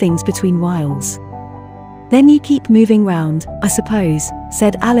wash the things between whiles." "Then you keep moving round, I suppose,"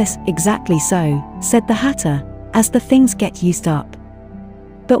 said Alice. "Exactly so," said the Hatter, "as the things get used up."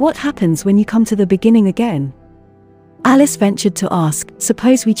 "But what happens when you come to the beginning again?" Alice ventured to ask.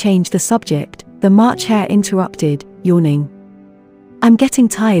 "Suppose we change the subject," the March Hare interrupted, yawning. "I'm getting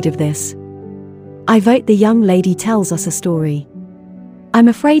tired of this. I vote the young lady tells us a story." "I'm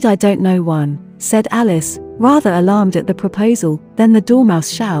afraid I don't know one," said Alice, rather alarmed at the proposal. Then the Dormouse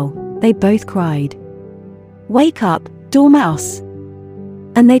shall, they both cried. "Wake up, Dormouse!"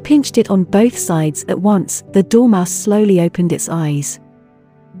 And they pinched it on both sides at once. The Dormouse slowly opened its eyes.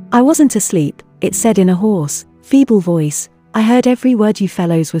 "I wasn't asleep," it said in a hoarse, feeble voice. "I heard every word you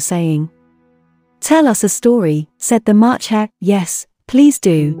fellows were saying." "Tell us a story," said the March Hare. "Yes, please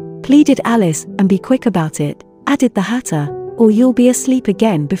do," pleaded Alice, "and be quick about it," added the Hatter, "or you'll be asleep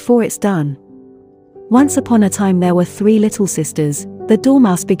again before it's done." "Once upon a time there were 3 little sisters," the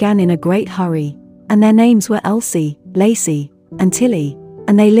Dormouse began in a great hurry, "and their names were Elsie, Lacey, and Tilly,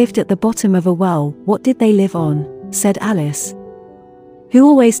 and they lived at the bottom of a well." "What did they live on?" said Alice, who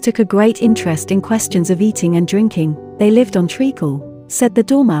always took a great interest in questions of eating and drinking. "They lived on treacle," said the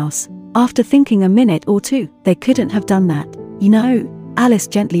Dormouse. After thinking a minute or two, "They couldn't have done that, you know," Alice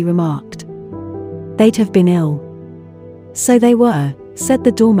gently remarked. "They'd have been ill." "So they were," said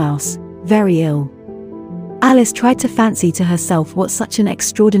the Dormouse, "very ill." Alice tried to fancy to herself what such an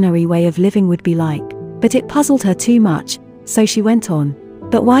extraordinary way of living would be like, but it puzzled her too much, so she went on.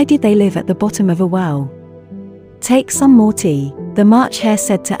 "But why did they live at the bottom of a well?" "Take some more tea," the March Hare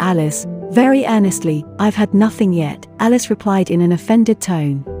said to Alice, very earnestly. "I've had nothing yet," Alice replied in an offended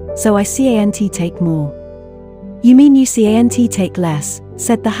tone. "So I can't take more." "You mean you can't take less,"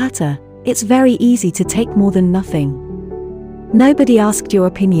 said the Hatter. "It's very easy to take more than nothing." "Nobody asked your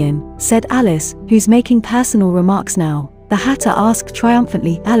opinion," said Alice, who's making personal remarks now. The Hatter asked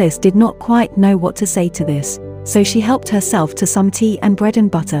triumphantly. Alice did not quite know what to say to this, so she helped herself to some tea and bread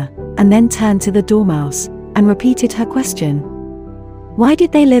and butter, and then turned to the Dormouse, and repeated her question. "Why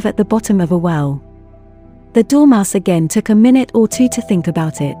did they live at the bottom of a well?" The Dormouse again took a minute or two to think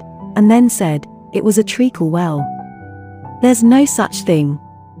about it, and then said, "It was a treacle well. There's no such thing."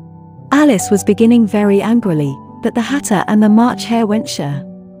 Alice was beginning very angrily, but the Hatter and the March Hare went "Sure.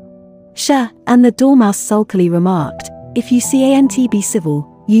 Sure," and the Dormouse sulkily remarked, "If you can't be civil,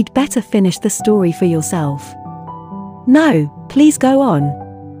 you'd better finish the story for yourself." "No, please go on,"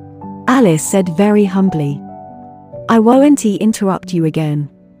 Alice said very humbly. "I won't interrupt you again.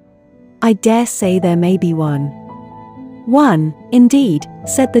 I dare say there may be one." 1, indeed,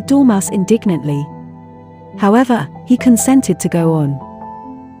 said the Dormouse indignantly. However, he consented to go on.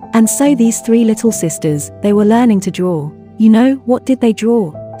 And so these three little sisters, they were learning to draw. You know, what did they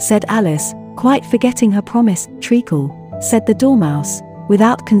draw? Said Alice, quite forgetting her promise. Treacle, said the Dormouse,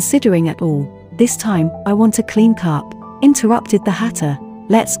 without considering at all. This time, I want a clean cup, interrupted the Hatter.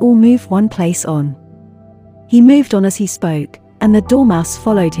 Let's all move one place on. He moved on as he spoke, and the Dormouse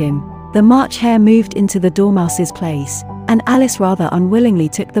followed him. The March Hare moved into the Dormouse's place, and Alice rather unwillingly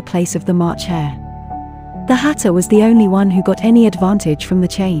took the place of the March Hare. The Hatter was the only one who got any advantage from the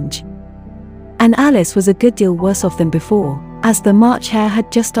change. And Alice was a good deal worse off than before, as the March Hare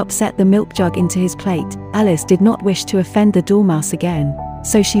had just upset the milk jug into his plate. Alice did not wish to offend the Dormouse again,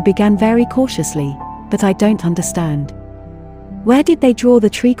 so she began very cautiously, "But I don't understand. Where did they draw the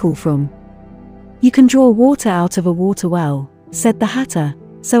treacle from?" "You can draw water out of a water well," said the Hatter,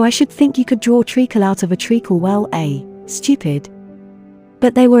 "so I should think you could draw treacle out of a treacle well, eh? Stupid."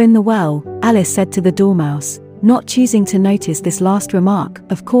 "But they were in the well," Alice said to the Dormouse, not choosing to notice this last remark.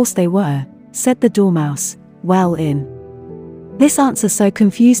 "Of course they were," said the Dormouse. "Well in." This answer so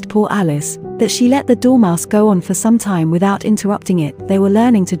confused poor Alice, that she let the Dormouse go on for some time without interrupting it. They were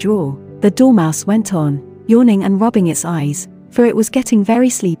learning to draw. The Dormouse went on, yawning and rubbing its eyes, for it was getting very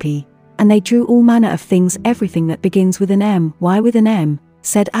sleepy, and they drew all manner of things, everything that begins with an M. "Why with an M?"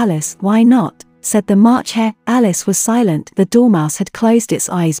 said Alice. "Why not?" said the March Hare. Alice was silent. The Dormouse had closed its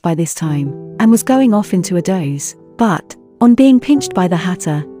eyes by this time, and was going off into a doze, but, on being pinched by the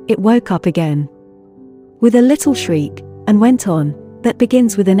Hatter, it woke up again with a little shriek, and went on, "That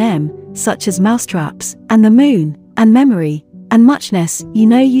begins with an M, such as mousetraps, and the moon, and memory, and muchness. You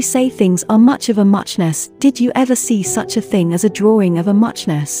know, you say things are much of a muchness. Did you ever see such a thing as a drawing of a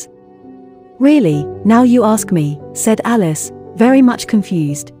muchness?" "Really, now you ask me," said Alice, very much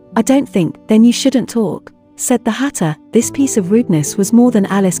confused. "I don't think." "Then you shouldn't talk," said the Hatter. This piece of rudeness was more than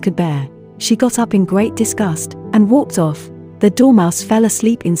Alice could bear. She got up in great disgust, and walked off. The Dormouse fell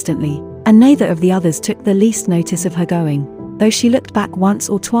asleep instantly, and neither of the others took the least notice of her going, though she looked back once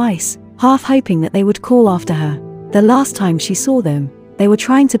or twice, half hoping that they would call after her. The last time she saw them, they were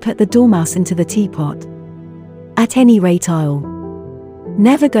trying to put the Dormouse into the teapot. "At any rate I'll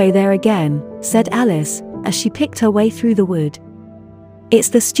never go there again," said Alice, as she picked her way through the wood. "It's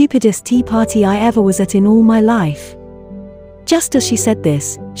the stupidest tea party I ever was at in all my life." Just as she said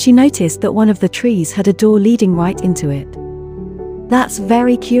this, she noticed that one of the trees had a door leading right into it. "That's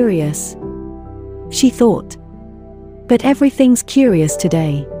very curious," she thought. "But everything's curious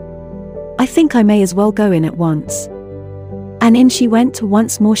today. I think I may as well go in at once." And in she went.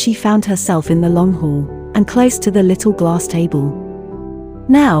 Once more she found herself in the long hall, and close to the little glass table.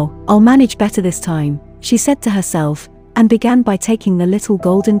 "Now, I'll manage better this time," she said to herself, and began by taking the little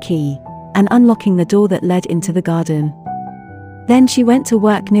golden key, and unlocking the door that led into the garden. Then she went to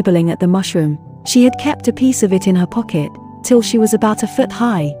work nibbling at the mushroom. She had kept a piece of it in her pocket, till she was about a foot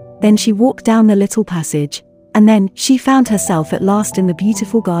high. Then she walked down the little passage, and then she found herself at last in the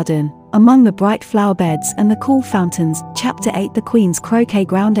beautiful garden, among the bright flower beds and the cool fountains. Chapter 8. The Queen's Croquet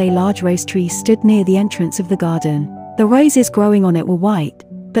Ground. A large rose tree stood near the entrance of the garden. The roses growing on it were white,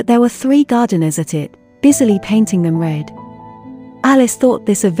 but there were 3 gardeners at it, busily painting them red. Alice thought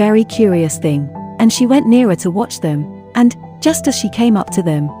this a very curious thing, and she went nearer to watch them, and, just as she came up to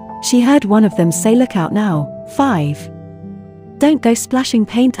them, she heard one of them say, "Look out now, 5. Don't go splashing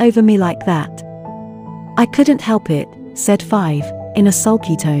paint over me like that." "I couldn't help it," said 5, in a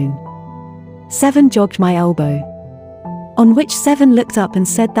sulky tone. 7 jogged my elbow. On which 7 looked up and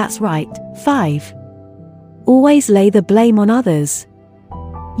said, "That's right, 5. Always lay the blame on others."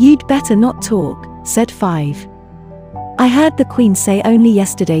 "You'd better not talk," said 5. "I heard the Queen say only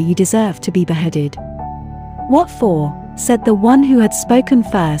yesterday you deserve to be beheaded." "What for?" said the one who had spoken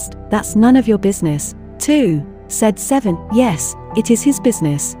first. "That's none of your business." 2, said 7. "Yes, it is his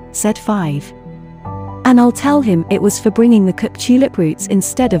business," said 5. "And I'll tell him it was for bringing the cooked tulip roots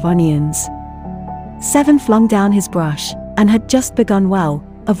instead of onions." 7 flung down his brush, and had just begun, well,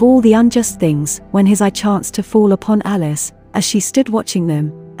 of all the unjust things, when his eye chanced to fall upon Alice, as she stood watching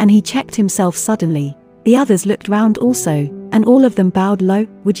them, and he checked himself suddenly. The others looked round also, and all of them bowed low.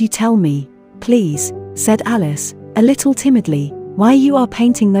 "Would you tell me, please," said Alice, a little timidly, "why you are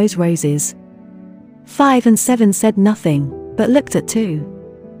painting those roses?" 5 and 7 said nothing, but looked at 2.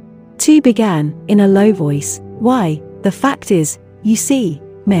 2 began, in a low voice, "Why, the fact is, you see,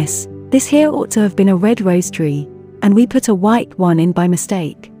 miss, this here ought to have been a red rose tree, and we put a white one in by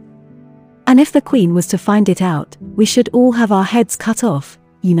mistake. And if the Queen was to find it out, we should all have our heads cut off,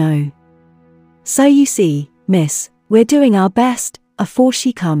 you know. So you see, miss, we're doing our best, afore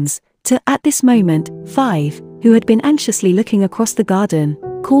she comes, to." At this moment, 5, who had been anxiously looking across the garden,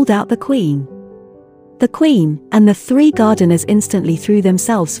 called out the Queen. The Queen and the 3 gardeners instantly threw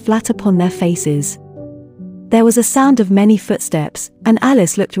themselves flat upon their faces. There was a sound of many footsteps, and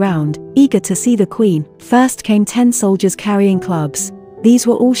Alice looked round, eager to see the Queen. First came 10 soldiers carrying clubs. These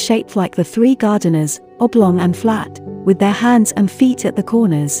were all shaped like the 3 gardeners, oblong and flat, with their hands and feet at the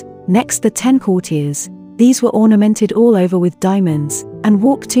corners. Next the 10 courtiers. These were ornamented all over with diamonds, and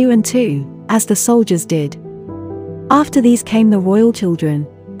walked 2 and 2, as the soldiers did. After these came the royal children.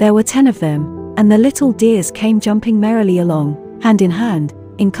 There were 10 of them, and the little dears came jumping merrily along, hand in hand,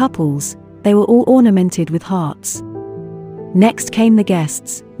 in couples. They were all ornamented with hearts. Next came the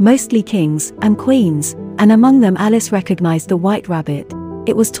guests, mostly kings and queens, and among them Alice recognized the white rabbit.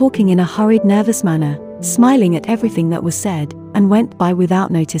 It was talking in a hurried, nervous manner, smiling at everything that was said, and went by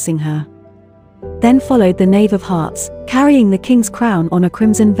without noticing her. Then followed the Knave of Hearts, carrying the king's crown on a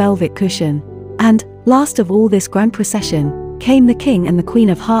crimson velvet cushion. And, last of all this grand procession, came the King and the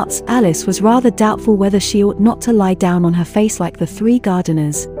Queen of Hearts. Alice was rather doubtful whether she ought not to lie down on her face like the 3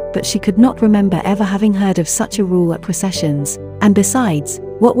 gardeners, but she could not remember ever having heard of such a rule at processions, and besides,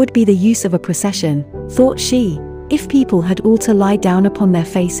 what would be the use of a procession, thought she, if people had all to lie down upon their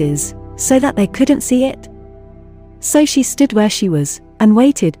faces, so that they couldn't see it? So she stood where she was, and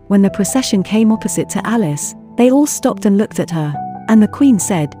waited. When the procession came opposite to Alice, they all stopped and looked at her, and the Queen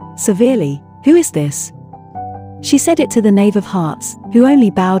said, severely, "Who is this?" She said it to the Knave of Hearts, who only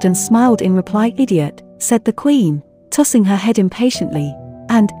bowed and smiled in reply. "Idiot," said the Queen, tossing her head impatiently,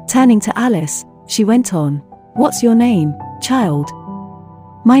 and, turning to Alice, she went on, "What's your name, child?"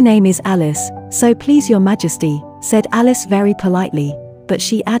 "My name is Alice, so please your Majesty," said Alice very politely, but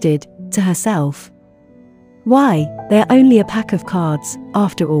she added, to herself, "Why, they're only a pack of cards,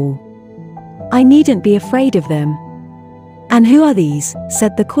 after all. I needn't be afraid of them." "And who are these?"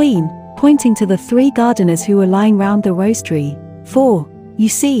 said the Queen, pointing to the 3 gardeners who were lying round the rose tree. For, you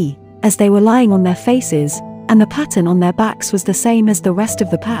see, as they were lying on their faces, and the pattern on their backs was the same as the rest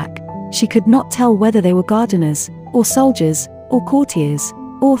of the pack, she could not tell whether they were gardeners, or soldiers, or courtiers,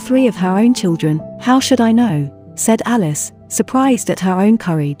 or 3 of her own children. "How should I know?" said Alice, surprised at her own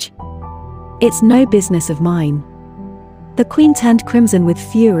courage. "It's no business of mine." The Queen turned crimson with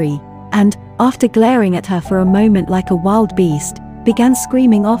fury, and, after glaring at her for a moment like a wild beast, began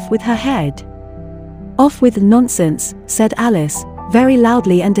screaming, "Off with her head!" "Off with nonsense," said Alice, very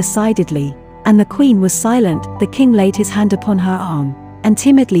loudly and decidedly, and the Queen was silent. The King laid his hand upon her arm, and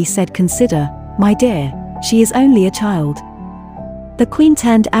timidly said, "Consider, my dear, she is only a child." The Queen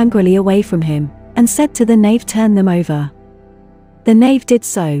turned angrily away from him, and said to the Knave, "Turn them over." The Knave did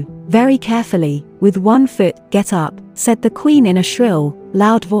so, very carefully, with 1 foot. "Get up," said the Queen in a shrill,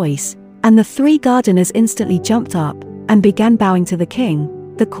 loud voice, and the 3 gardeners instantly jumped up, and began bowing to the King,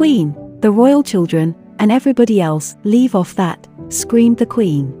 the Queen, the royal children, and everybody else. "Leave off that," screamed the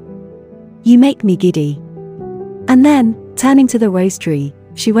Queen. "You make me giddy." And then, turning to the rose tree,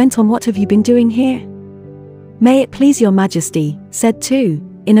 she went on, "What have you been doing here?" "May it please your Majesty," said 2,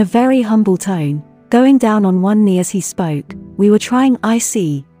 in a very humble tone, going down on one knee as he spoke. "We were trying." "I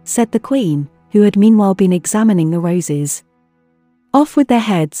see," said the Queen, who had meanwhile been examining the roses. Off with their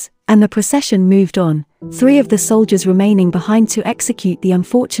heads, and the procession moved on, 3 of the soldiers remaining behind to execute the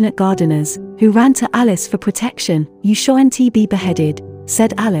unfortunate gardeners, who ran to Alice for protection. "You shan't be beheaded,"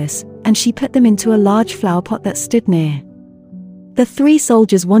 said Alice, and she put them into a large flower pot that stood near. The 3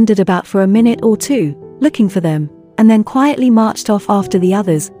 soldiers wandered about for a minute or 2, looking for them, and then quietly marched off after the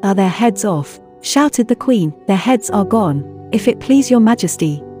others. "Are their heads off?" shouted the Queen. "Their heads are gone, if it please your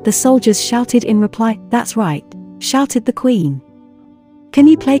Majesty," the soldiers shouted in reply. "That's right," shouted the Queen. "Can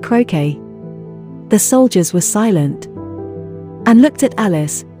you play croquet?" The soldiers were silent, and looked at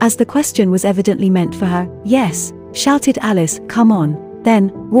Alice, as the question was evidently meant for her. "Yes," shouted Alice. "Come on, then,"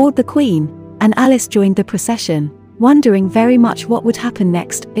 roared the Queen, and Alice joined the procession, wondering very much what would happen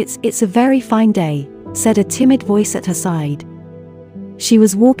next. It's a very fine day," said a timid voice at her side. She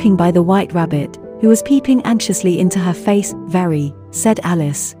was walking by the white rabbit, who was peeping anxiously into her face. "Very," said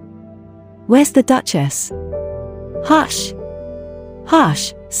Alice. "Where's the Duchess?" "Hush!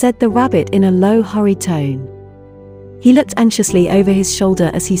 Hush!" said the rabbit in a low, hurried tone. He looked anxiously over his shoulder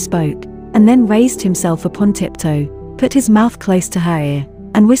as he spoke, and then raised himself upon tiptoe, put his mouth close to her ear,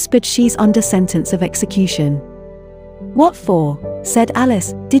 and whispered, "She's under sentence of execution." "What for?" said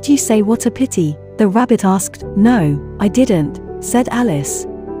Alice. "Did you say what a pity?" the rabbit asked. "No, I didn't," said Alice.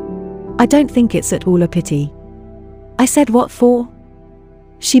 "I don't think it's at all a pity." "I said what for?"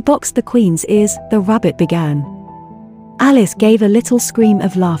 "She boxed the Queen's ears," the rabbit began. Alice gave a little scream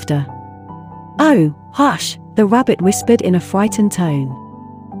of laughter. "Oh, hush," the rabbit whispered in a frightened tone.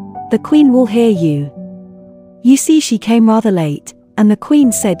 "The Queen will hear you." "You see, she came rather late." And the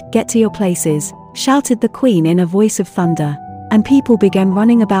queen said, "Get to your places," shouted the queen in a voice of thunder. And people began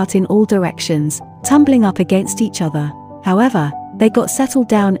running about in all directions, tumbling up against each other. However, they got settled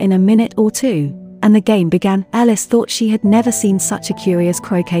down in a minute or two, and the game began. Alice thought she had never seen such a curious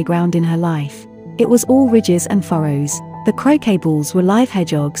croquet ground in her life. It was all ridges and furrows. The croquet balls were live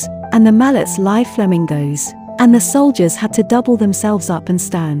hedgehogs, and the mallets live flamingos, and the soldiers had to double themselves up and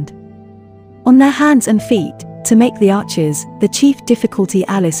stand on their hands and feet to make the arches. The chief difficulty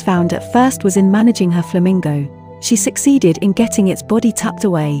Alice found at first was in managing her flamingo. She succeeded in getting its body tucked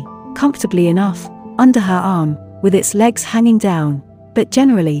away, comfortably enough, under her arm, with its legs hanging down, but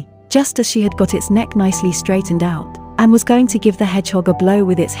generally, just as she had got its neck nicely straightened out, and was going to give the hedgehog a blow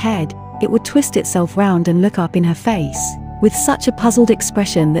with its head, it would twist itself round and look up in her face, with such a puzzled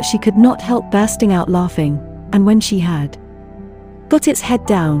expression that she could not help bursting out laughing. And when she had got its head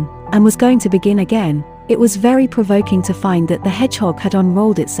down, and was going to begin again, it was very provoking to find that the hedgehog had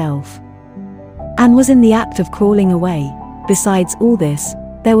unrolled itself, and was in the act of crawling away. Besides all this,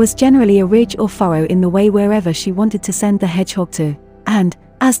 there was generally a ridge or furrow in the way wherever she wanted to send the hedgehog to, and,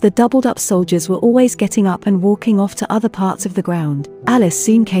 as the doubled-up soldiers were always getting up and walking off to other parts of the ground, Alice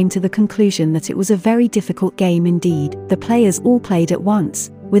soon came to the conclusion that it was a very difficult game indeed. The players all played at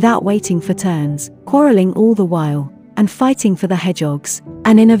once, without waiting for turns, quarrelling all the while, and fighting for the hedgehogs,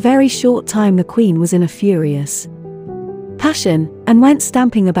 and in a very short time the queen was in a furious passion, and went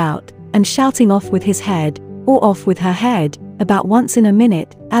stamping about, and shouting "Off with his head," or "Off with her head," about once in a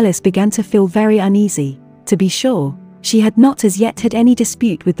minute. Alice began to feel very uneasy. To be sure, she had not as yet had any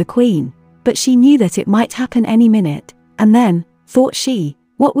dispute with the queen, but she knew that it might happen any minute, and then, thought she,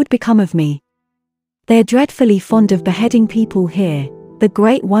 what would become of me? They're dreadfully fond of beheading people here. The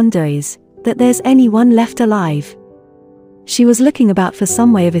great wonder is, that there's anyone left alive. She was looking about for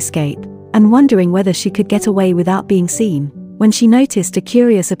some way of escape, and wondering whether she could get away without being seen, when she noticed a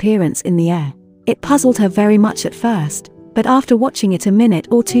curious appearance in the air. It puzzled her very much at first, but after watching it a minute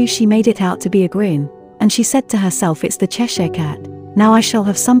or two she made it out to be a grin, and she said to herself, "It's the Cheshire Cat. Now I shall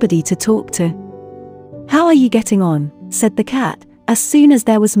have somebody to talk to." "How are you getting on?" said the cat, as soon as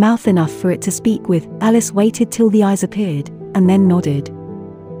there was mouth enough for it to speak with. Alice waited till the eyes appeared, and then nodded.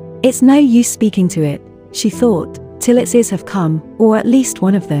 "It's no use speaking to it," she thought, "till its ears have come, or at least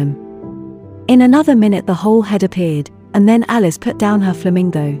one of them." In another minute the whole head appeared, and then Alice put down her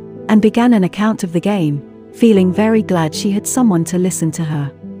flamingo, and began an account of the game, feeling very glad she had someone to listen to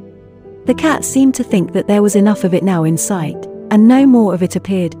her. The cat seemed to think that there was enough of it now in sight, and no more of it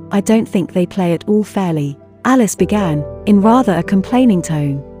appeared. "I don't think they play at all fairly," Alice began, in rather a complaining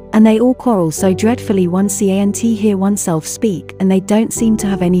tone, "and they all quarrel so dreadfully. One can't hear oneself speak, and they don't seem to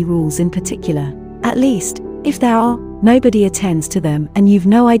have any rules in particular. At least, if there are, nobody attends to them, and you've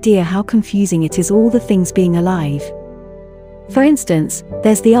no idea how confusing it is, all the things being alive. For instance,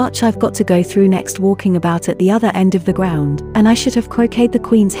 there's the arch I've got to go through next, walking about at the other end of the ground, and I should have croqueted the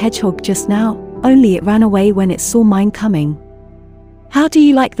queen's hedgehog just now, only it ran away when it saw mine coming." "How do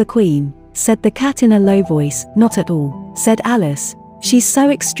you like the queen?" said the cat in a low voice. "Not at all," said Alice. "She's so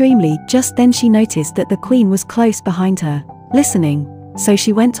extremely—" Just then she noticed that the queen was close behind her, listening, so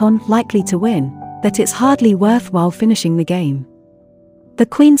she went on, "Likely to win, that it's hardly worthwhile finishing the game." The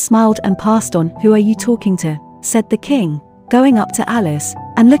queen smiled and passed on. "Who are you talking to?" said the king, going up to Alice,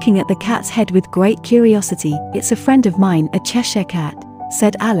 and looking at the cat's head with great curiosity. "It's a friend of mine, a Cheshire cat,"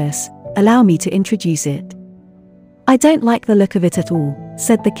 said Alice. "Allow me to introduce it." "I don't like the look of it at all,"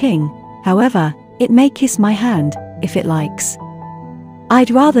 said the king. "However, it may kiss my hand, if it likes." "I'd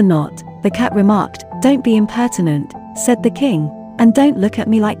rather not," the cat remarked. "Don't be impertinent," said the king, "and don't look at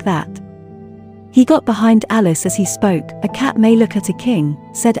me like that." He got behind Alice as he spoke. "A cat may look at a king,"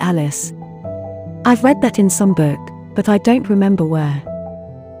 said Alice. "I've read that in some book, but I don't remember where."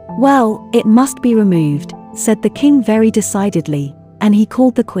 "Well, it must be removed," said the king very decidedly, and he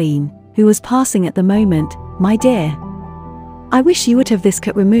called the queen, who was passing at the moment. "My dear, I wish you would have this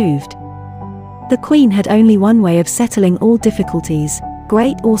cat removed." The queen had only one way of settling all difficulties,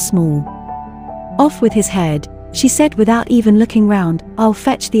 great or small. "Off with his head," she said without even looking round. "I'll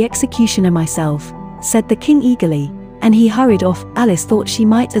fetch the executioner myself," said the king eagerly, and he hurried off. Alice thought she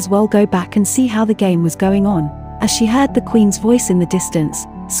might as well go back and see how the game was going on, as she heard the queen's voice in the distance,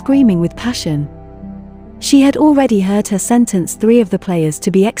 screaming with passion. She had already heard her sentence 3 of the players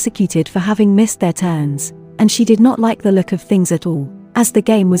to be executed for having missed their turns, and she did not like the look of things at all, as the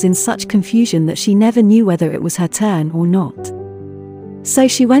game was in such confusion that she never knew whether it was her turn or not. So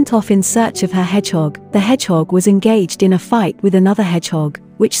she went off in search of her hedgehog. The hedgehog was engaged in a fight with another hedgehog,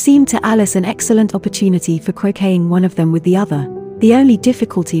 which seemed to Alice an excellent opportunity for croqueting one of them with the other. The only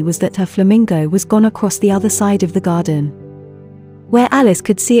difficulty was that her flamingo was gone across the other side of the garden, where Alice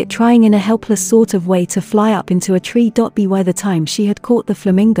could see it trying in a helpless sort of way to fly up into a tree. By the time she had caught the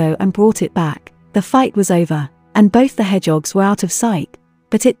flamingo and brought it back, the fight was over, and both the hedgehogs were out of sight.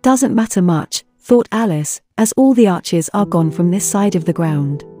 But it doesn't matter much, thought Alice, as all the arches are gone from this side of the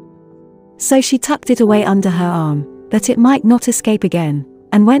ground. So she tucked it away under her arm, that it might not escape again,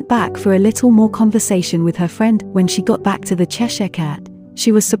 and went back for a little more conversation with her friend. When she got back to the Cheshire Cat,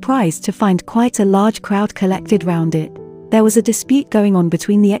 she was surprised to find quite a large crowd collected round it. There was a dispute going on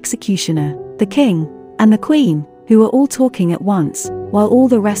between the executioner, the king, and the queen, who were all talking at once, while all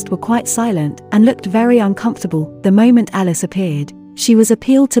the rest were quite silent and looked very uncomfortable. The moment Alice appeared, she was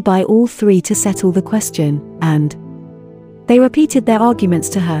appealed to by all three to settle the question, and they repeated their arguments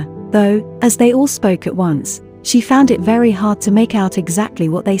to her, though, as they all spoke at once, she found it very hard to make out exactly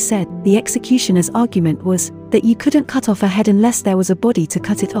what they said. The executioner's argument was that you couldn't cut off a head unless there was a body to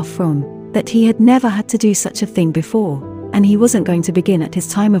cut it off from, that he had never had to do such a thing before, and he wasn't going to begin at his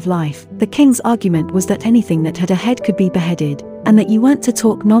time of life. The king's argument was that anything that had a head could be beheaded, and that you weren't to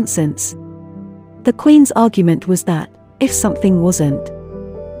talk nonsense. The queen's argument was that, if something wasn't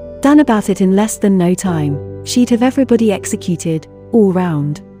done about it in less than no time, she'd have everybody executed, all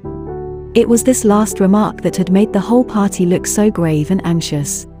round. It was this last remark that had made the whole party look so grave and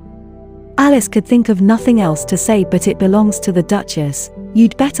anxious. Alice could think of nothing else to say but it belongs to the Duchess,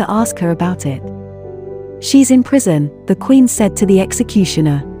 you'd better ask her about it. She's in prison, the Queen said to the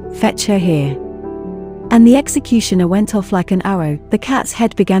executioner, fetch her here. And the executioner went off like an arrow. The cat's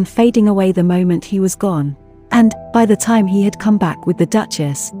head began fading away the moment he was gone, and, by the time he had come back with the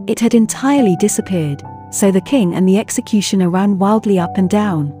Duchess, it had entirely disappeared. So the king and the executioner ran wildly up and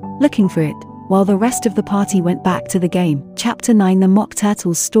down, looking for it, while the rest of the party went back to the game. Chapter 9 The Mock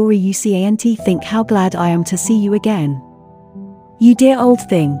Turtle's Story. UCANT. Think how glad I am to see you again. You dear old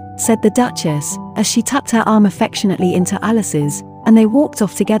thing, said the Duchess, as she tucked her arm affectionately into Alice's, and they walked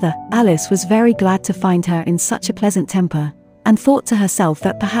off together. Alice was very glad to find her in such a pleasant temper, and thought to herself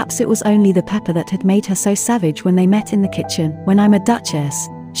that perhaps it was only the pepper that had made her so savage when they met in the kitchen. When I'm a Duchess,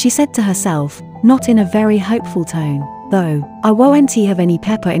 she said to herself, not in a very hopeful tone, though, I won't have any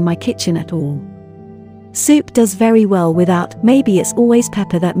pepper in my kitchen at all. Soup does very well without. Maybe it's always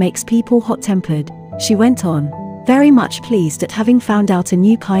pepper that makes people hot-tempered, she went on, very much pleased at having found out a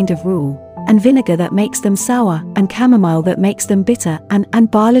new kind of rule, and vinegar that makes them sour, and chamomile that makes them bitter,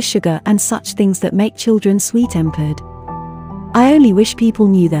 and barley sugar and such things that make children sweet-tempered. I only wish people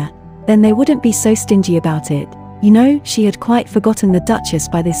knew that, then they wouldn't be so stingy about it. You know, she had quite forgotten the Duchess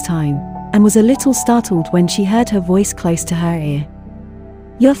by this time, and was a little startled when she heard her voice close to her ear.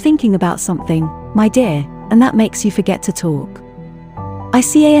 You're thinking about something, my dear, and that makes you forget to talk. I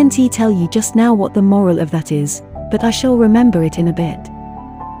can't tell you just now what the moral of that is, but I shall remember it in a bit.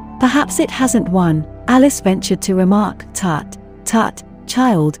 Perhaps it hasn't one, Alice ventured to remark. Tut, tut,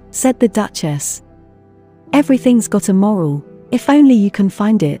 child, said the Duchess. Everything's got a moral, if only you can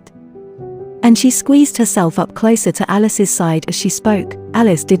find it. And she squeezed herself up closer to Alice's side as she spoke.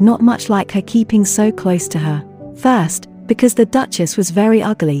 Alice did not much like her keeping so close to her. First, because the Duchess was very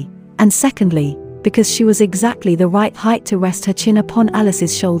ugly, and secondly, because she was exactly the right height to rest her chin upon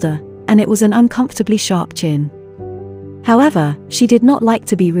Alice's shoulder, and it was an uncomfortably sharp chin. However, she did not like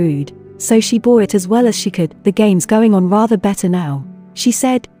to be rude, so she bore it as well as she could. The game's going on rather better now, she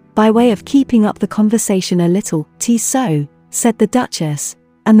said, by way of keeping up the conversation a little. 'Tis so, said the Duchess,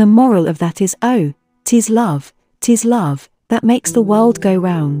 and the moral of that is, oh, 'tis love, that makes the world go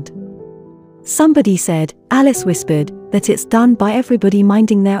round. Somebody said, Alice whispered, that it's done by everybody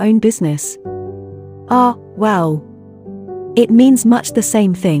minding their own business. Ah, well. It means much the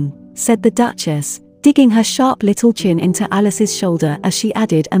same thing, said the Duchess, digging her sharp little chin into Alice's shoulder as she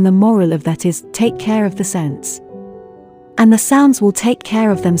added, and the moral of that is, take care of the sense. And the sounds will take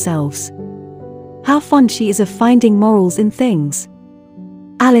care of themselves. How fond she is of finding morals in things.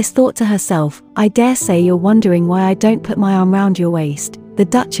 Alice thought to herself, I dare say you're wondering why I don't put my arm round your waist, the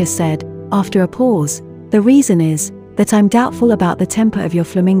Duchess said, after a pause. The reason is, that I'm doubtful about the temper of your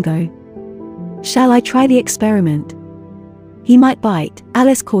flamingo. Shall I try the experiment? He might bite,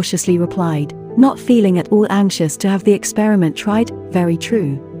 Alice cautiously replied, not feeling at all anxious to have the experiment tried. Very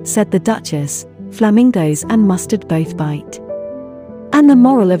true, said the Duchess, flamingos and mustard both bite. And the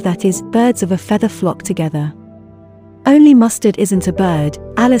moral of that is, birds of a feather flock together. Only mustard isn't a bird,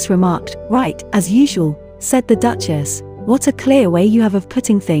 Alice remarked. Right, as usual, said the Duchess, what a clear way you have of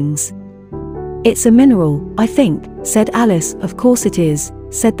putting things. It's a mineral, I think, said Alice. Of course it is,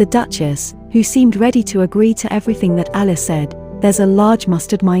 said the Duchess, who seemed ready to agree to everything that Alice said. There's a large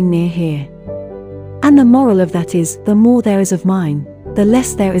mustard mine near here. And the moral of that is, the more there is of mine, the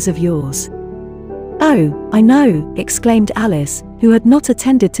less there is of yours. Oh, I know, exclaimed Alice, who had not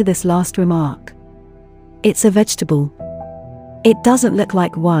attended to this last remark. It's a vegetable. It doesn't look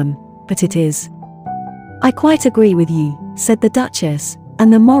like one, but it is. I quite agree with you, said the Duchess,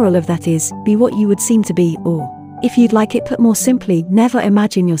 and the moral of that is, be what you would seem to be, or, if you'd like it put more simply, never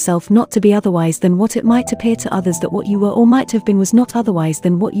imagine yourself not to be otherwise than what it might appear to others that what you were or might have been was not otherwise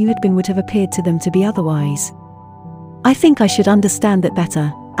than what you had been would have appeared to them to be otherwise. I think I should understand that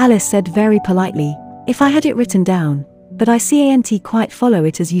better, Alice said very politely, if I had it written down, but I can't quite follow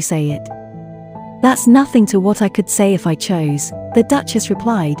it as you say it. That's nothing to what I could say if I chose, the Duchess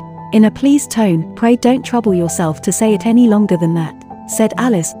replied, in a pleased tone. Pray don't trouble yourself to say it any longer than that, said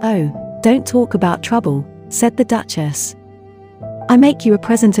Alice. Oh, don't talk about trouble, said the Duchess. I make you a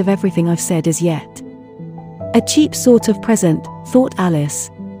present of everything I've said as yet. A cheap sort of present, thought Alice.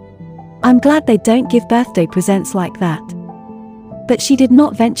 I'm glad they don't give birthday presents like that. But she did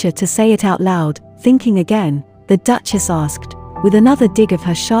not venture to say it out loud. Thinking again, the Duchess asked, with another dig of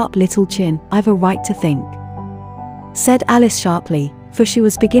her sharp little chin, I've a right to think, said Alice sharply, for she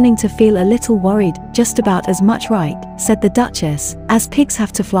was beginning to feel a little worried. Just about as much right, said the Duchess, as pigs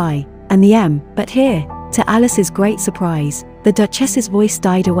have to fly, and the but here, to Alice's great surprise, the Duchess's voice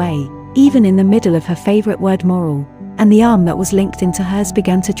died away, even in the middle of her favourite word moral, and the arm that was linked into hers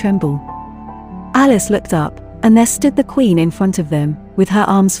began to tremble. Alice looked up, and there stood the Queen in front of them, with her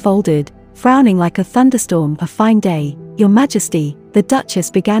arms folded, frowning like a thunderstorm. A fine day, Your Majesty, the Duchess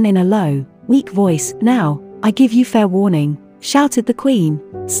began in a low, weak voice. Now, I give you fair warning, shouted the Queen,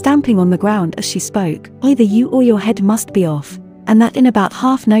 stamping on the ground as she spoke, either you or your head must be off, and that in about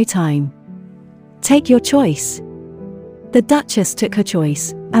half no time. Take your choice. The Duchess took her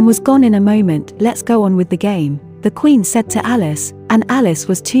choice, and was gone in a moment. Let's go on with the game, the Queen said to Alice, and Alice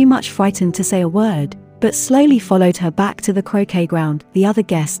was too much frightened to say a word, but slowly followed her back to the croquet ground. The other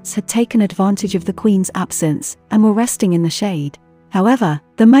guests had taken advantage of the Queen's absence, and were resting in the shade. However,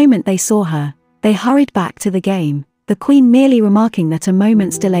 the moment they saw her, they hurried back to the game, the Queen merely remarking that a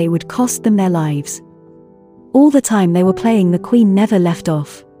moment's delay would cost them their lives. All the time they were playing, the Queen never left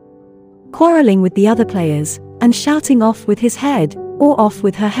off quarrelling with the other players, and shouting off with his head, or off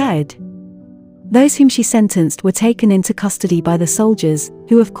with her head. Those whom she sentenced were taken into custody by the soldiers,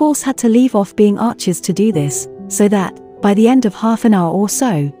 who of course had to leave off being archers to do this, so that, by the end of half an hour or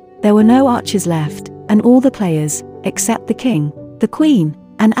so, there were no archers left, and all the players, except the King, the Queen,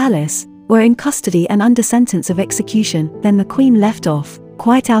 and Alice, were in custody and under sentence of execution. Then the Queen left off,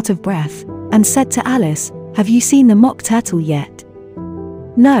 quite out of breath, and said to Alice, Have you seen the mock turtle yet?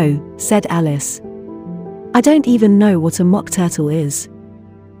 No, said Alice. I don't even know what a mock turtle is.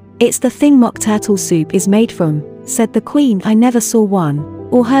 It's the thing mock turtle soup is made from, said the Queen. I never saw one,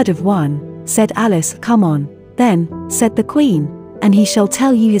 or heard of one, said Alice. Come on, then, said the Queen, and he shall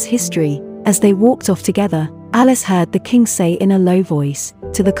tell you his history. As they walked off together, Alice heard the King say in a low voice,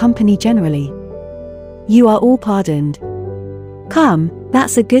 to the company generally, You are all pardoned. Come,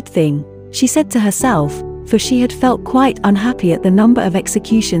 that's a good thing, she said to herself, for she had felt quite unhappy at the number of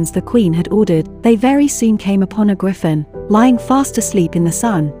executions the Queen had ordered. They very soon came upon a griffin, lying fast asleep in the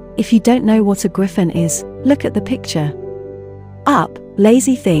sun. If you don't know what a griffin is, look at the picture. Up,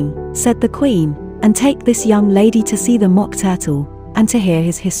 lazy thing, said the Queen, and take this young lady to see the mock turtle, and to hear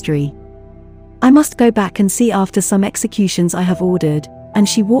his history. I must go back and see after some executions I have ordered, and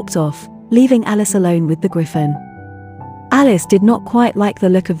she walked off, leaving Alice alone with the griffin. Alice did not quite like the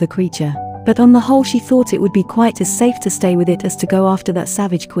look of the creature, but on the whole she thought it would be quite as safe to stay with it as to go after that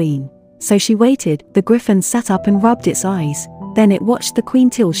savage Queen. So she waited. The griffin sat up and rubbed its eyes, then it watched the Queen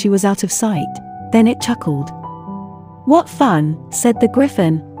till she was out of sight, then it chuckled. What fun, said the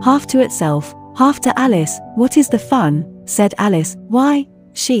griffin, half to itself, half to Alice. What is the fun, said Alice. Why,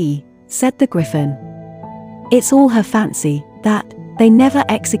 she, said the griffin. It's all her fancy, that, they never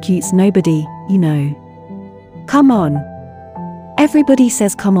executes nobody, you know. Come on. Everybody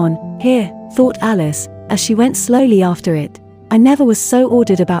says come on, here, thought Alice, as she went slowly after it. I never was so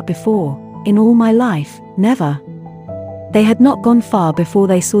ordered about before, in all my life, never. They had not gone far before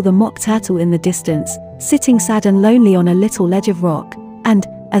they saw the mock turtle in the distance, sitting sad and lonely on a little ledge of rock, and,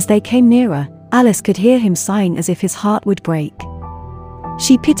 as they came nearer, Alice could hear him sighing as if his heart would break.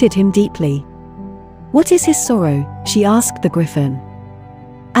 She pitied him deeply. What is his sorrow? She asked the griffin.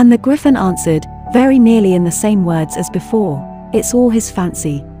 And the griffin answered, very nearly in the same words as before, it's all his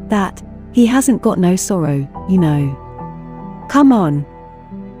fancy, that, he hasn't got no sorrow, you know. Come on.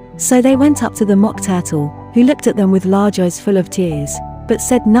 So they went up to the mock turtle, who looked at them with large eyes full of tears, but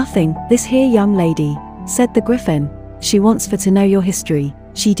said nothing. This here young lady, said the griffin, she wants for to know your history,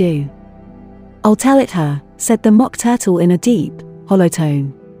 she do. "I'll tell it her," said the Mock Turtle in a deep, hollow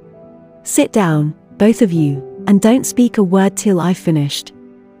tone. "Sit down, both of you, and don't speak a word till I've finished."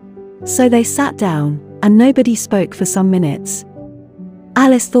 So they sat down, and nobody spoke for some minutes.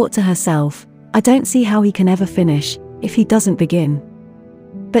 Alice thought to herself, "I don't see how he can ever finish, if he doesn't begin."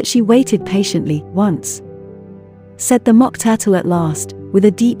 But she waited patiently. "Once," said the Mock Turtle at last, with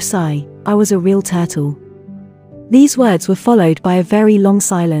a deep sigh, "I was a real turtle." These words were followed by a very long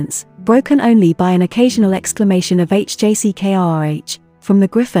silence, broken only by an occasional exclamation of "HJCKRH" from the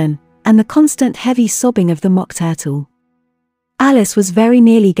Griffin, and the constant heavy sobbing of the Mock Turtle. Alice was very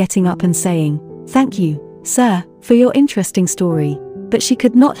nearly getting up and saying, "Thank you, sir, for your interesting story," but she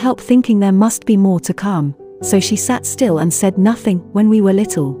could not help thinking there must be more to come, so she sat still and said nothing. "When we were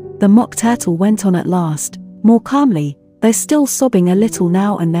little," the Mock Turtle went on at last, more calmly, though still sobbing a little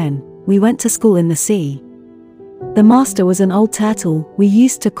now and then, "we went to school in the sea. The master was an old turtle. We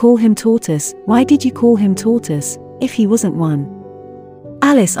used to call him Tortoise." "Why did you call him Tortoise, if he wasn't one?"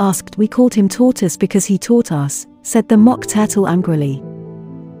 Alice asked. "We called him Tortoise because he taught us," said the Mock Turtle angrily.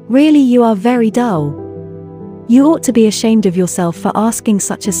 "Really, you are very dull. You ought to be ashamed of yourself for asking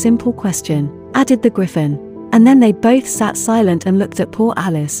such a simple question," added the Griffin, and then they both sat silent and looked at poor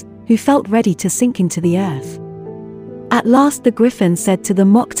Alice, who felt ready to sink into the earth. At last the Griffin said to the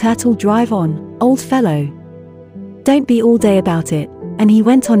Mock Turtle, "Drive on, old fellow. Don't be all day about it," and he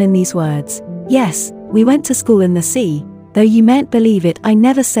went on in these words, "Yes, we went to school in the sea, though you mayn't believe it." "I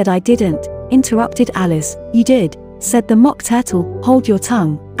never said I didn't," interrupted Alice. "You did," said the Mock Turtle. "Hold your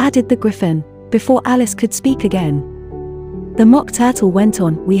tongue," added the Griffin, before Alice could speak again. The Mock Turtle went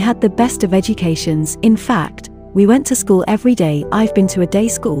on, "We had the best of educations. In fact, we went to school every day." "I've been to a day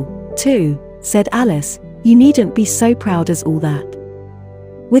school, too," said Alice. "You needn't be so proud as all that."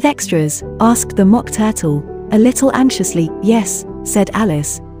 "With extras?" asked the Mock Turtle, a little anxiously. "Yes," said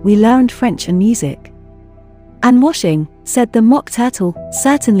Alice, "we learned French and music." "And washing?" said the Mock Turtle.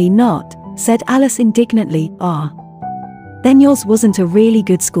 "Certainly not," said Alice indignantly. "Ah. Then yours wasn't a really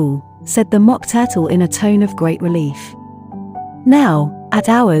good school," said the Mock Turtle in a tone of great relief. Now, at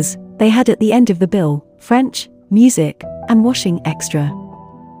ours, they had at the end of the bill, French, music, and washing extra.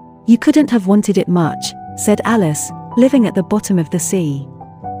 "You couldn't have wanted it much," said Alice, living at the bottom of the sea.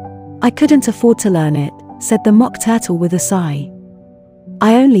 "I couldn't afford to learn it," said the Mock Turtle with a sigh.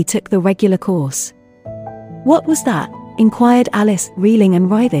 "I only took the regular course." "What was that?" inquired Alice, reeling and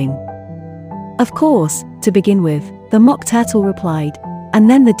writhing. "Of course, to begin with," the Mock Turtle replied, "and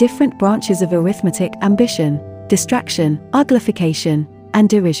then the different branches of arithmetic: ambition, distraction, uglification, and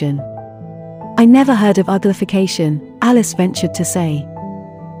derision." "I never heard of uglification," Alice ventured to say.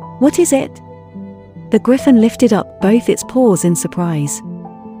 "What is it?" The Griffin lifted up both its paws in surprise.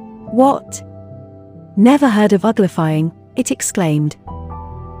 "What? Never heard of uglifying?" it exclaimed.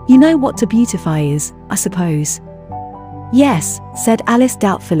 "You know what to beautify is, I suppose." "Yes," said Alice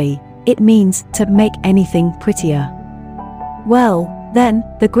doubtfully, "it means to make anything prettier." "Well, then,"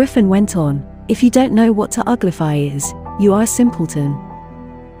 the Griffin went on, "if you don't know what to uglify is, you are a simpleton."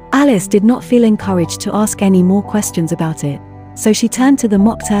 Alice did not feel encouraged to ask any more questions about it, so she turned to the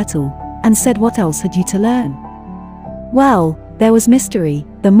Mock Turtle, and said, "What else had you to learn?" "Well, there was mystery,"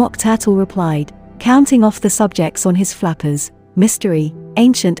 the Mock Turtle replied, counting off the subjects on his flappers: mystery,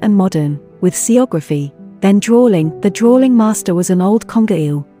 ancient and modern, with seaography, then drawing. The drawing master was an old conger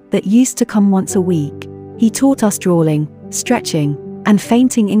eel, that used to come once a week. He taught us drawing, stretching, and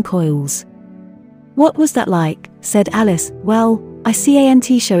fainting in coils. "What was that like?" said Alice. "Well, I can't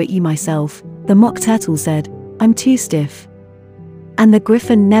show it you myself," the Mock Turtle said. "I'm too stiff." And the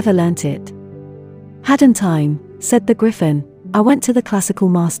Griffin never learnt it. "Hadn't time," said the Griffin. "I went to the classical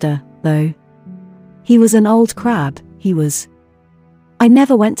master, though. He was an old crab, he was." "I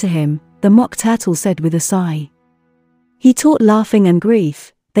never went to him," the Mock Turtle said with a sigh. "He taught laughing and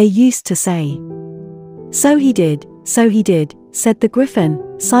grief, they used to say." So he did," said the Griffin,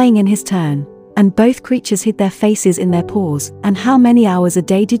 sighing in his turn, and both creatures hid their faces in their paws. "And how many hours a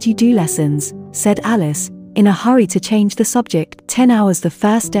day did you do lessons?" said Alice, in a hurry to change the subject. 10 hours the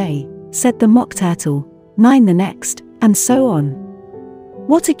first day," said the Mock Turtle, 9 the next, and so on.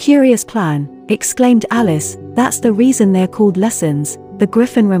 "What a curious plan," exclaimed Alice. "That's the reason they're called lessons," the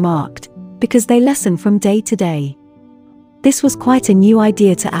Griffin remarked, "because they lesson from day to day." This was quite a new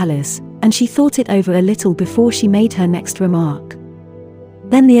idea to Alice, and she thought it over a little before she made her next remark.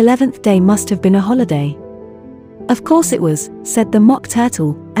 "Then the 11th day must have been a holiday." "Of course it was," said the Mock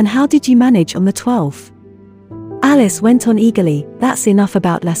Turtle. "And how did you manage on the 12th? Alice went on eagerly. "That's enough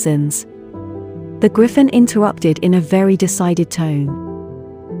about lessons," the Griffin interrupted in a very decided tone.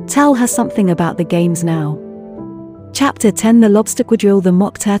 "Tell her something about the games now." Chapter 10. The Lobster Quadrille. The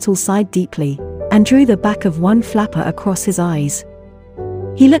Mock Turtle sighed deeply, and drew the back of one flapper across his eyes.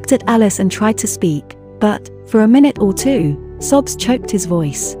 He looked at Alice and tried to speak, but, for a minute or two, sobs choked his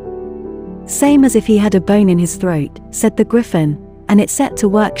voice. "Same as if he had a bone in his throat," said the Griffin, and it set to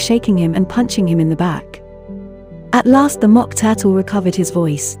work shaking him and punching him in the back. At last the Mock Turtle recovered his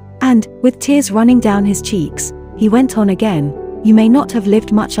voice, and, with tears running down his cheeks, he went on again. "You may not have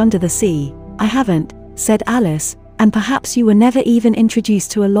lived much under the sea." "I haven't," said Alice, "and perhaps you were never even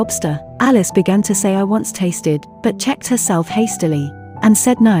introduced to a lobster." Alice began to say "I once tasted," but checked herself hastily, and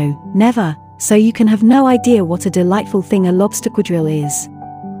said "No, never, so you can have no idea what a delightful thing a lobster quadrille is."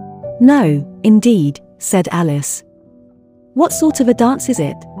 "No, indeed," said Alice. "What sort of a dance is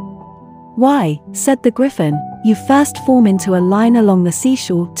it?" "Why," said the Griffin, "you first form into a line along the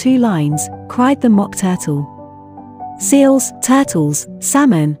seashore." "2 lines," cried the Mock Turtle. "Seals, turtles,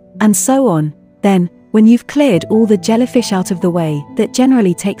 salmon, and so on. Then, when you've cleared all the jellyfish out of the way, that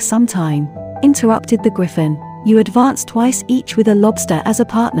generally takes some time," interrupted the Griffin, "you advance twice each with a lobster as a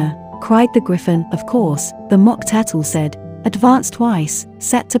partner." Cried the Griffin. "Of course," the Mock Turtle said. "Advance twice,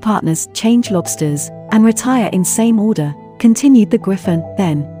 set to partners, change lobsters, and retire in same order," continued the Griffin.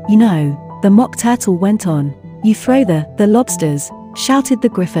 "Then, you know," the Mock Turtle went on, "you throw the lobsters," shouted the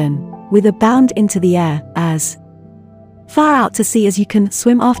Griffin, "with a bound into the air, as far out to sea as you can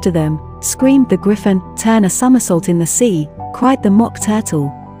swim after them," screamed the Griffin. "Turn a somersault in the sea," cried the Mock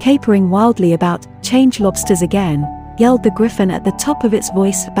Turtle, capering wildly about. "Change lobsters again," yelled the Griffin at the top of its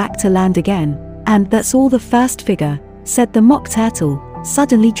voice. "Back to land again." "And that's all the first figure," said the Mock Turtle,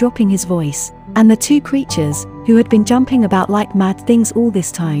 suddenly dropping his voice, and the 2 creatures, who had been jumping about like mad things all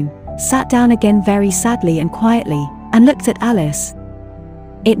this time, sat down again very sadly and quietly, and looked at Alice.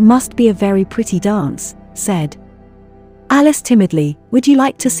 "It must be a very pretty dance," said Alice timidly. "Would you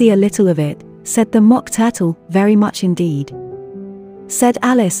like to see a little of it?" said the Mock Turtle. "Very much indeed," said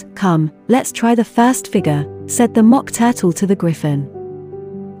Alice. "Come, let's try the first figure," said the Mock Turtle to the Griffin.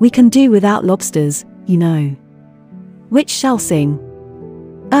 "We can do without lobsters, you know." "Which shall sing?"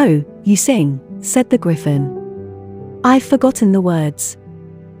 "Oh, you sing," said the Griffin. "I've forgotten the words."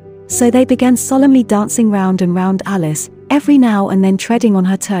 So they began solemnly dancing round and round Alice, every now and then treading on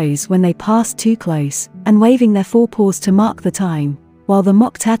her toes when they passed too close, and waving their forepaws to mark the time, while the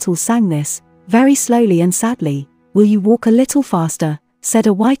Mock Turtle sang this, very slowly and sadly. "Will you walk a little faster?" said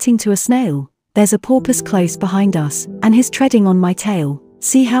a whiting to a snail. "There's a porpoise close behind us, and he's treading on my tail.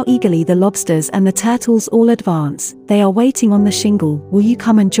 See how eagerly the lobsters and the turtles all advance. They are waiting on the shingle. Will you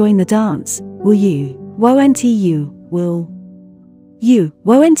come and join the dance? Will you? Won't you? Will you?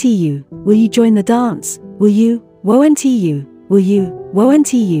 Won't you? Will you join the dance? Will you? Won't you? Will you?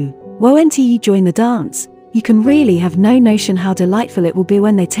 Won't you? Won't you join the dance? You can really have no notion how delightful it will be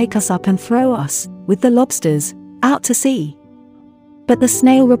when they take us up and throw us, with the lobsters, out to sea." But the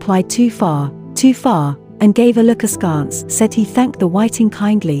snail replied, "Too far, and gave a look askance. Said he thanked the whiting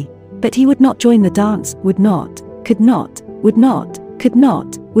kindly, but he would not join the dance, would not, could not, would not, could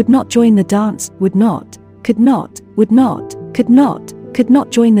not, would not join the dance, would not, could not, would not, could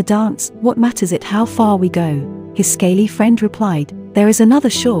not join the dance. What matters it how far we go?" His scaly friend replied, "There is another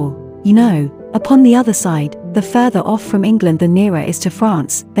shore, you know, upon the other side, the further off from England the nearer is to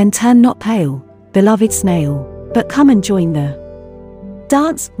France. Then turn not pale, beloved snail, but come and join the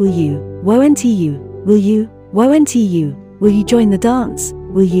dance. Will you? Won't you? Will you? Won't you? Will you join the dance?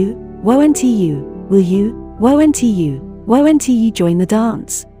 Will you? Won't you? Will you? Won't you? Won't you join the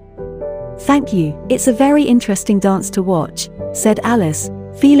dance?" "Thank you, it's a very interesting dance to watch," said Alice,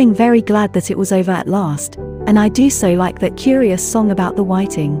 feeling very glad that it was over at last, "and I do so like that curious song about the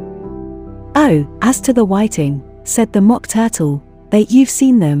whiting." "Oh, as to the whiting," said the Mock Turtle, "you've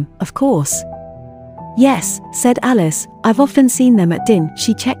seen them, of course." "Yes," said Alice, "I've often seen them at Din."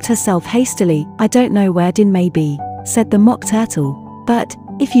 She checked herself hastily. "I don't know where Din may be," said the Mock Turtle, "but,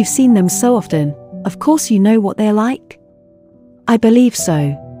 if you've seen them so often, of course you know what they're like?" "I believe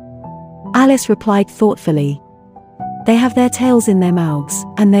so," Alice replied thoughtfully. "They have their tails in their mouths,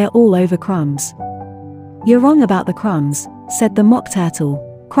 and they're all over crumbs." "You're wrong about the crumbs," said the Mock Turtle.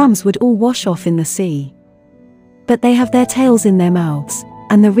 "Crumbs would all wash off in the sea. But they have their tails in their mouths,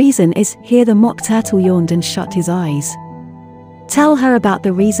 and the reason is," here the Mock Turtle yawned and shut his eyes. "Tell her about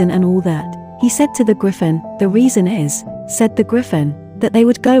the reason and all that," he said to the Griffin. "The reason is," said the Griffin, "that they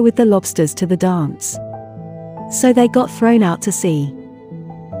would go with the lobsters to the dance. So they got thrown out to sea.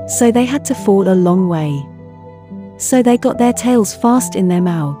 So they had to fall a long way. So they got their tails fast in their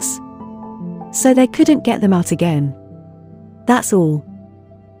mouths. So they couldn't get them out again. That's all."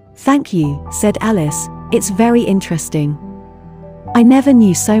 "Thank you," said Alice, "it's very interesting. I never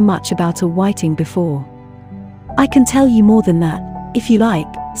knew so much about a whiting before." "I can tell you more than that, if you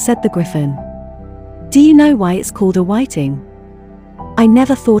like," said the Griffin. Do you know why it's called a whiting? I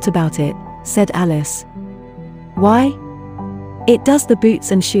never thought about it, said Alice. Why? It does the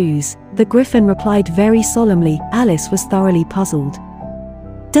boots and shoes, the Griffin replied very solemnly. Alice was thoroughly puzzled.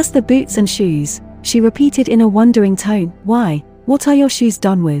 Does the boots and shoes, she repeated in a wondering tone. Why, what are your shoes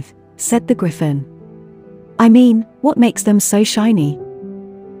done with? Said the Griffin. I mean, what makes them so shiny?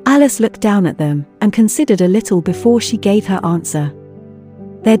 Alice looked down at them and considered a little before she gave her answer.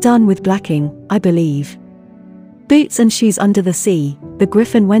 They're done with blacking, I believe. Boots and shoes under the sea, the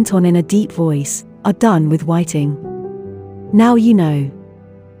Griffin went on in a deep voice, are done with whiting. Now you know.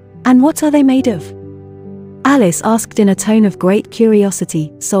 And what are they made of? Alice asked in a tone of great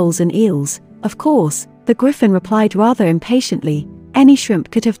curiosity. Soles and eels, of course, the Griffin replied rather impatiently. Any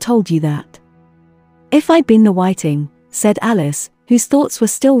shrimp could have told you that. If I'd been the whiting, said Alice, whose thoughts were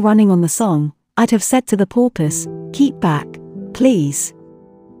still running on the song, I'd have said to the porpoise, keep back, please.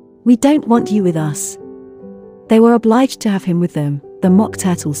 We don't want you with us. They were obliged to have him with them, the mock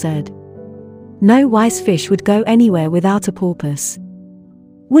turtle said. No wise fish would go anywhere without a porpoise.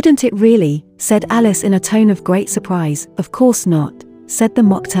 Wouldn't it really? Said Alice in a tone of great surprise. Of course not, said the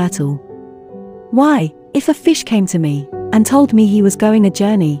mock turtle. Why, if a fish came to me and told me he was going a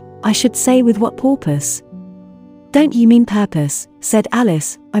journey, I should say with what purpose? Don't you mean purpose, said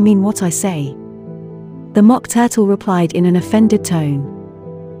Alice, I mean what I say. The mock turtle replied in an offended tone.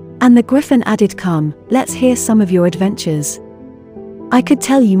 And the Griffin added, come, let's hear some of your adventures. I could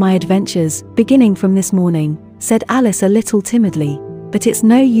tell you my adventures, beginning from this morning, said Alice a little timidly, but it's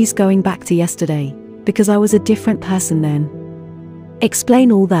no use going back to yesterday, because I was a different person then.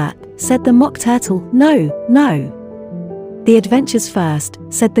 Explain all that, said the mock turtle. No, no. The adventures first,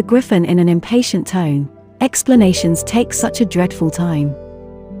 said the Griffin in an impatient tone. Explanations take such a dreadful time.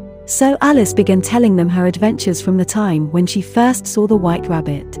 So Alice began telling them her adventures from the time when she first saw the white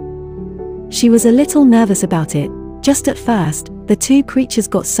rabbit. She was a little nervous about it. Just at first, the two creatures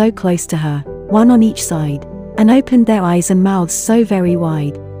got so close to her, one on each side, and opened their eyes and mouths so very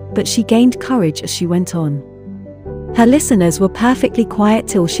wide, but she gained courage as she went on. Her listeners were perfectly quiet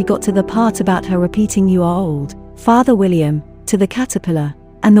till she got to the part about her repeating "You are old, Father William," to the caterpillar,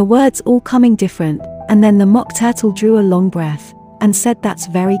 and the words all coming different, and then the mock turtle drew a long breath, and said, "That's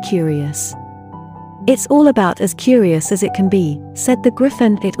very curious." "It's all about as curious as it can be," said the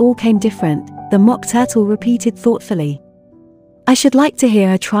Griffin. "It all came different," the mock turtle repeated thoughtfully. "I should like to hear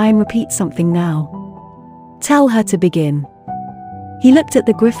her try and repeat something now. Tell her to begin." He looked at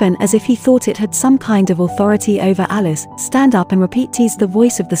the Griffin as if he thought it had some kind of authority over Alice. "Stand up and repeat." "'Tis the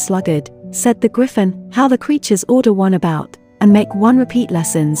voice of the sluggard," said the Griffin. "How the creatures order one about, and make one repeat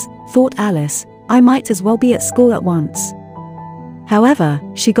lessons," thought Alice. "I might as well be at school at once." However,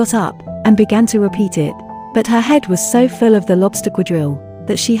 she got up and began to repeat it, but her head was so full of the lobster quadrille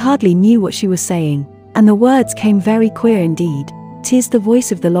that she hardly knew what she was saying, and the words came very queer indeed. "'Tis the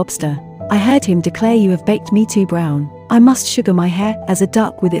voice of the lobster. I heard him declare, you have baked me too brown. I must sugar my hair as a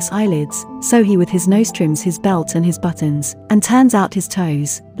duck with its eyelids, so he with his nose trims his belt and his buttons, and turns out his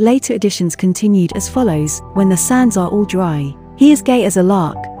toes." Later editions continued as follows: "When the sands are all dry, he is gay as a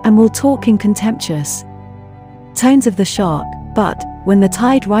lark, and will talk in contemptuous tones of the shark, but when the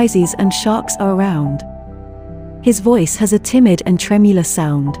tide rises and sharks are around, his voice has a timid and tremulous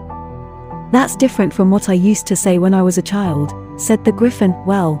sound." "That's different from what I used to say when I was a child," said the Griffin.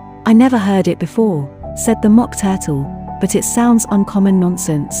 "Well, I never heard it before," said the mock turtle, "but it sounds uncommon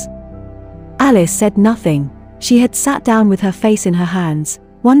nonsense." Alice said nothing. She had sat down with her face in her hands,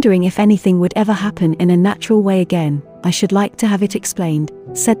 wondering if anything would ever happen in a natural way again. "I should like to have it explained,"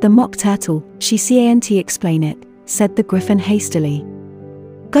 said the mock turtle. "She can't explain it," said the Griffin hastily.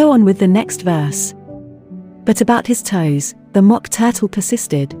 "Go on with the next verse." "But about his toes," the mock turtle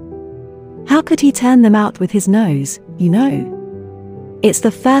persisted. "How could he turn them out with his nose, you know? It's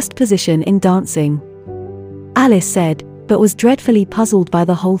the first position in dancing," Alice said, but was dreadfully puzzled by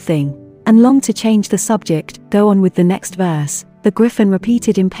the whole thing, and longed to change the subject. "Go on with the next verse," the Griffin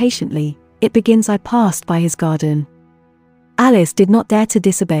repeated impatiently. "It begins, I passed by his garden." Alice did not dare to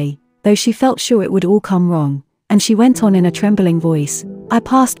disobey, though she felt sure it would all come wrong, and she went on in a trembling voice. "I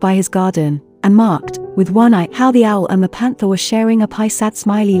passed by his garden, and marked, with one eye, how the owl and the panther were sharing a pie." Sad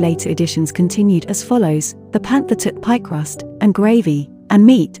smiley. Later editions continued as follows: "The panther took pie crust, and gravy, and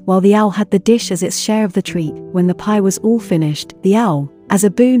meat, while the owl had the dish as its share of the treat. When the pie was all finished, the owl, as a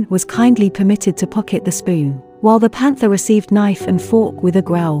boon, was kindly permitted to pocket the spoon, while the panther received knife and fork with a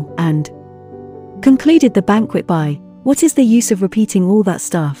growl, and concluded the banquet by—" "What is the use of repeating all that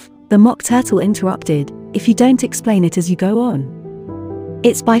stuff?" the mock turtle interrupted, "if you don't explain it as you go on?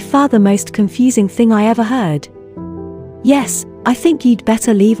 It's by far the most confusing thing I ever heard." "Yes, I think you'd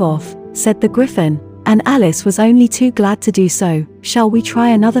better leave off," said the Griffin, and Alice was only too glad to do so. "Shall we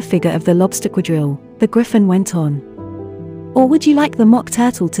try another figure of the lobster quadrille?" the Gryphon went on. "Or would you like the Mock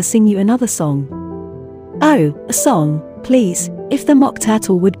Turtle to sing you another song?" "Oh, a song, please, if the Mock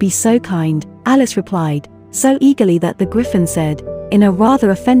Turtle would be so kind," Alice replied, so eagerly that the Gryphon said, in a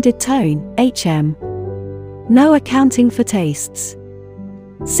rather offended tone, "No accounting for tastes.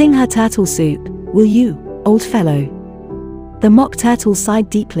 Sing her turtle soup, will you, old fellow?" The Mock Turtle sighed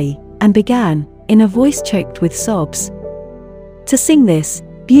deeply, and began, in a voice choked with sobs, to sing this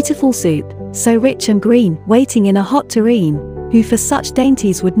beautiful soup, so rich and green, waiting in a hot tureen, who for such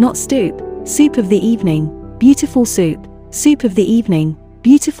dainties would not stoop. Soup of the evening, beautiful soup, soup of the evening,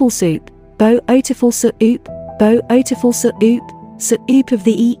 beautiful soup, bo-otiful soup, bo-otiful soup, soup of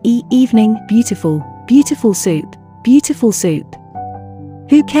the evening, beautiful, beautiful soup, beautiful soup.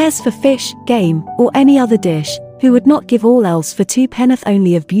 Who cares for fish, game, or any other dish, who would not give all else for 2 penn'orth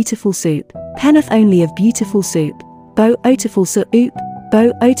only of beautiful soup, penn'orth only of beautiful soup, bo-otiful soup,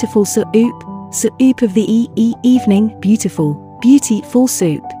 bo-otiful soup, soup of the evening, beautiful, beautiful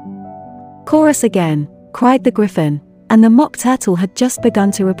soup. Chorus again, cried the Gryphon, and the Mock Turtle had just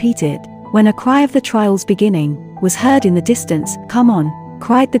begun to repeat it, when a cry of the trial's beginning was heard in the distance. "Come on,"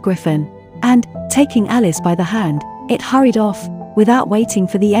 cried the Gryphon, and, taking Alice by the hand, it hurried off, without waiting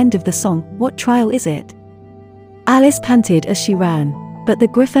for the end of the song. "What trial is it?" Alice panted as she ran, but the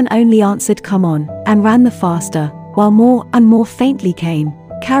Gryphon only answered "Come on," and ran the faster, while more and more faintly came,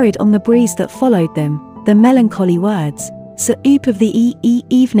 carried on the breeze that followed them, the melancholy words, "Soup of the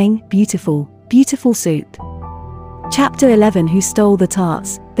evening, beautiful, beautiful soup." Chapter 11. Who stole the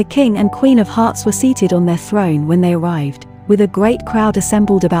tarts? The King and Queen of Hearts were seated on their throne when they arrived, with a great crowd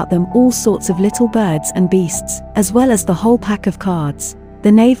assembled about them, all sorts of little birds and beasts, as well as the whole pack of cards.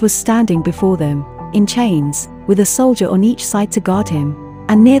 The knave was standing before them, in chains, with a soldier on each side to guard him,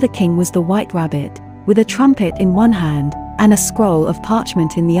 and near the king was the White Rabbit, with a trumpet in one hand, and a scroll of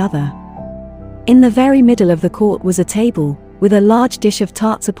parchment in the other. In the very middle of the court was a table, with a large dish of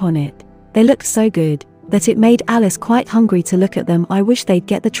tarts upon it. They looked so good, that it made Alice quite hungry to look at them. "I wish they'd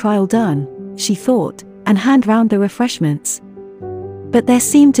get the trial done," she thought, and hand round the refreshments. But there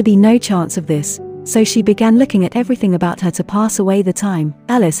seemed to be no chance of this, so she began looking at everything about her to pass away the time.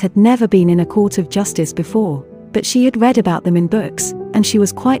 Alice had never been in a court of justice before, but she had read about them in books, and she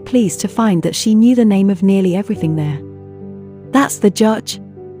was quite pleased to find that she knew the name of nearly everything there. "That's the judge,"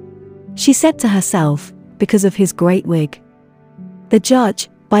 she said to herself, because of his great wig. The judge,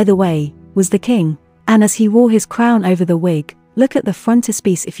 by the way, was the king, and as he wore his crown over the wig, look at the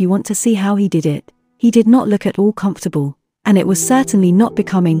frontispiece if you want to see how he did it. He did not look at all comfortable, and it was certainly not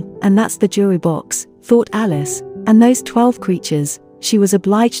becoming. "And that's the jury box," thought Alice, "and those 12 creatures," she was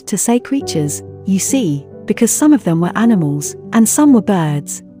obliged to say creatures, you see, because some of them were animals, and some were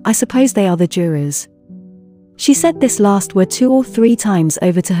birds. "I suppose they are the jurors." She said this last word 2 or 3 times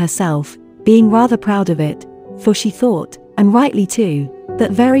over to herself, being rather proud of it, for she thought, and rightly too,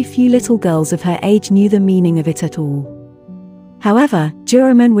 that very few little girls of her age knew the meaning of it at all. However,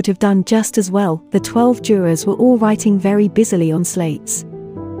 jurymen would have done just as well. The 12 jurors were all writing very busily on slates.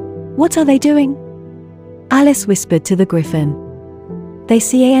 "What are they doing?" Alice whispered to the Gryphon. "They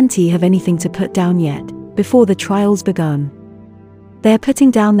can't have anything to put down yet, before the trial's begun." "They're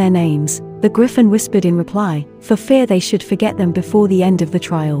putting down their names," the Gryphon whispered in reply, for fear they should forget them before the end of the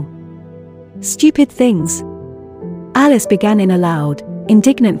trial. "Stupid things!" Alice began in a loud,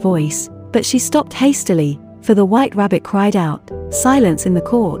 indignant voice, but she stopped hastily, for the White Rabbit cried out, "Silence in the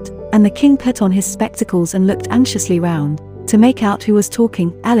court," and the king put on his spectacles and looked anxiously round, to make out who was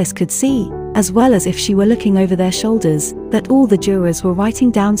talking. Alice could see, as well as if she were looking over their shoulders, that all the jurors were writing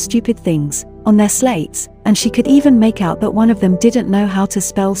down stupid things, on their slates, and she could even make out that one of them didn't know how to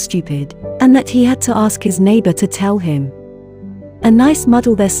spell stupid, and that he had to ask his neighbor to tell him. "A nice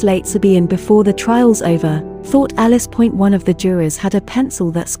muddle their slates will be in before the trial's over," thought Alice. One of the jurors had a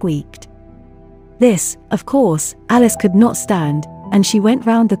pencil that squeaked. This, of course, Alice could not stand, and she went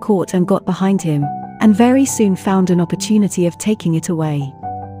round the court and got behind him, and very soon found an opportunity of taking it away.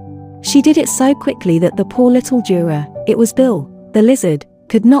 She did it so quickly that the poor little juror, it was Bill, the lizard,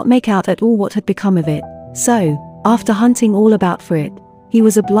 could not make out at all what had become of it, so, after hunting all about for it, he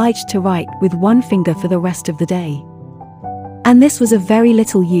was obliged to write with one finger for the rest of the day. And this was of very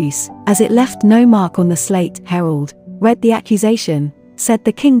little use, as it left no mark on the slate. "Herald, read the accusation," said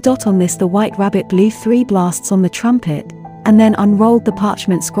the king. On this the White Rabbit blew 3 blasts on the trumpet, and then unrolled the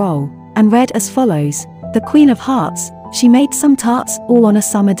parchment scroll, and read as follows: "The Queen of Hearts, she made some tarts, all on a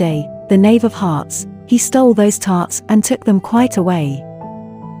summer day. The Knave of Hearts, he stole those tarts, and took them quite away.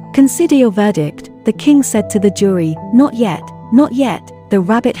 Consider your verdict," the king said to the jury. Not yet, the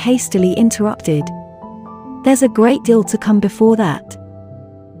rabbit hastily interrupted. There's a great deal to come before that.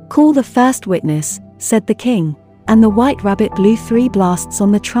 Call the first witness, said the king, and the white rabbit blew 3 blasts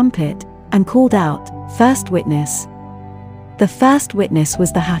on the trumpet, and called out, First witness. The first witness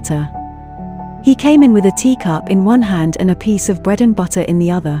was the hatter. He came in with a teacup in one hand and a piece of bread and butter in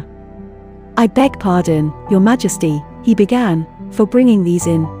the other. I beg pardon, your majesty, he began, for bringing these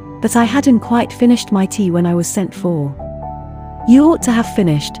in, but I hadn't quite finished my tea when I was sent for. You ought to have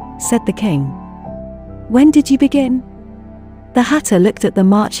finished, said the king. When did you begin? The hatter looked at the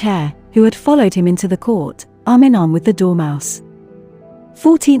March Hare, who had followed him into the court, arm in arm with the Dormouse.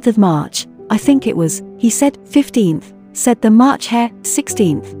 14th of March, I think it was, he said. 15th, said the March Hare.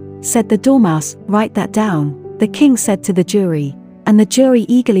 16th, said the Dormouse. Write that down, the king said to the jury, and the jury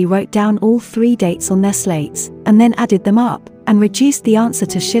eagerly wrote down all 3 dates on their slates, and then added them up, and reduced the answer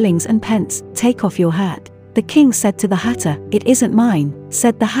to shillings and pence. Take off your hat, the king said to the hatter. It isn't mine,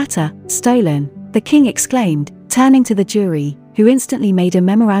 said the hatter. Stolen, the king exclaimed, turning to the jury, who instantly made a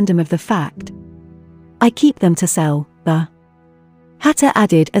memorandum of the fact. I keep them to sell, the hatter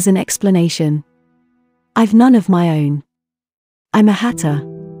added as an explanation. I've none of my own. I'm a hatter.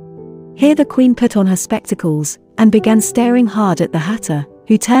 Here the queen put on her spectacles, and began staring hard at the hatter,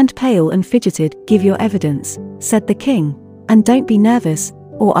 who turned pale and fidgeted. Give your evidence, said the king, and don't be nervous,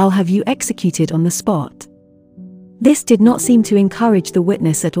 or I'll have you executed on the spot. This did not seem to encourage the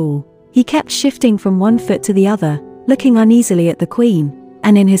witness at all. He kept shifting from one foot to the other, looking uneasily at the queen,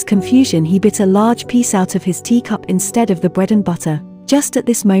 and in his confusion he bit a large piece out of his teacup instead of the bread and butter. Just at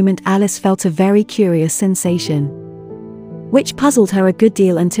this moment Alice felt a very curious sensation, which puzzled her a good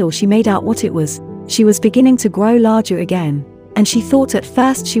deal until she made out what it was. She was beginning to grow larger again, and she thought at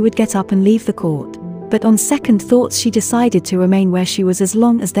first she would get up and leave the court, but on second thoughts she decided to remain where she was as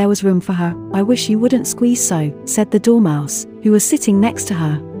long as there was room for her. I wish you wouldn't squeeze so, said the Dormouse, who was sitting next to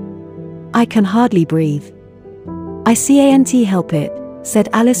her. I can hardly breathe. I can't help it, said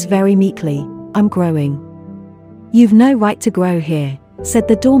Alice very meekly. I'm growing. You've no right to grow here, said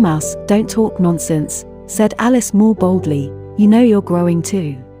the Dormouse. Don't talk nonsense, said Alice more boldly. You know you're growing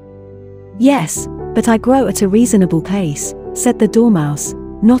too. Yes, but I grow at a reasonable pace, said the Dormouse,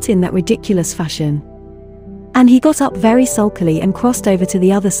 not in that ridiculous fashion. And he got up very sulkily and crossed over to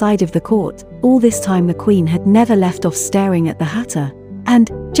the other side of the court. All this time the queen had never left off staring at the hatter,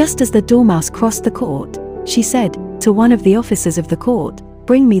 and, just as the Dormouse crossed the court, she said, to one of the officers of the court,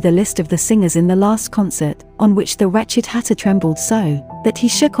 bring me the list of the singers in the last concert, on which the wretched hatter trembled so, that he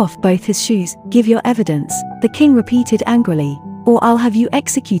shook off both his shoes. Give your evidence, the king repeated angrily, or I'll have you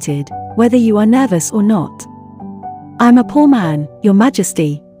executed, whether you are nervous or not. I'm a poor man, your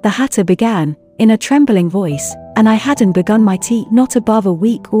majesty, the hatter began, in a trembling voice, and I hadn't begun my tea not above a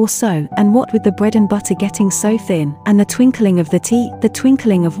week or so, and what with the bread and butter getting so thin, and the twinkling of the tea. The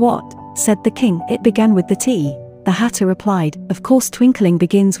twinkling of what? Said the king. It began with the tea, the hatter replied. Of course twinkling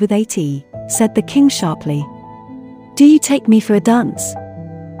begins with a T, said the king sharply. Do you take me for a dunce?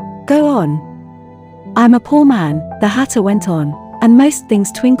 Go on. I'm a poor man, the hatter went on, and most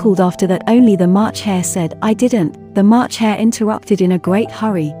things twinkled after that. Only the March Hare said. I didn't, the March Hare interrupted in a great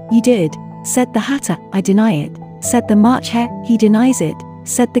hurry. You did, said the hatter. I deny it, said the March Hare. He denies it,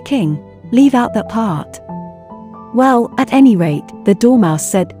 said the king. Leave out that part. Well, at any rate, the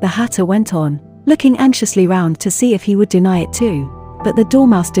Dormouse said. The hatter went on, looking anxiously round to see if he would deny it too, but the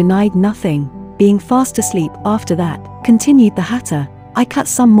Dormouse denied nothing, being fast asleep. After that, continued the hatter, I cut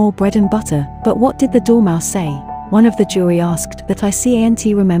some more bread and butter. But what did the Dormouse say? One of the jury asked. That I can't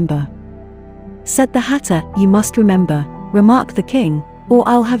remember, said the hatter. You must remember, remarked the king, or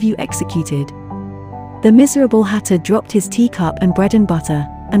I'll have you executed. The miserable hatter dropped his teacup and bread and butter,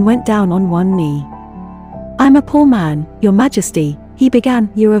 and went down on one knee. I'm a poor man, your majesty, he began.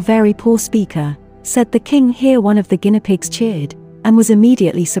 You're a very poor speaker, said the king. Here one of the guinea pigs cheered, and was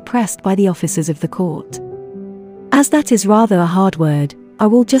immediately suppressed by the officers of the court. As that is rather a hard word, I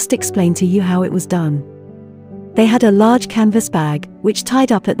will just explain to you how it was done. They had a large canvas bag, which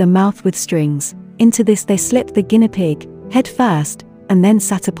tied up at the mouth with strings. Into this they slipped the guinea pig, head first, and then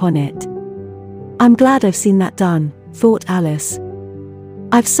sat upon it. I'm glad I've seen that done, thought Alice.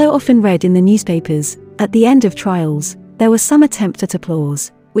 I've so often read in the newspapers, at the end of trials, there was some attempt at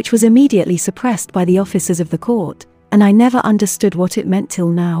applause, which was immediately suppressed by the officers of the court, and I never understood what it meant till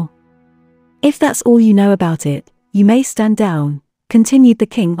now. If that's all you know about it, you may stand down, continued the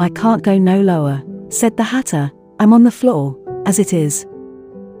king. I can't go no lower, said the hatter. I'm on the floor, as it is.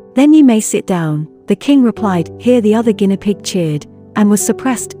 Then you may sit down, the king replied. Here the other guinea pig cheered, and was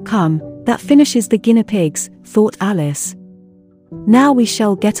suppressed. Come, that finishes the guinea pigs, thought Alice. Now we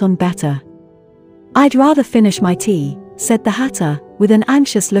shall get on better. I'd rather finish my tea, said the hatter, with an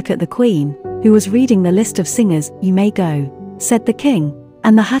anxious look at the queen, who was reading the list of singers. "You may go," said the king,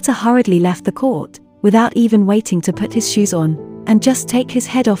 and the hatter hurriedly left the court, without even waiting to put his shoes on, and just take his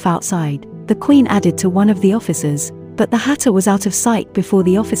head off outside. The queen added to one of the officers, but the hatter was out of sight before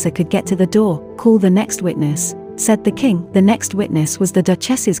the officer could get to the door. "Call the next witness," said the king. The next witness was the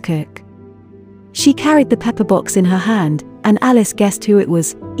Duchess's cook. She carried the pepper box in her hand, and Alice guessed who it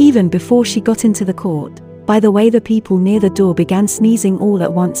was, even before she got into the court. "By the way, the people near the door began sneezing all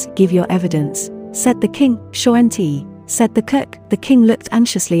at once." "Give your evidence," said the king. "Surety," said the cook. The king looked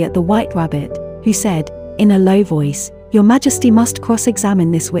anxiously at the White Rabbit, who said, in a low voice, "Your Majesty must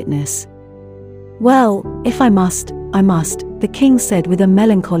cross-examine this witness." "Well, if I must, I must," the king said with a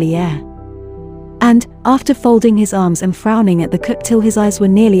melancholy air. And, after folding his arms and frowning at the cook till his eyes were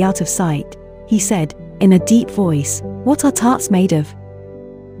nearly out of sight, he said, in a deep voice, "What are tarts made of?"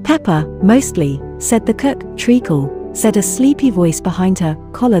 "Pepper, mostly," said the cook. "Treacle," said a sleepy voice behind her.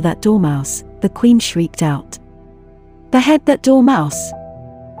 "Collar that dormouse," the queen shrieked out. "Behead that dormouse!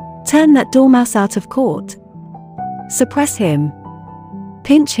 Turn that dormouse out of court! Suppress him!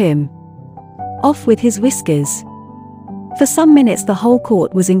 Pinch him! Off with his whiskers!" For some minutes the whole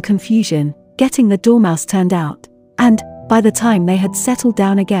court was in confusion, getting the dormouse turned out, and, by the time they had settled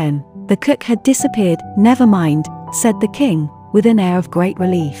down again, the cook had disappeared. "Never mind," said the king, with an air of great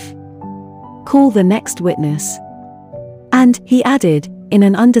relief. "Call the next witness." And, he added, in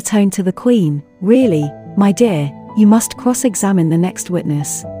an undertone to the queen, "Really, my dear, you must cross-examine the next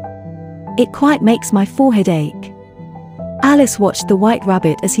witness. It quite makes my forehead ache." Alice watched the White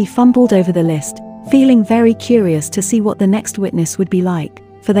Rabbit as he fumbled over the list, feeling very curious to see what the next witness would be like,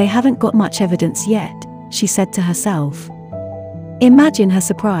 "For they haven't got much evidence yet," she said to herself. Imagine her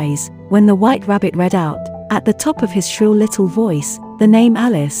surprise, when the White Rabbit read out, at the top of his shrill little voice, the name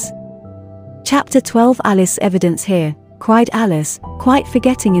Alice. Chapter 12. "Alice, evidence here," cried Alice, quite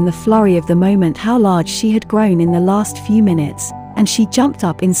forgetting in the flurry of the moment how large she had grown in the last few minutes, and she jumped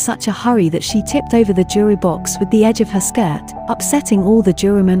up in such a hurry that she tipped over the jury box with the edge of her skirt, upsetting all the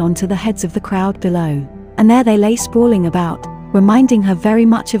jurymen onto the heads of the crowd below, and there they lay sprawling about, reminding her very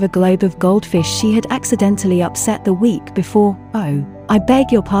much of a globe of goldfish she had accidentally upset the week before. "Oh, I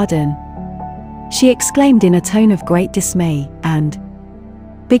beg your pardon," she exclaimed in a tone of great dismay, and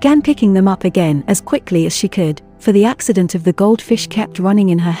began picking them up again as quickly as she could, for the accident of the goldfish kept running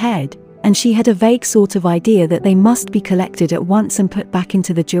in her head, and she had a vague sort of idea that they must be collected at once and put back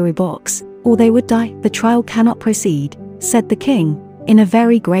into the jury box, or they would die. "The trial cannot proceed," said the king, in a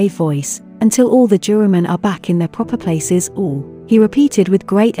very grave voice, "until all the jurymen are back in their proper places." "All," he repeated with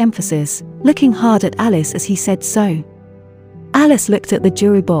great emphasis, looking hard at Alice as he said so. Alice looked at the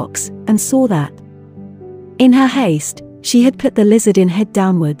jury box, and saw that, in her haste, she had put the lizard in head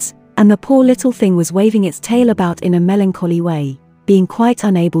downwards, and the poor little thing was waving its tail about in a melancholy way, being quite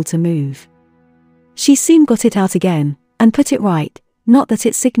unable to move. She soon got it out again, and put it right. "Not that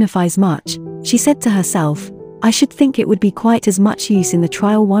it signifies much," she said to herself. "I should think it would be quite as much use in the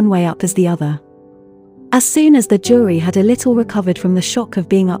trial one way up as the other." As soon as the jury had a little recovered from the shock of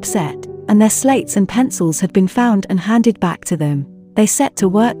being upset, and their slates and pencils had been found and handed back to them, they set to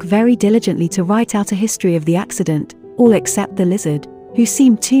work very diligently to write out a history of the accident, all except the lizard, who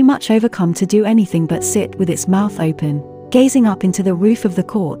seemed too much overcome to do anything but sit with its mouth open, gazing up into the roof of the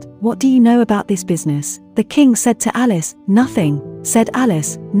court. "What do you know about this business?" the king said to Alice. "Nothing," said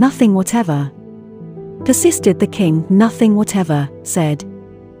Alice. "Nothing whatever," persisted the king. "Nothing whatever," said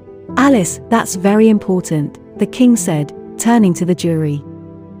Alice. "That's very important," the king said, turning to the jury.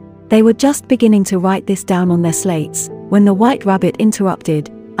 They were just beginning to write this down on their slates, when the White Rabbit interrupted.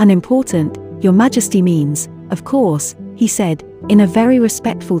 "Unimportant, your Majesty means, of course," he said, in a very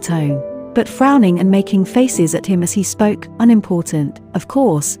respectful tone, but frowning and making faces at him as he spoke. "Unimportant, of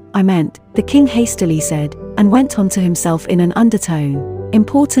course, I meant," the king hastily said, and went on to himself in an undertone.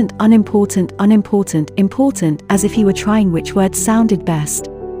 "Important, unimportant, unimportant, important," as if he were trying which word sounded best.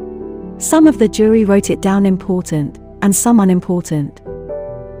 Some of the jury wrote it down important, and some unimportant.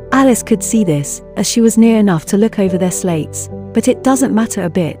 Alice could see this, as she was near enough to look over their slates, but it doesn't matter a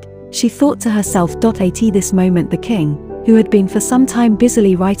bit, she thought to herself. At this moment the king, who had been for some time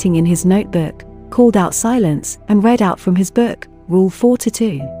busily writing in his notebook, called out silence, and read out from his book, Rule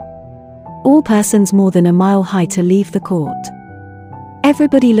 42. "All persons more than a mile high to leave the court."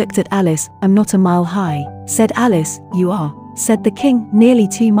 Everybody looked at Alice. "I'm not a mile high," said Alice. "You are," said the king. "Nearly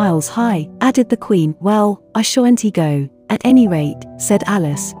 2 miles high," added the queen. "Well, I shan't go, at any rate," said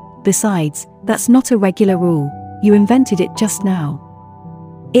Alice. "Besides, that's not a regular rule. You invented it just now."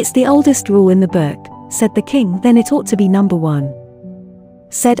 "It's the oldest rule in the book," said the king. "Then it ought to be number 1.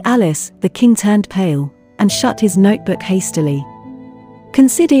 Said Alice. The king turned pale, and shut his notebook hastily.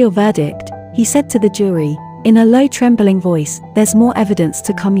 "Consider your verdict," he said to the jury, in a low trembling voice, "There's more evidence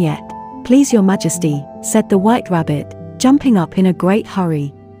to come yet." "Please your majesty," said the White Rabbit, jumping up in a great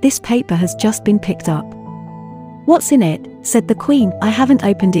hurry. "This paper has just been picked up." "What's in it?" said the Queen. "I haven't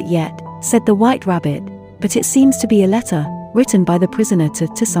opened it yet," said the White Rabbit, "but it seems to be a letter, written by the prisoner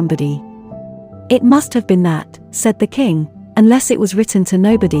to somebody." "It must have been that," said the King, "unless it was written to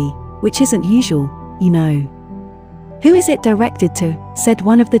nobody, which isn't usual, you know." "Who is it directed to?" said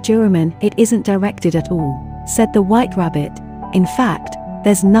one of the jurymen. "It isn't directed at all," said the White Rabbit. "In fact,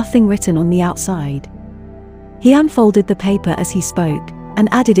 there's nothing written on the outside." He unfolded the paper as he spoke, and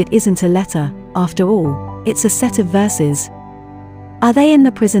added, "It isn't a letter, after all, it's a set of verses." "Are they in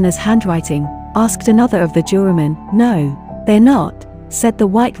the prisoner's handwriting?" asked another of the jurymen. "No, they're not," said the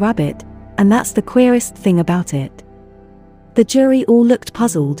White Rabbit, "and that's the queerest thing about it." The jury all looked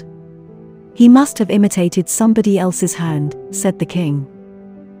puzzled. "He must have imitated somebody else's hand," said the King.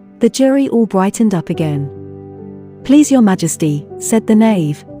 The jury all brightened up again. "Please your majesty," said the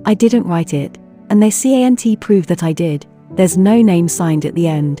knave, "I didn't write it, and they can't prove that I did. There's no name signed at the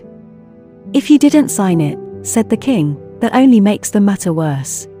end." "If you didn't sign it," said the King, "that only makes the matter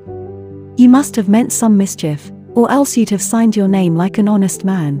worse. You must have meant some mischief, or else you'd have signed your name like an honest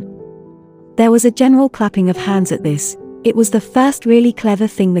man." There was a general clapping of hands at this. It was the first really clever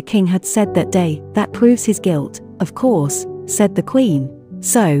thing the King had said that day. "That proves his guilt, of course," said the Queen.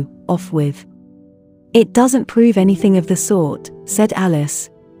 "So, off with." "It doesn't prove anything of the sort," said Alice.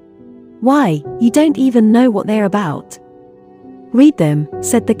 "Why, you don't even know what they're about." "Read them,"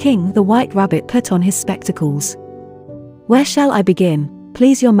 said the King. The White Rabbit put on his spectacles. "Where shall I begin,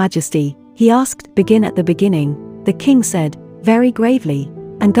 please your majesty?" he asked. "Begin at the beginning," the King said, very gravely,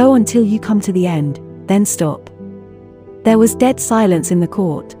 "and go on till you come to the end, then stop." There was dead silence in the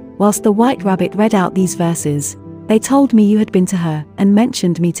court, whilst the White Rabbit read out these verses. "They told me you had been to her, and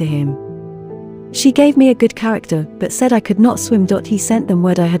mentioned me to him. She gave me a good character, but said I could not swim. He sent them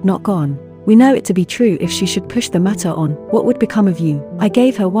word I had not gone. We know it to be true. If she should push the matter on, what would become of you? I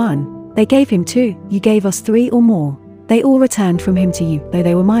gave her 1. They gave him 2. You gave us 3 or more. They all returned from him to you, though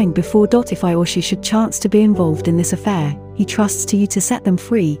they were mine before. If I or she should chance to be involved in this affair, he trusts to you to set them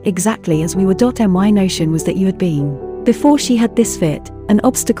free, exactly as we were. My notion was that you had been, before she had this fit, an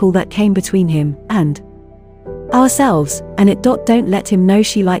obstacle that came between him and ourselves, and it. Don't let him know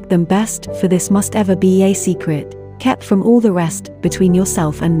she liked them best, for this must ever be a secret, kept from all the rest, between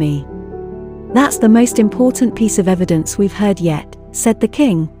yourself and me. That's the most important piece of evidence we've heard yet," said the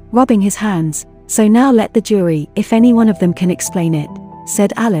King, rubbing his hands. "So now let the jury, if any one of them can explain it,"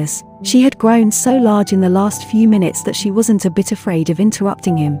 said Alice. She had grown so large in the last few minutes that she wasn't a bit afraid of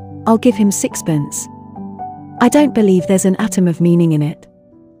interrupting him. "I'll give him 6pence. I don't believe there's an atom of meaning in it."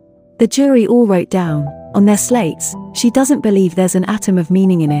 The jury all wrote down, on their slates, "She doesn't believe there's an atom of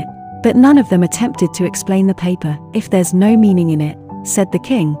meaning in it," but none of them attempted to explain the paper. "If there's no meaning in it," said the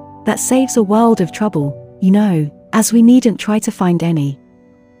King, "that saves a world of trouble, you know, as we needn't try to find any.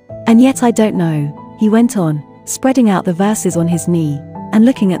 And yet I don't know," he went on, spreading out the verses on his knee, and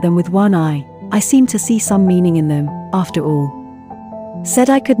looking at them with one eye. "I seem to see some meaning in them, after all. Said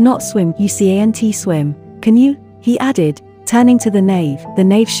I could not swim. You can't swim, can you?" he added, turning to the knave. The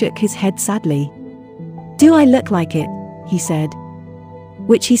knave shook his head sadly. "Do I look like it?" he said.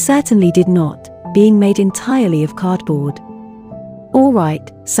 Which he certainly did not, being made entirely of cardboard. "All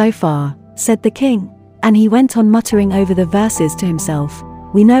right, so far," said the King, and he went on muttering over the verses to himself.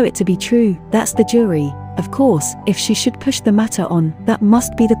 "We know it to be true, that's the jury. Of course, if she should push the matter on, that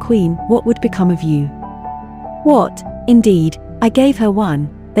must be the Queen. What would become of you?" "What, indeed? I gave her 1,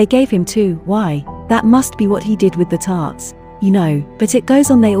 they gave him 2. Why, that must be what he did with the tarts, you know. But it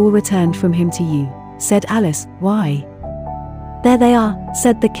goes on, they all returned from him to you," said Alice. "Why, there they are,"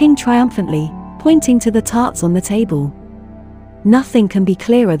 said the King triumphantly, pointing to the tarts on the table. "Nothing can be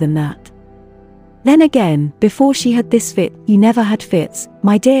clearer than that. Then again, before she had this fit, you never had fits,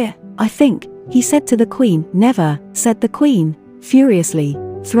 my dear, I think," he said to the Queen. "Never," said the Queen, furiously,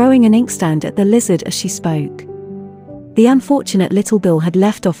 throwing an inkstand at the lizard as she spoke. The unfortunate little Bill had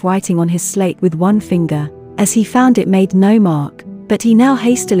left off writing on his slate with 1 finger, as he found it made no mark, but he now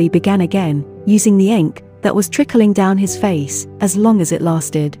hastily began again, using the ink that was trickling down his face, as long as it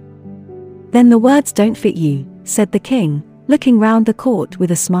lasted. "Then the words don't fit you," said the King, looking round the court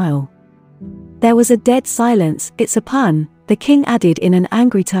with a smile. There was a dead silence. "It's a pun," the King added in an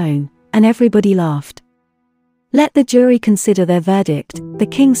angry tone, and everybody laughed. "Let the jury consider their verdict," the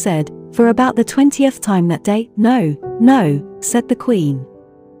King said, for about the 20th time that day. "No, no," said the Queen.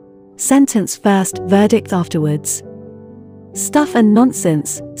 "Sentence first, verdict afterwards." "Stuff and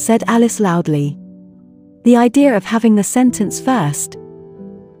nonsense," said Alice loudly. "The idea of having the sentence first.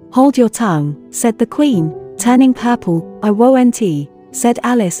 Hold your tongue, said the Queen, turning purple. I won't, said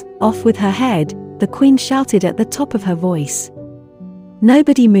Alice, off with her head, the Queen shouted at the top of her voice.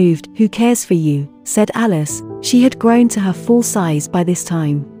 Nobody moved. Who cares for you, said Alice. She had grown to her full size by this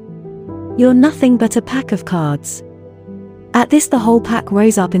time. You're nothing but a pack of cards. At this the whole pack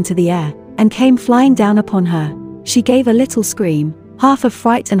rose up into the air, and came flying down upon her. She gave a little scream, half of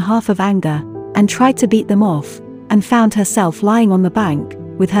fright and half of anger, and tried to beat them off, and found herself lying on the bank,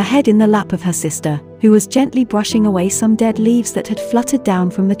 with her head in the lap of her sister, who was gently brushing away some dead leaves that had fluttered down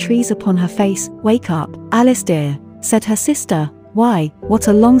from the trees upon her face. Wake up, Alice dear, said her sister. Why, what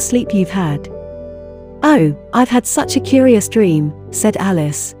a long sleep you've had. Oh, I've had such a curious dream, said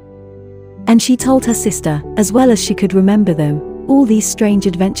Alice. And she told her sister, as well as she could remember them, all these strange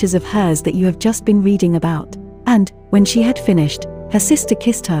adventures of hers that you have just been reading about. And, when she had finished, her sister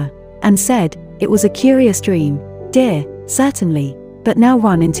kissed her, and said, it was a curious dream, dear, certainly, but now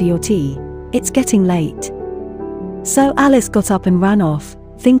run into your tea. It's getting late. So Alice got up and ran off,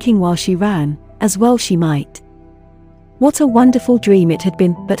 thinking while she ran, as well she might. What a wonderful dream it had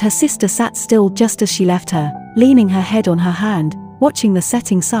been, but her sister sat still just as she left her, leaning her head on her hand, watching the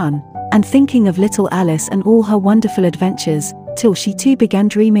setting sun, and thinking of little Alice and all her wonderful adventures, till she too began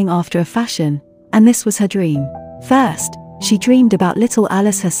dreaming after a fashion, and this was her dream. First, she dreamed about little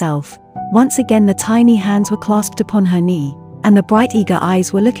Alice herself. Once again the tiny hands were clasped upon her knee, and the bright eager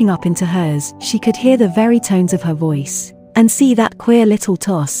eyes were looking up into hers. She could hear the very tones of her voice, and see that queer little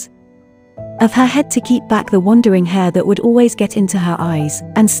toss of her head to keep back the wandering hair that would always get into her eyes,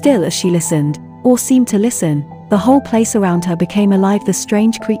 and still as she listened, or seemed to listen, the whole place around her became alive. The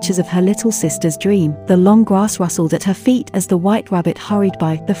strange creatures of her little sister's dream. The long grass rustled at her feet as the white rabbit hurried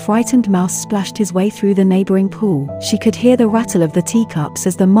by. The frightened mouse splashed his way through the neighboring pool. She could hear the rattle of the teacups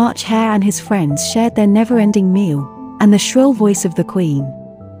as the March Hare and his friends shared their never-ending meal, and the shrill voice of the Queen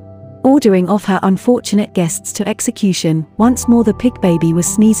ordering off her unfortunate guests to execution. Once more the pig baby was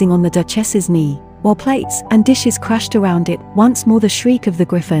sneezing on the Duchess's knee, while plates and dishes crashed around it. Once more the shriek of the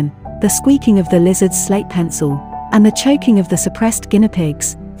griffin, the squeaking of the lizard's slate pencil, and the choking of the suppressed guinea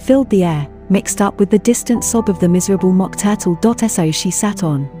pigs, filled the air, mixed up with the distant sob of the miserable mock turtle. So she sat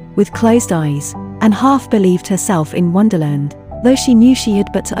on, with closed eyes, and half believed herself in Wonderland, though she knew she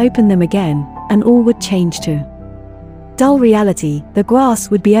had but to open them again, and all would change to dull reality. The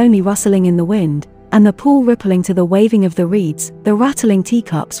grass would be only rustling in the wind, and the pool rippling to the waving of the reeds. The rattling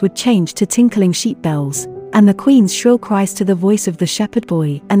teacups would change to tinkling sheep bells, and the Queen's shrill cries to the voice of the shepherd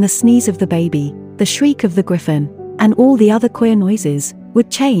boy, and the sneeze of the baby, the shriek of the griffin, and all the other queer noises, would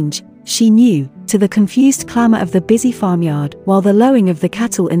change, she knew, to the confused clamour of the busy farmyard, while the lowing of the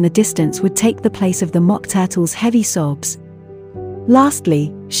cattle in the distance would take the place of the mock turtle's heavy sobs.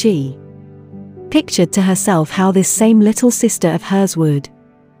 Lastly, she pictured to herself how this same little sister of hers would,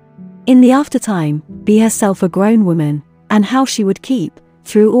 in the aftertime, be herself a grown woman, and how she would keep,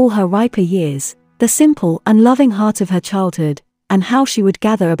 through all her riper years, the simple and loving heart of her childhood, and how she would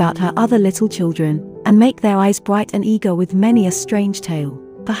gather about her other little children, and make their eyes bright and eager with many a strange tale,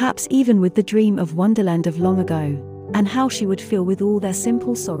 perhaps even with the dream of Wonderland of long ago, and how she would feel with all their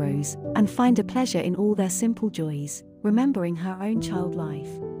simple sorrows, and find a pleasure in all their simple joys, remembering her own child life,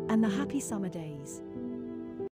 and the happy summer days.